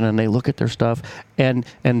Facebook person, and they look at their stuff, and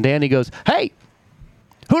Danny goes, hey,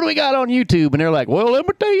 who do we got on YouTube? And they're like, well, let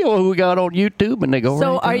me tell you who we got on YouTube. And they go,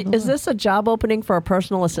 So right is this a job opening for a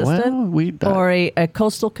personal assistant? Well, or a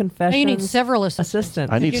Coastal Confessions You need several assistants.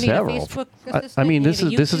 I need You several. Need a Facebook I assistant? mean, You this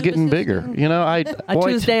need a is YouTube getting bigger. assistant? You know, A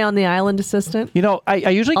Tuesday on the Island assistant? You know, I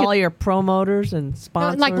usually all get your promoters and No,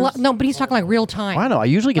 sponsors. no, but he's talking like real time. I know. I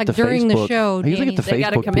usually get like the during Facebook. the show. I usually get the they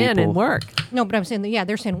got to Facebook come in people. and work. No, but I'm saying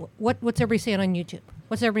they're saying what's everybody saying on YouTube?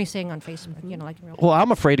 What's everybody saying on Facebook? You know, like in real time. Well,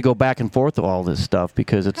 I'm afraid to go back and forth with all this stuff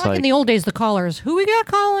because it's Like like, in the old days, the callers, who we got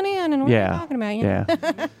calling in, and what are yeah, we talking about? You know?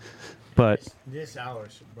 yeah. But This hour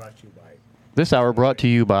is brought to you by this hour brought to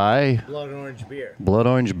you by Blood Orange Beer. Blood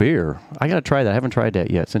Orange Beer. I got to try that. I haven't tried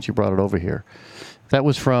that yet since you brought it over here. That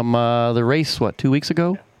was from the race, 2 weeks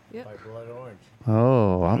ago? By Blood Orange.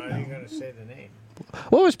 Oh, I'm not even going to say the name.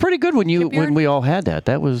 well, it was pretty good when we all had that.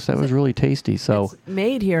 That was really tasty. So It's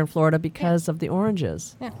made here in Florida because of the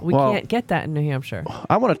oranges. Yeah. We Well- can't get that in New Hampshire.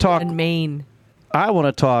 I want to talk. In Maine. I want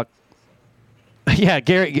to talk. Yeah,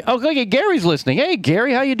 Gary. Oh, okay, Gary's listening. Hey,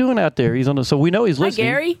 Gary, how you doing out there? He's on the. So we know he's Hi, listening.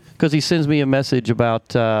 Gary. Because he sends me a message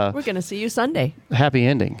about We're going to see you Sunday. happy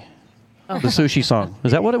ending. Oh. The sushi song.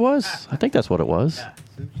 Is that what it was? I think that's what it was.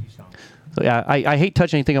 So, yeah, I hate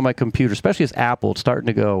touching anything on my computer, especially as Apple. It's starting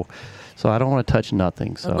to go. So I don't want to touch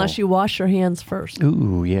nothing. So Unless you wash your hands first.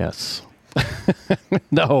 Ooh, yes.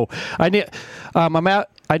 No, I need.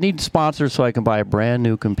 I need sponsors so I can buy a brand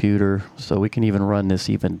new computer so we can even run this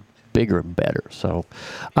even bigger and better. So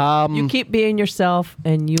You keep being yourself,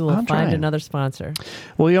 and you will I'm find trying. another sponsor.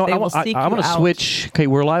 well, you know, They I'm will seek going you to out. switch. Okay,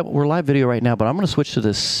 we're live video right now, but I'm going to switch to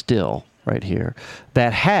this still right here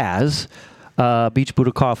that has Beach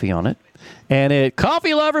Buddha coffee on it. And at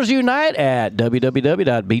Coffee Lovers Unite at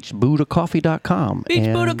www.beachbuddhacoffee.com.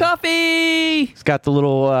 Beach Buddha Coffee! It's got the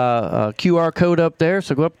little QR code up there,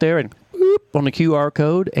 so go up there and boop on the QR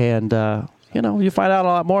code, and you find out a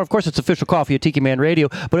lot more. Of course, it's official coffee of Tiki Man Radio,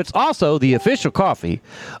 but it's also the official coffee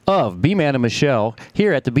of B-Man and Michelle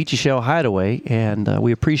here at the Beachy Shell Hideaway, and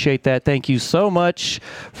we appreciate that. Thank you so much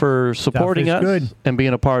for supporting us and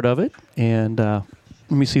being a part of it. And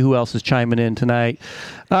let me see who else is chiming in tonight.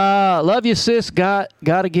 Love you, sis. Got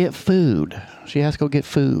to get food. She has to go get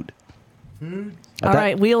food. All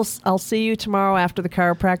right, I'll see you tomorrow after the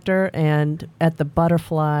chiropractor and at the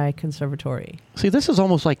Butterfly Conservatory. See, this is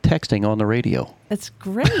almost like texting on the radio. It's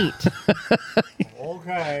great.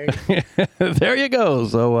 Okay. There you go.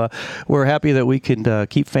 So we're happy that we can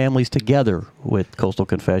keep families together with Coastal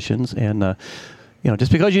Confessions. And,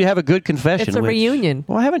 just because you have a good confession. It's a reunion.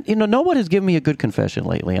 Well, I haven't, no one has given me a good confession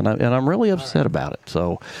lately, and I'm really upset about it.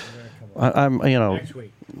 So I'm Next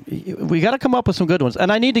week. We got to come up with some good ones, and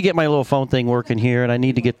I need to get my little phone thing working here, and I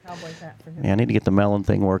need to get the melon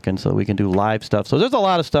thing working so we can do live stuff. So there's a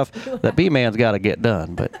lot of stuff that B-Man's got to get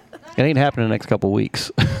done, but it ain't happening in the next couple of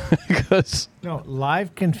weeks. No,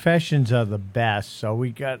 live confessions are the best. So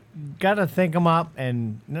we got to think them up,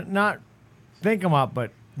 and not think them up,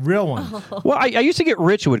 but real ones. Well, I used to get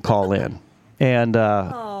Rich who would call in, and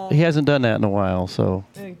he hasn't done that in a while. So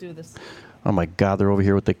I can do this. Oh, my God, they're over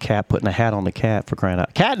here with the cat, putting a hat on the cat, for crying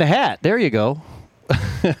out. Cat in a hat. There you go.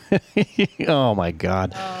 Oh, my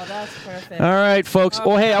God. Oh, that's perfect. All right, folks. Okay,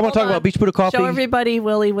 well, hey, I want to talk about Beach Buddha Coffee. Show everybody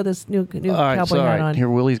Willie with his new cowboy hat on. Here,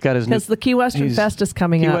 Willie's got his new... Because the Key Western Fest is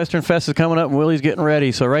coming up. Key Western Fest is coming up, and Willie's getting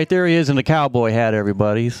ready. So right there he is in the cowboy hat,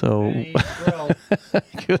 everybody. So,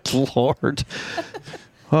 good Lord.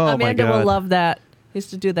 Oh, my God. Amanda will love that. He used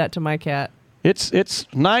to do that to my cat. It's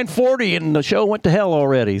 9:40 and the show went to hell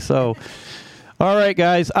already. So, all right,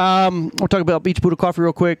 guys. We'll talk about Beach Buddha Coffee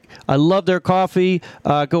real quick. I love their coffee.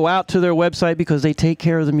 Go out to their website because they take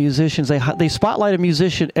care of the musicians. They spotlight a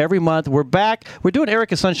musician every month. We're back. We're doing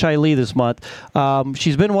Erica Sunshine Lee this month.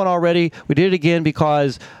 She's been one already. We did it again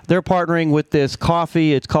because they're partnering with this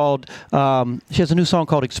coffee. It's called, she has a new song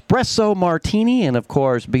called Espresso Martini. And, of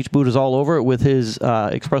course, Beach Buddha's all over it with his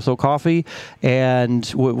espresso coffee.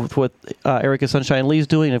 And with what Erica Sunshine Lee's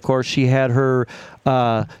doing, of course, she had her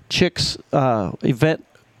Chicks event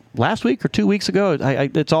last week or 2 weeks ago.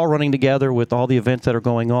 It's all running together with all the events that are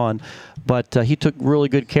going on. But he took really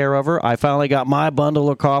good care of her. I finally got my bundle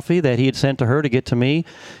of coffee that he had sent to her to get to me.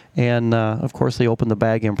 And, of course, they opened the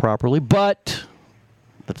bag improperly. But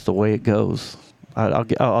that's the way it goes.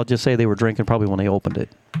 I'll just say they were drinking probably when they opened it.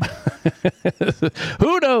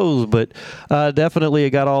 Who knows? But definitely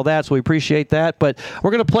it got all that, so we appreciate that. But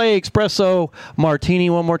we're going to play Espresso Martini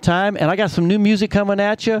one more time, and I got some new music coming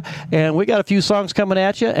at you, and we got a few songs coming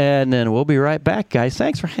at you, and then we'll be right back, guys.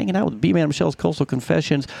 Thanks for hanging out with B-Man and Michelle's Coastal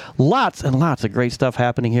Confessions. Lots and lots of great stuff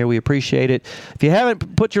happening here. We appreciate it. If you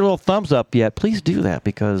haven't put your little thumbs up yet, please do that,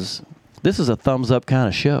 because this is a thumbs up kind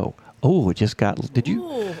of show. Oh, it just got... Did you?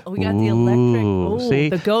 Ooh, we got the electric... Ooh, see?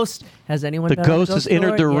 The ghost. Has anyone the done ghost the has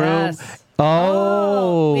entered the room. Yes.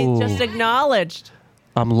 Oh. We just acknowledged.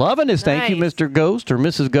 I'm loving this. Thank you, Mr. Ghost or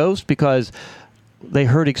Mrs. Ghost, because they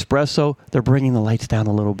heard Espresso. They're bringing the lights down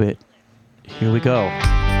a little bit. Here we go.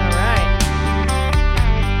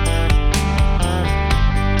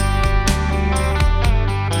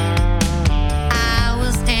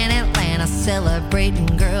 Celebrating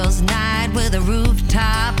girls' night with a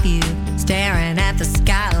rooftop view, staring at the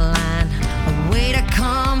skyline. A waiter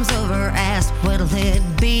comes over, asked what'll it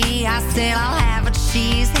be. I said I'll have what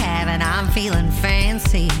she's having. I'm feeling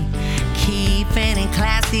fancy, keeping it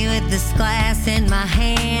classy with this glass in my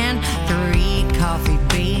hand. 3 coffee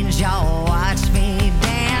beans, y'all watch me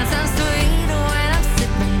dance. I'm sweet when I'm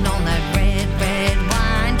sipping on that red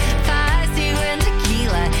wine. Feisty when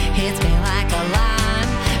tequila hits me like a lime.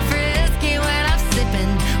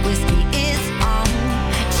 Whiskey is on,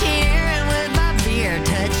 cheering with my beer,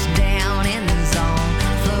 touchdown in the zone,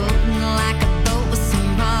 floating like a boat with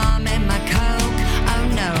some rum and my Coke. Oh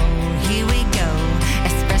no, here we go,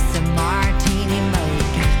 espresso martini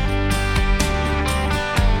mode.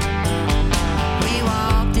 We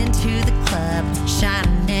walked into the club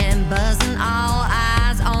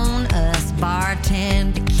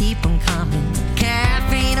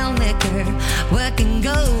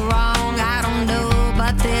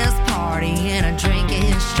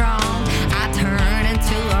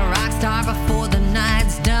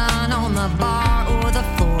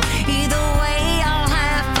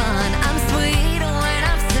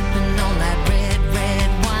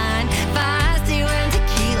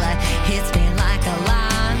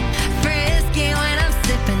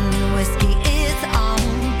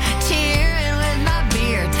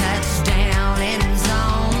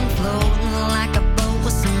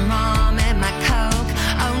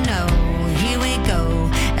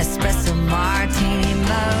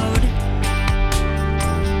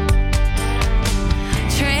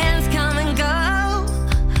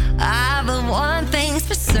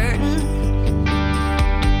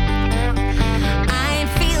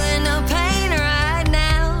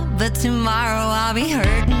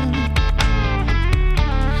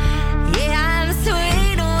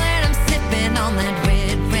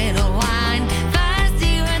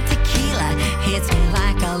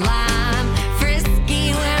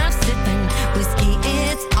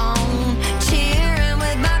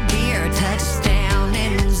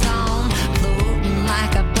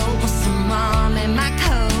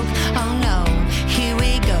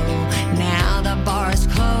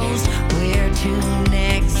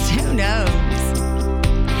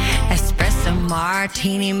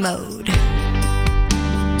martini mode.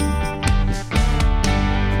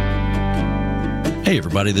 Hey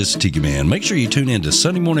everybody, this is Tiki Man. Make sure you tune in to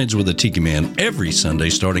Sunday Mornings with the Tiki Man every Sunday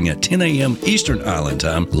starting at 10 a.m. Eastern Island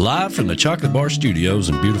Time, live from the Chocolate Bar Studios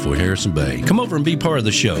in beautiful Harrison Bay. Come over and be part of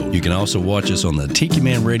the show. You can also watch us on the Tiki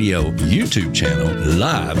Man Radio YouTube channel,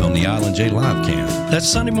 live on the Island J Live Cam. That's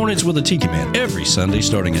Sunday Mornings with the Tiki Man every Sunday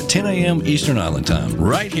starting at 10 a.m. Eastern Island Time,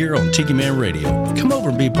 right here on Tiki Man Radio. Come over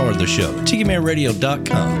and be part of the show.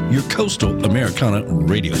 TikiManRadio.com, your coastal Americana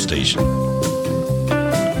radio station.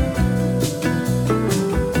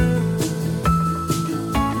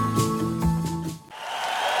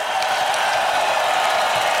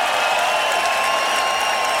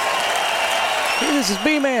 This is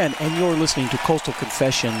B-Man, and you're listening to Coastal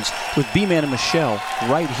Confessions with B-Man and Michelle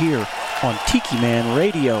right here on Tiki Man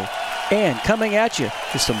Radio. And coming at you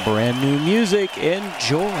with some brand new music.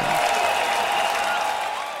 Enjoy.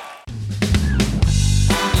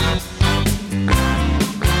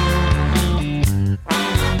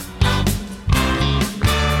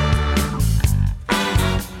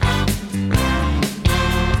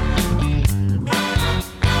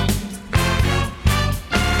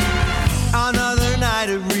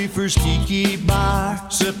 Tiki bar,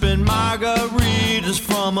 sipping margaritas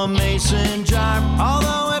from a mason jar.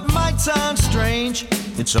 Although it might sound strange,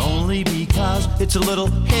 it's only because it's a little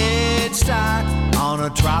head start on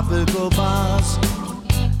a tropical buzz.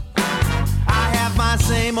 I have my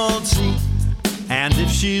same old seat, and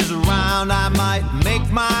if she's around, I might make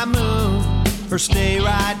my move or stay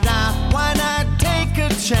right down. Why not take a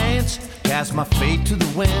chance, cast my fate to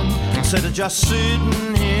the wind, instead of just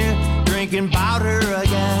sitting here drinking about her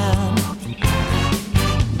again.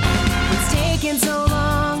 It's taken so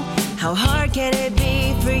long, how hard can it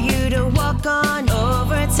be for you to walk on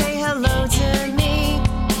over and say hello to me?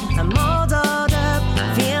 I'm all dolled up,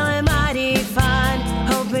 feeling mighty fine,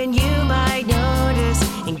 hoping you might notice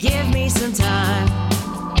and give me some time.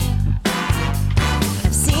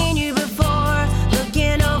 I've seen you before,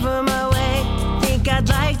 looking over my way, think I'd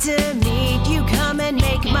like to meet you, come and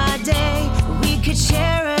make my day. We could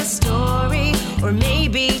share a story, or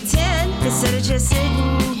maybe 10, instead of just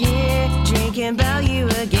sitting here drinking about you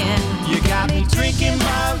again. You got me drinking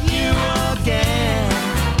about you again.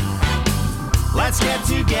 Let's get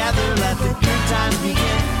together, let the good times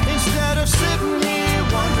begin, instead of sitting here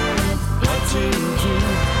wondering what to do.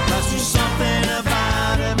 Let's do something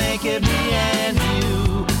about it, make it me and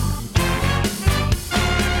you.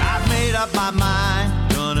 I've made up my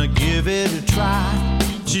mind, gonna give it a try.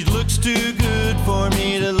 She looks too good for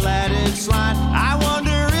me to let it slide. I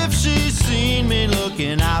wonder if she's seen me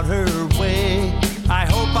looking out her way. I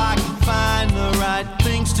hope I can find the right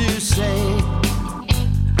things to say.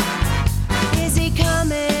 Is he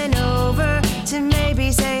coming over to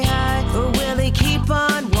maybe say hi? Or will he keep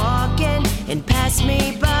on walking and pass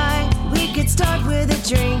me by? We could start with a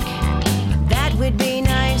drink, that would be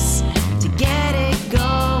nice, to get it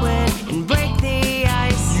going and break the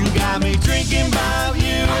ice. You got me drinking about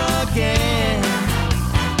you again.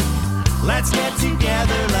 Let's get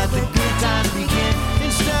together, let the good times begin,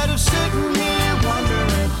 instead of sitting here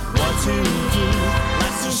wondering what to do.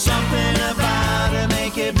 Let's do something about it,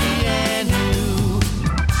 make it me and you.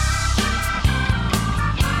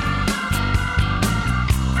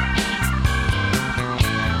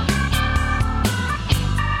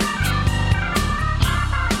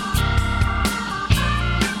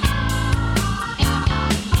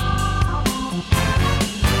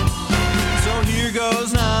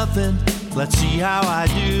 Goes nothing. Let's see how I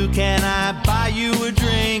do. Can I buy you a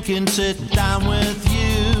drink and sit down with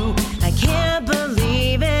you? I can't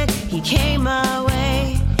believe it, he came my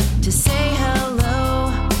way to say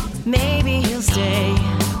hello. Maybe he'll stay.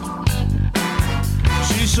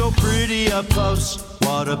 She's so pretty up close,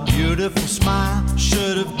 what a beautiful smile.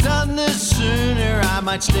 Should have done this sooner, I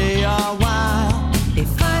might stay a while. It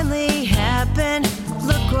finally happened,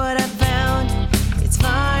 look what I found. It's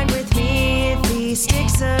fine with me if he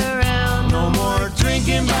sticks around. No more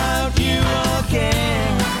drinking about you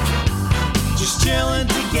again, just chilling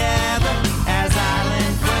together as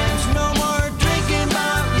island friends. No more drinking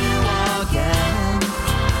about you again.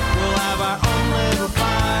 We'll have our own little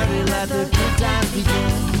party, let the good times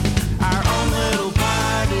begin. Our own little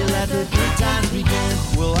party, let the good times begin.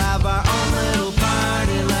 We'll have our own little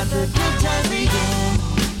party, let the good times begin.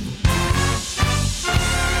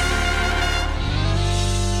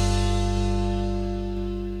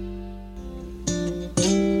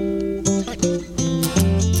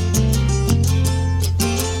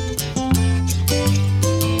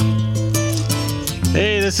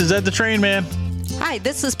 Hey, this is Ed the Train Man. Hi,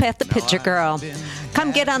 this is Pat the Picture Girl.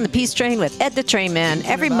 Come get on the Peace Train with Ed the Train Man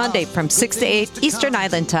every Monday from 6 to 8 Eastern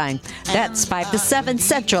Island Time. That's 5 to 7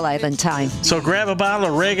 Central Island Time. So grab a bottle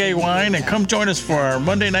of reggae wine and come join us for our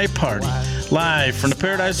Monday night party. Live from the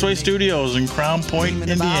Paradise Way Studios in Crown Point,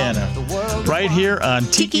 Indiana. Right here on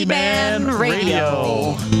Tiki Man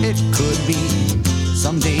Radio. It could be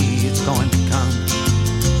someday it's going to come.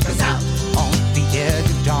 'Cause out on the edge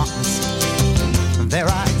of darkness, there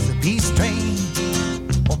rides the peace train.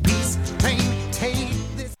 Oh, peace train, take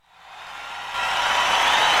this.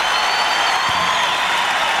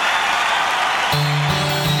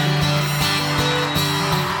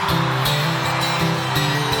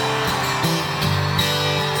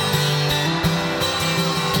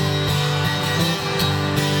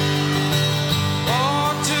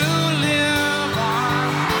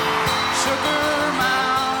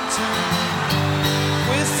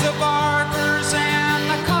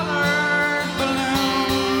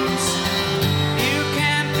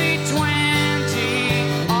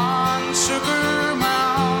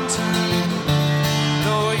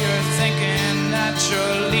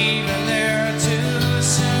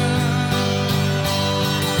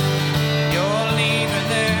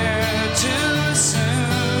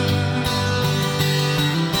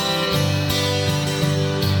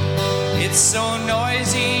 It's so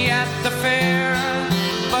noisy at the fair,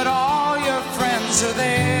 but all your friends are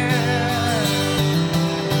there.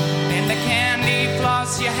 And the candy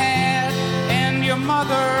floss you had, and your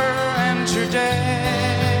mother and your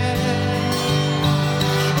dad.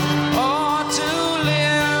 Oh, to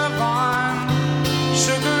live on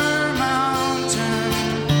Sugar Mountain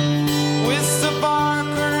with the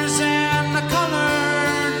barkers and the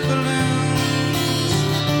colored balloons.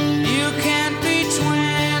 You can't be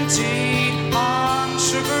 20 on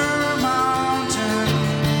Sugar Mountain,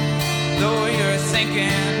 though you're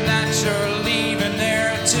thinking that you're leaving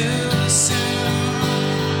there too soon.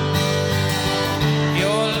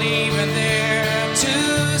 You're leaving there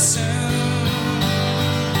too soon.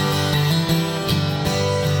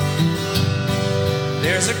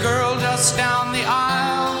 There's a girl just down the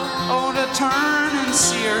aisle, oh, to turn and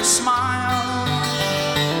see her smile.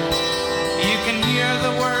 You can hear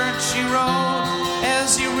the words she wrote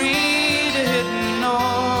as you read a hidden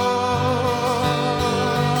note.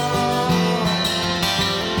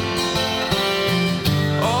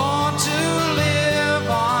 Oh, to live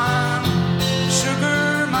on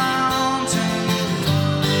Sugar Mountain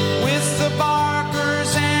with the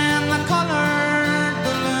barkers and the colored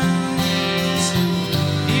balloons.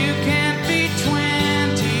 You can't be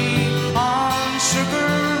 20 on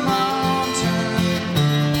Sugar Mountain,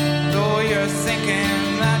 though you're thinking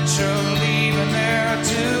that you're leaving there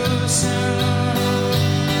too soon.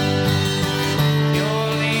 You're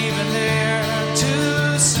leaving there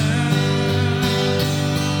too soon.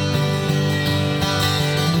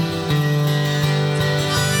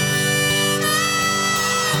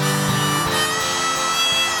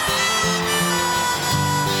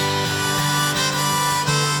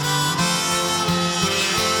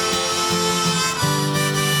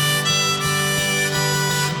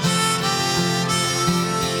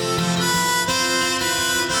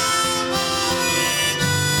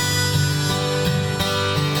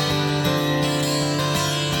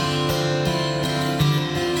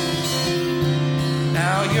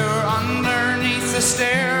 Now you're underneath the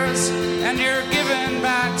stairs and you're giving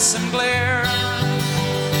back some glare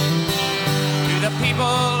to the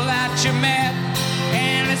people that you met,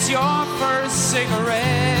 and it's your first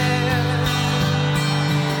cigarette.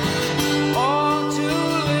 Oh, to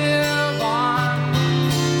live on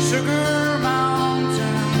Sugar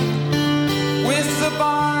Mountain with the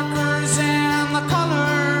barkers and the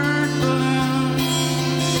colored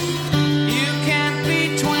balloons. You can't be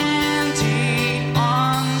 20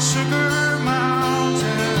 on Sugar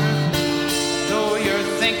Mountain, though you're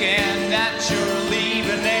thinking that you're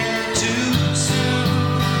leaving there too soon.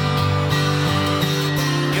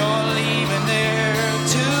 You're leaving there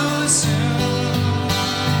too soon.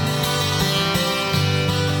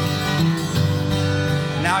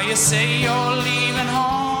 Now you say you're leaving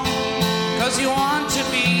home 'cause you want to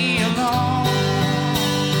be alone.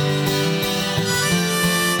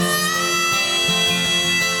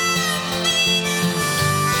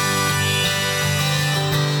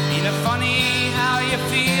 Ain't it funny how you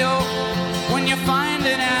feel when you're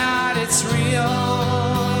finding out it's real?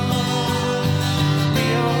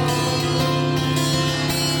 Real.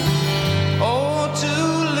 Oh, to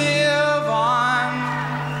live on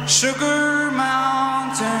Sugar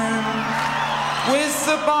Mountain with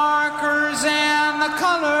the barkers and the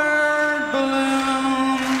colored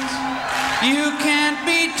balloons. You can't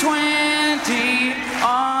be 20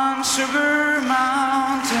 on Sugar Mountain.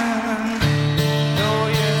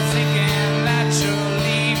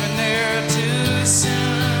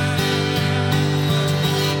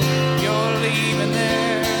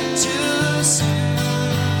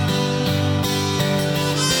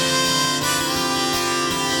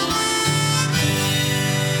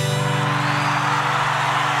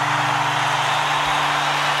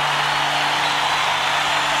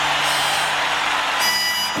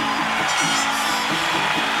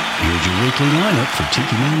 weekly lineup for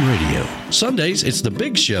Tiki Man Radio. Sundays, it's The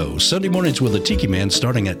Big Show. Sunday mornings with the Tiki Man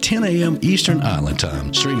starting at 10 a.m. Eastern Island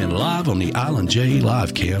Time. Streaming live on the Island J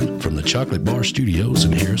live cam from the Chocolate Bar Studios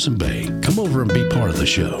in Harrison Bay. Come over and be part of the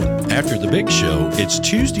show. After The Big Show, it's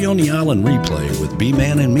Tuesday on the Island Replay with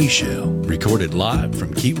B-Man and Michelle. Recorded live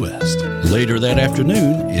from Key West. Later that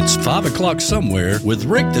afternoon, it's 5 o'clock somewhere with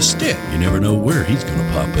Rick the Stick. You never know where he's going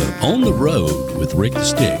to pop up. On the Road with Rick the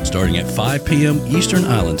Stick, starting at 5 p.m. Eastern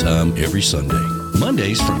Island Time every Sunday.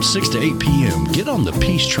 Mondays from 6 to 8 p.m., get on the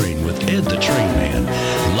Peace Train with Ed the Train Man,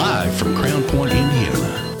 live from Crown Point,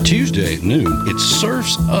 Indiana. Tuesday at noon, it's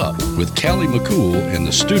Surfs Up with Callie McCool and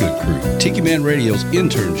the student crew. Tiki Man Radio's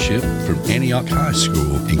internship from Antioch High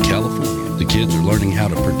School in California. The kids are learning how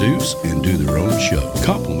to produce and do their own show.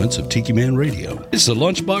 Compliments of Tiki Man Radio. It's the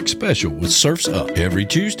Lunchbox Special with Surfs Up every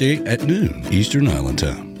Tuesday at noon, Eastern Island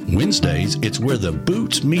Time. Wednesdays, it's Where the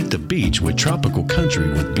Boots Meet the Beach with Tropical Country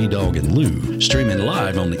with B-Dog and Lou. Streaming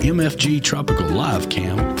live on the MFG Tropical Live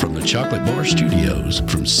Cam from the Chocolate Bar Studios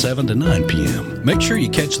from 7 to 9 p.m. Make sure you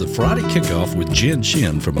catch the Friday kickoff with Jen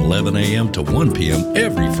Shin from 11 a.m. to 1 p.m.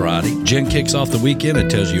 every Friday. Jen kicks off the weekend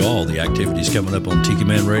and tells you all the activities coming up on Tiki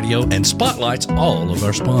Man Radio and spotlights all of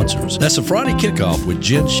our sponsors. That's a Friday kickoff with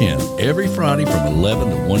Jen Shin every Friday from 11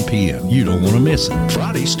 to 1 p.m. You don't want to miss it.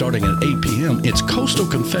 Friday starting at 8 p.m., it's Coastal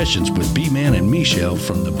Confessions with B-Man and Michelle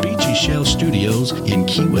from the Beachy Shell Studios in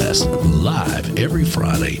Key West, live every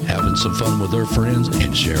Friday, having some fun with their friends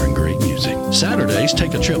and sharing great music. Saturdays,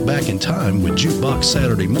 take a trip back in time with Jukebox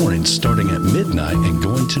Saturday mornings starting at midnight and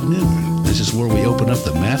going to noon. This is where we open up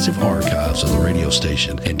the massive archives of the radio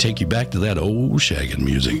station and take you back to that old shaggin'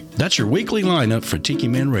 music. That's your weekly lineup for Tiki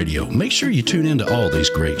Man Radio. Make sure you tune into all these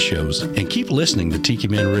great shows and keep listening to Tiki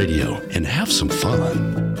Man Radio and have some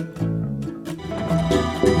fun.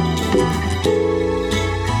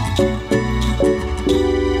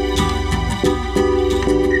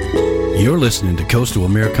 You're listening to Coastal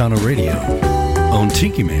Americana Radio on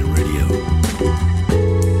Tiki Man Radio,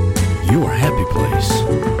 your happy place.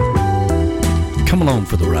 Come along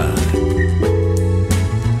for the ride.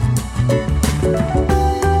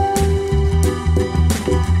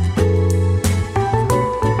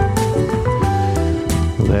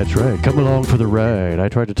 That's right. Come along for the ride. I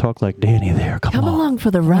tried to talk like Danny there. Come along for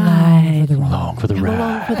the ride. Come along for the ride. Come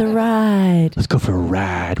along for the ride. Let's go for a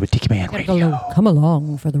ride with Tiki Man Radio. Come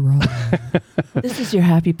along for the ride. This is your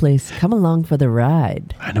happy place. Come along for the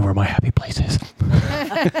ride. I know where my happy place is.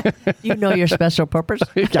 You know your special purpose.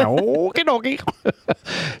 Okie dokie.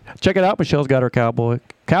 Check it out. Michelle's got her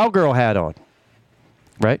cowgirl hat on.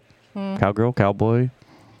 Right? Cowgirl, cowboy.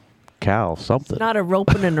 Cow, something. It's not a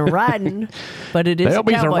roping and a riding, but it is There'll a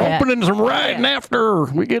be some cowboy hat. roping and some riding after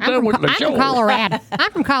we get done with the show. I'm from Colorado.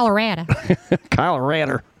 I'm from Colorado.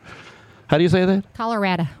 Colorado. How do you say that?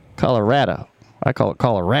 Colorado. Colorado. I call it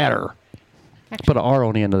Colorado. Put an R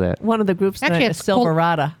on the end of that. One of the groups tonight is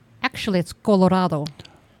Silverado. Actually, it's Colorado.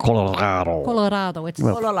 Colorado. Colorado. It's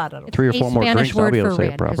Well, Colorado. 3 or 4 more Spanish drinks, I'll word be able to for say it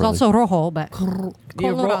red. properly. There's also rojo, but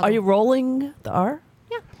Are you rolling the R?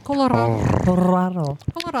 Colorado. Colorado.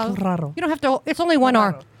 Colorado. You don't have to. It's only one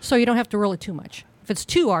R, so you don't have to roll it too much. If it's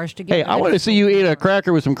 2 R's together. Hey, I want to see you eat a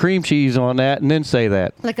cracker with some cream cheese on that and then say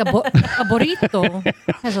that. Like a burrito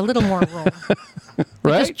has a little more roll.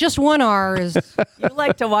 Right? Just 1 R is. You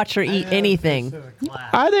like to watch her eat anything.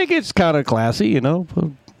 I think it's kind of classy, you know. Put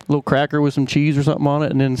a little cracker with some cheese or something on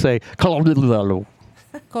it and then say, Colorado.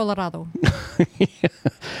 Colorado.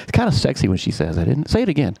 It's kind of sexy when she says that, isn't it? Say it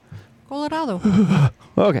again. Colorado.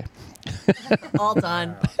 Okay. All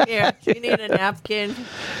done. Here, you need a napkin.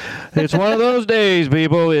 It's one of those days,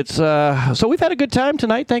 people. It's so we've had a good time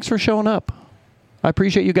tonight. Thanks for showing up. I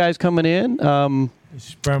appreciate you guys coming in.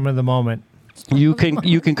 Sperm of the moment. You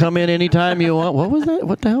can come in anytime you want. What was that?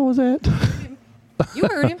 What the hell was that? You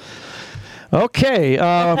heard him. Okay.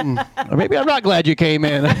 Maybe I'm not glad you came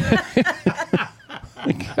in.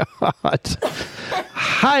 God.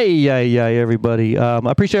 Hi, everybody. I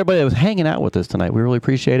appreciate everybody that was hanging out with us tonight. We really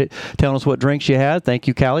appreciate it. Telling us what drinks you had. Thank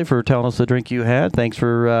you, Callie, for telling us the drink you had. Thanks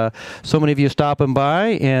for so many of you stopping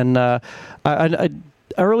by. And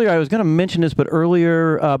earlier, I was going to mention this, but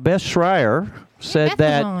earlier, Beth Schreier said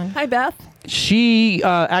that. Hi, Beth. She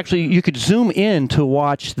actually, you could zoom in to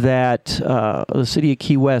watch that the city of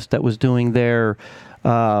Key West that was doing their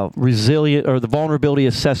resilient or the vulnerability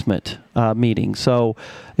assessment meeting. So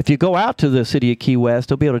if you go out to the city of Key West,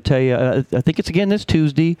 they'll be able to tell you, I think it's again this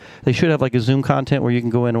Tuesday. They should have like a Zoom content where you can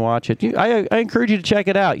go in and watch it. I encourage you to check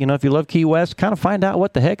it out. You know, if you love Key West, kind of find out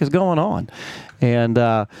what the heck is going on. And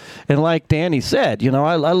like Danny said, you know,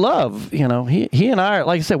 I love, you know, he and I,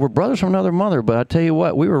 like I said, we're brothers from another mother, but I tell you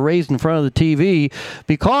what, we were raised in front of the TV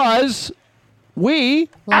because we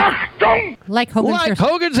like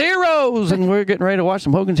Hogan's Heroes, and we're getting ready to watch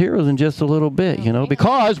some Hogan's Heroes in just a little bit,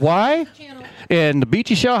 because why? In the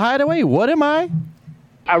Beachy Shell Hideaway, what am I?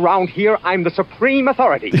 Around here, I'm the supreme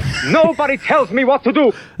authority. Nobody tells me what to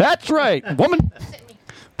do. That's right, woman.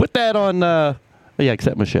 Put that on, yeah,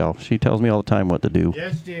 except Michelle. She tells me all the time what to do.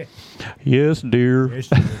 Yes, dear. Yes, dear.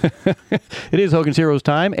 It is Hogan's Heroes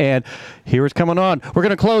time, and here it's coming on. We're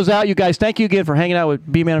going to close out. You guys, thank you again for hanging out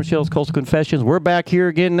with B-Man and Michelle's Coastal Confessions. We're back here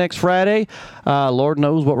again next Friday. Lord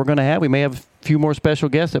knows what we're going to have. We may have a few more special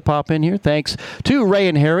guests that pop in here. Thanks to Ray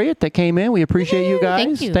and Harriet that came in. We appreciate you guys.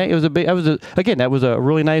 Thank you. That was a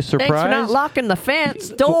really nice surprise. Thanks for not locking the fence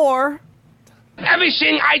door.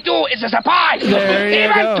 Everything I do is a surprise. There you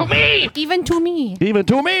Even go. to me. Even to me. Even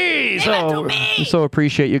to me. So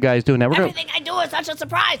appreciate you guys doing that. We're Everything I do is such a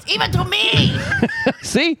surprise, even to me.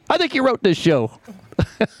 See, I think you wrote this show.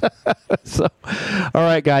 So, all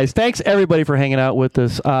right, guys. Thanks everybody for hanging out with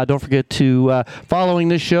us. Don't forget to following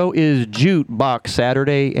this show is Jukebox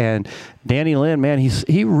Saturday, and Danny Lynn, man,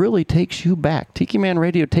 he really takes you back. Tiki Man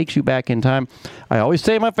Radio takes you back in time. I always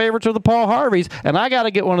say my favorites are the Paul Harveys, and I got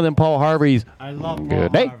to get one of them Paul Harveys. I love Paul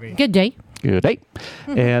Good day. Harvey. Good day. Good day.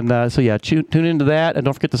 And so, yeah, tune into that. And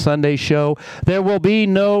don't forget the Sunday show. There will be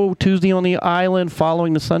no Tuesday on the Island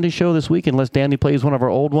following the Sunday show this week unless Danny plays one of our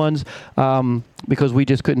old ones, because we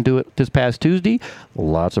just couldn't do it this past Tuesday.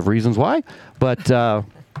 Lots of reasons why. But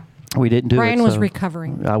we didn't do it. Brian was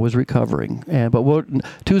recovering. I was recovering. But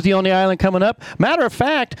Tuesday on the Island coming up. Matter of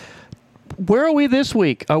fact, where are we this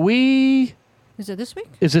week? Are we... Is it this week?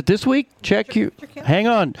 Is it this week? Check you. Hang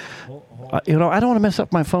on. I don't want to mess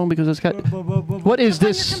up my phone because it's got. What is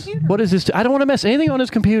this? What is this? I don't want to mess anything on this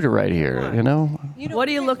computer right here. What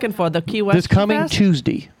are you looking for? The Key West This coming Fest?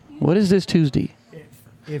 Tuesday. What is this Tuesday?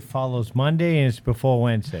 It follows Monday and it's before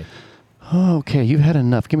Wednesday. Okay, you've had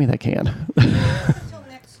enough. Give me that can.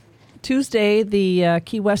 Tuesday, the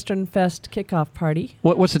Key Western Fest kickoff party.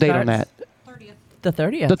 What's the date on that? The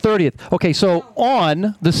 30th. The 30th. Okay, so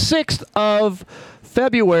on the 6th of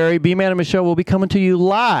February, B-Man and Michelle will be coming to you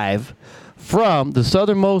live from the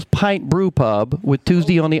Southernmost Pint Brew Pub with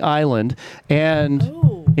Tuesday on the Island. And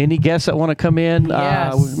any guests that want to come in,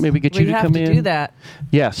 Yes. maybe get you We'd to have come to in. do that.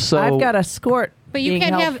 Yes. So I've got a skort But you being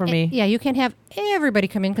can't held have for me. Yeah, you can't have everybody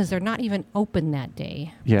come in because they're not even open that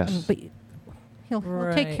day. Yes. But he'll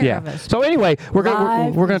take care of us. So anyway, we're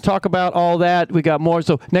gonna talk about all that. We got more.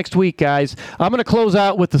 So next week, guys, I'm gonna close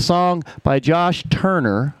out with the song by Josh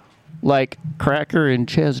Turner, like Cracker and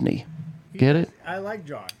Chesney. Get it? I like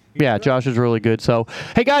Josh. Yeah, Josh is really good. So,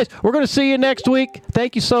 hey guys, we're gonna see you next week.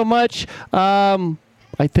 Thank you so much.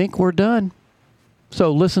 I think we're done.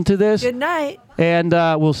 So listen to this. Good night. And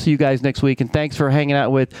we'll see you guys next week. And thanks for hanging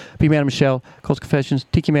out with B-Man and Michelle, Coastal Confessions,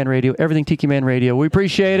 Tiki Man Radio, everything Tiki Man Radio. We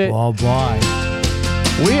appreciate it. Bye-bye.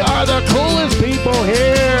 We are the coolest people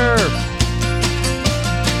here.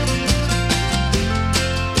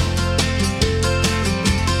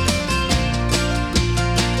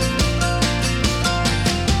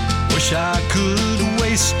 Wish I could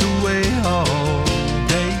waste away all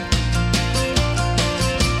day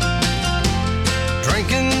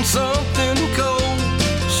drinking something cold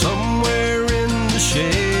somewhere in the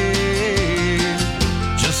shade,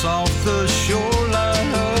 just off the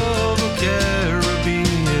shoreline of a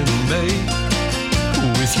Caribbean bay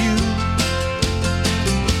with you.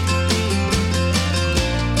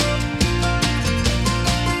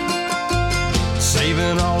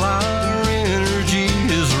 Saving all our energy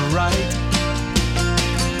is right.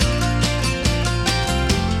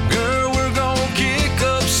 Girl, we're gonna kick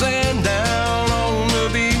up sand down on the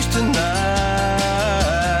beach tonight.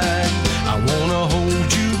 I wanna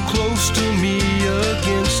hold you close to me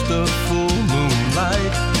against the full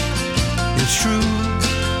moonlight. It's true.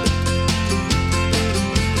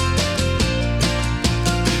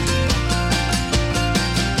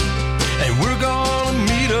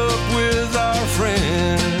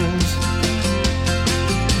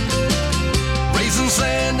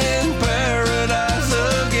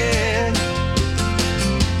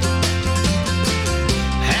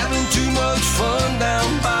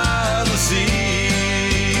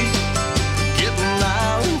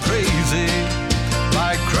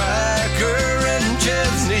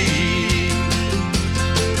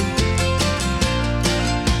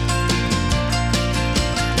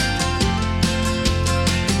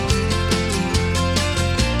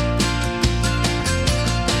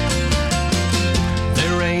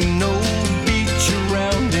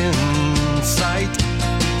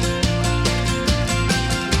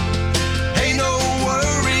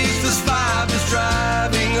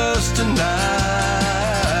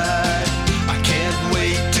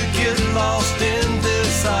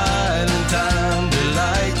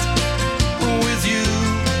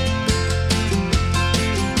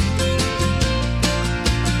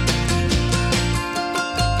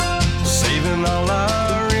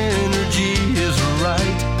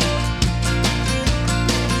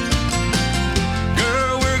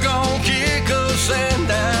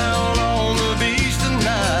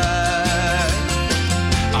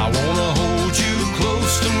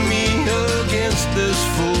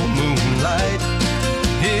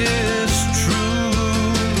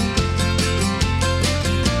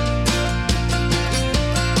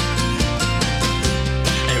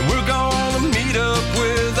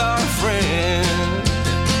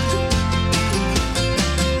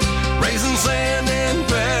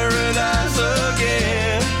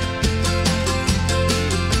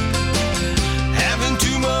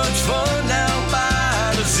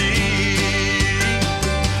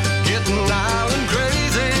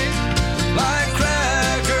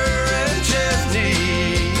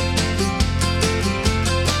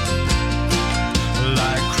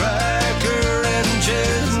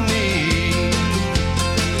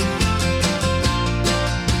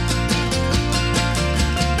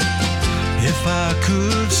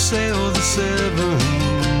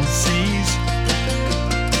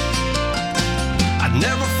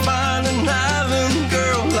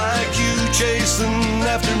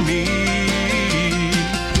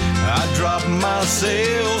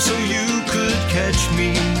 sail so you could catch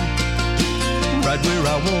me right where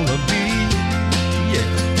I wanna be, yeah.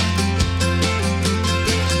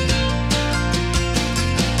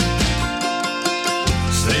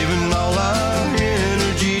 Saving all our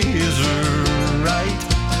energy is right.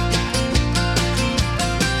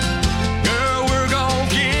 Girl, we're gonna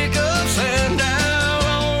kick up sand down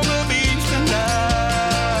on the beach tonight.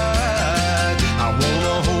 I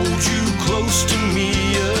wanna hold you close to me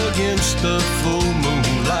against the full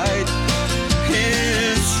moonlight.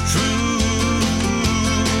 It's true,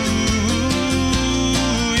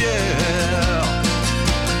 yeah.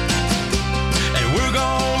 And we're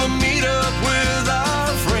gonna meet up with our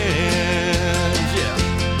friends, yeah.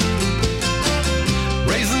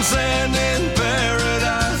 Raising sand in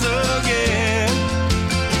paradise again.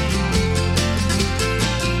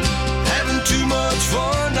 Having too much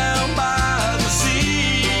fun down by the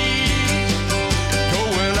sea.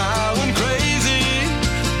 Going island crazy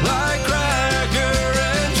like Cracker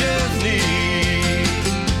and Chesney.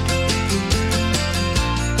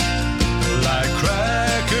 Like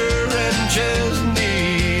Cracker and Chesney.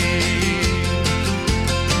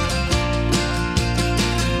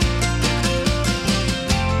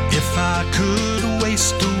 If I could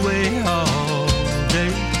waste away all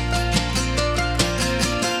day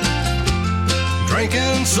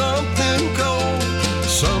drinking something cold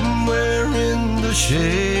somewhere in the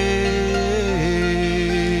shade.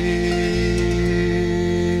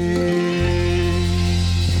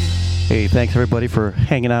 Hey, thanks everybody for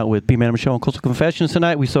hanging out with B-Man and Michelle on Coastal Confessions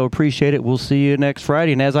tonight. We so appreciate it. We'll see you next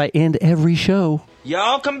Friday. And as I end every show,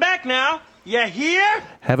 Y'all come back now. You hear?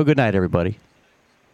 have a good night, everybody.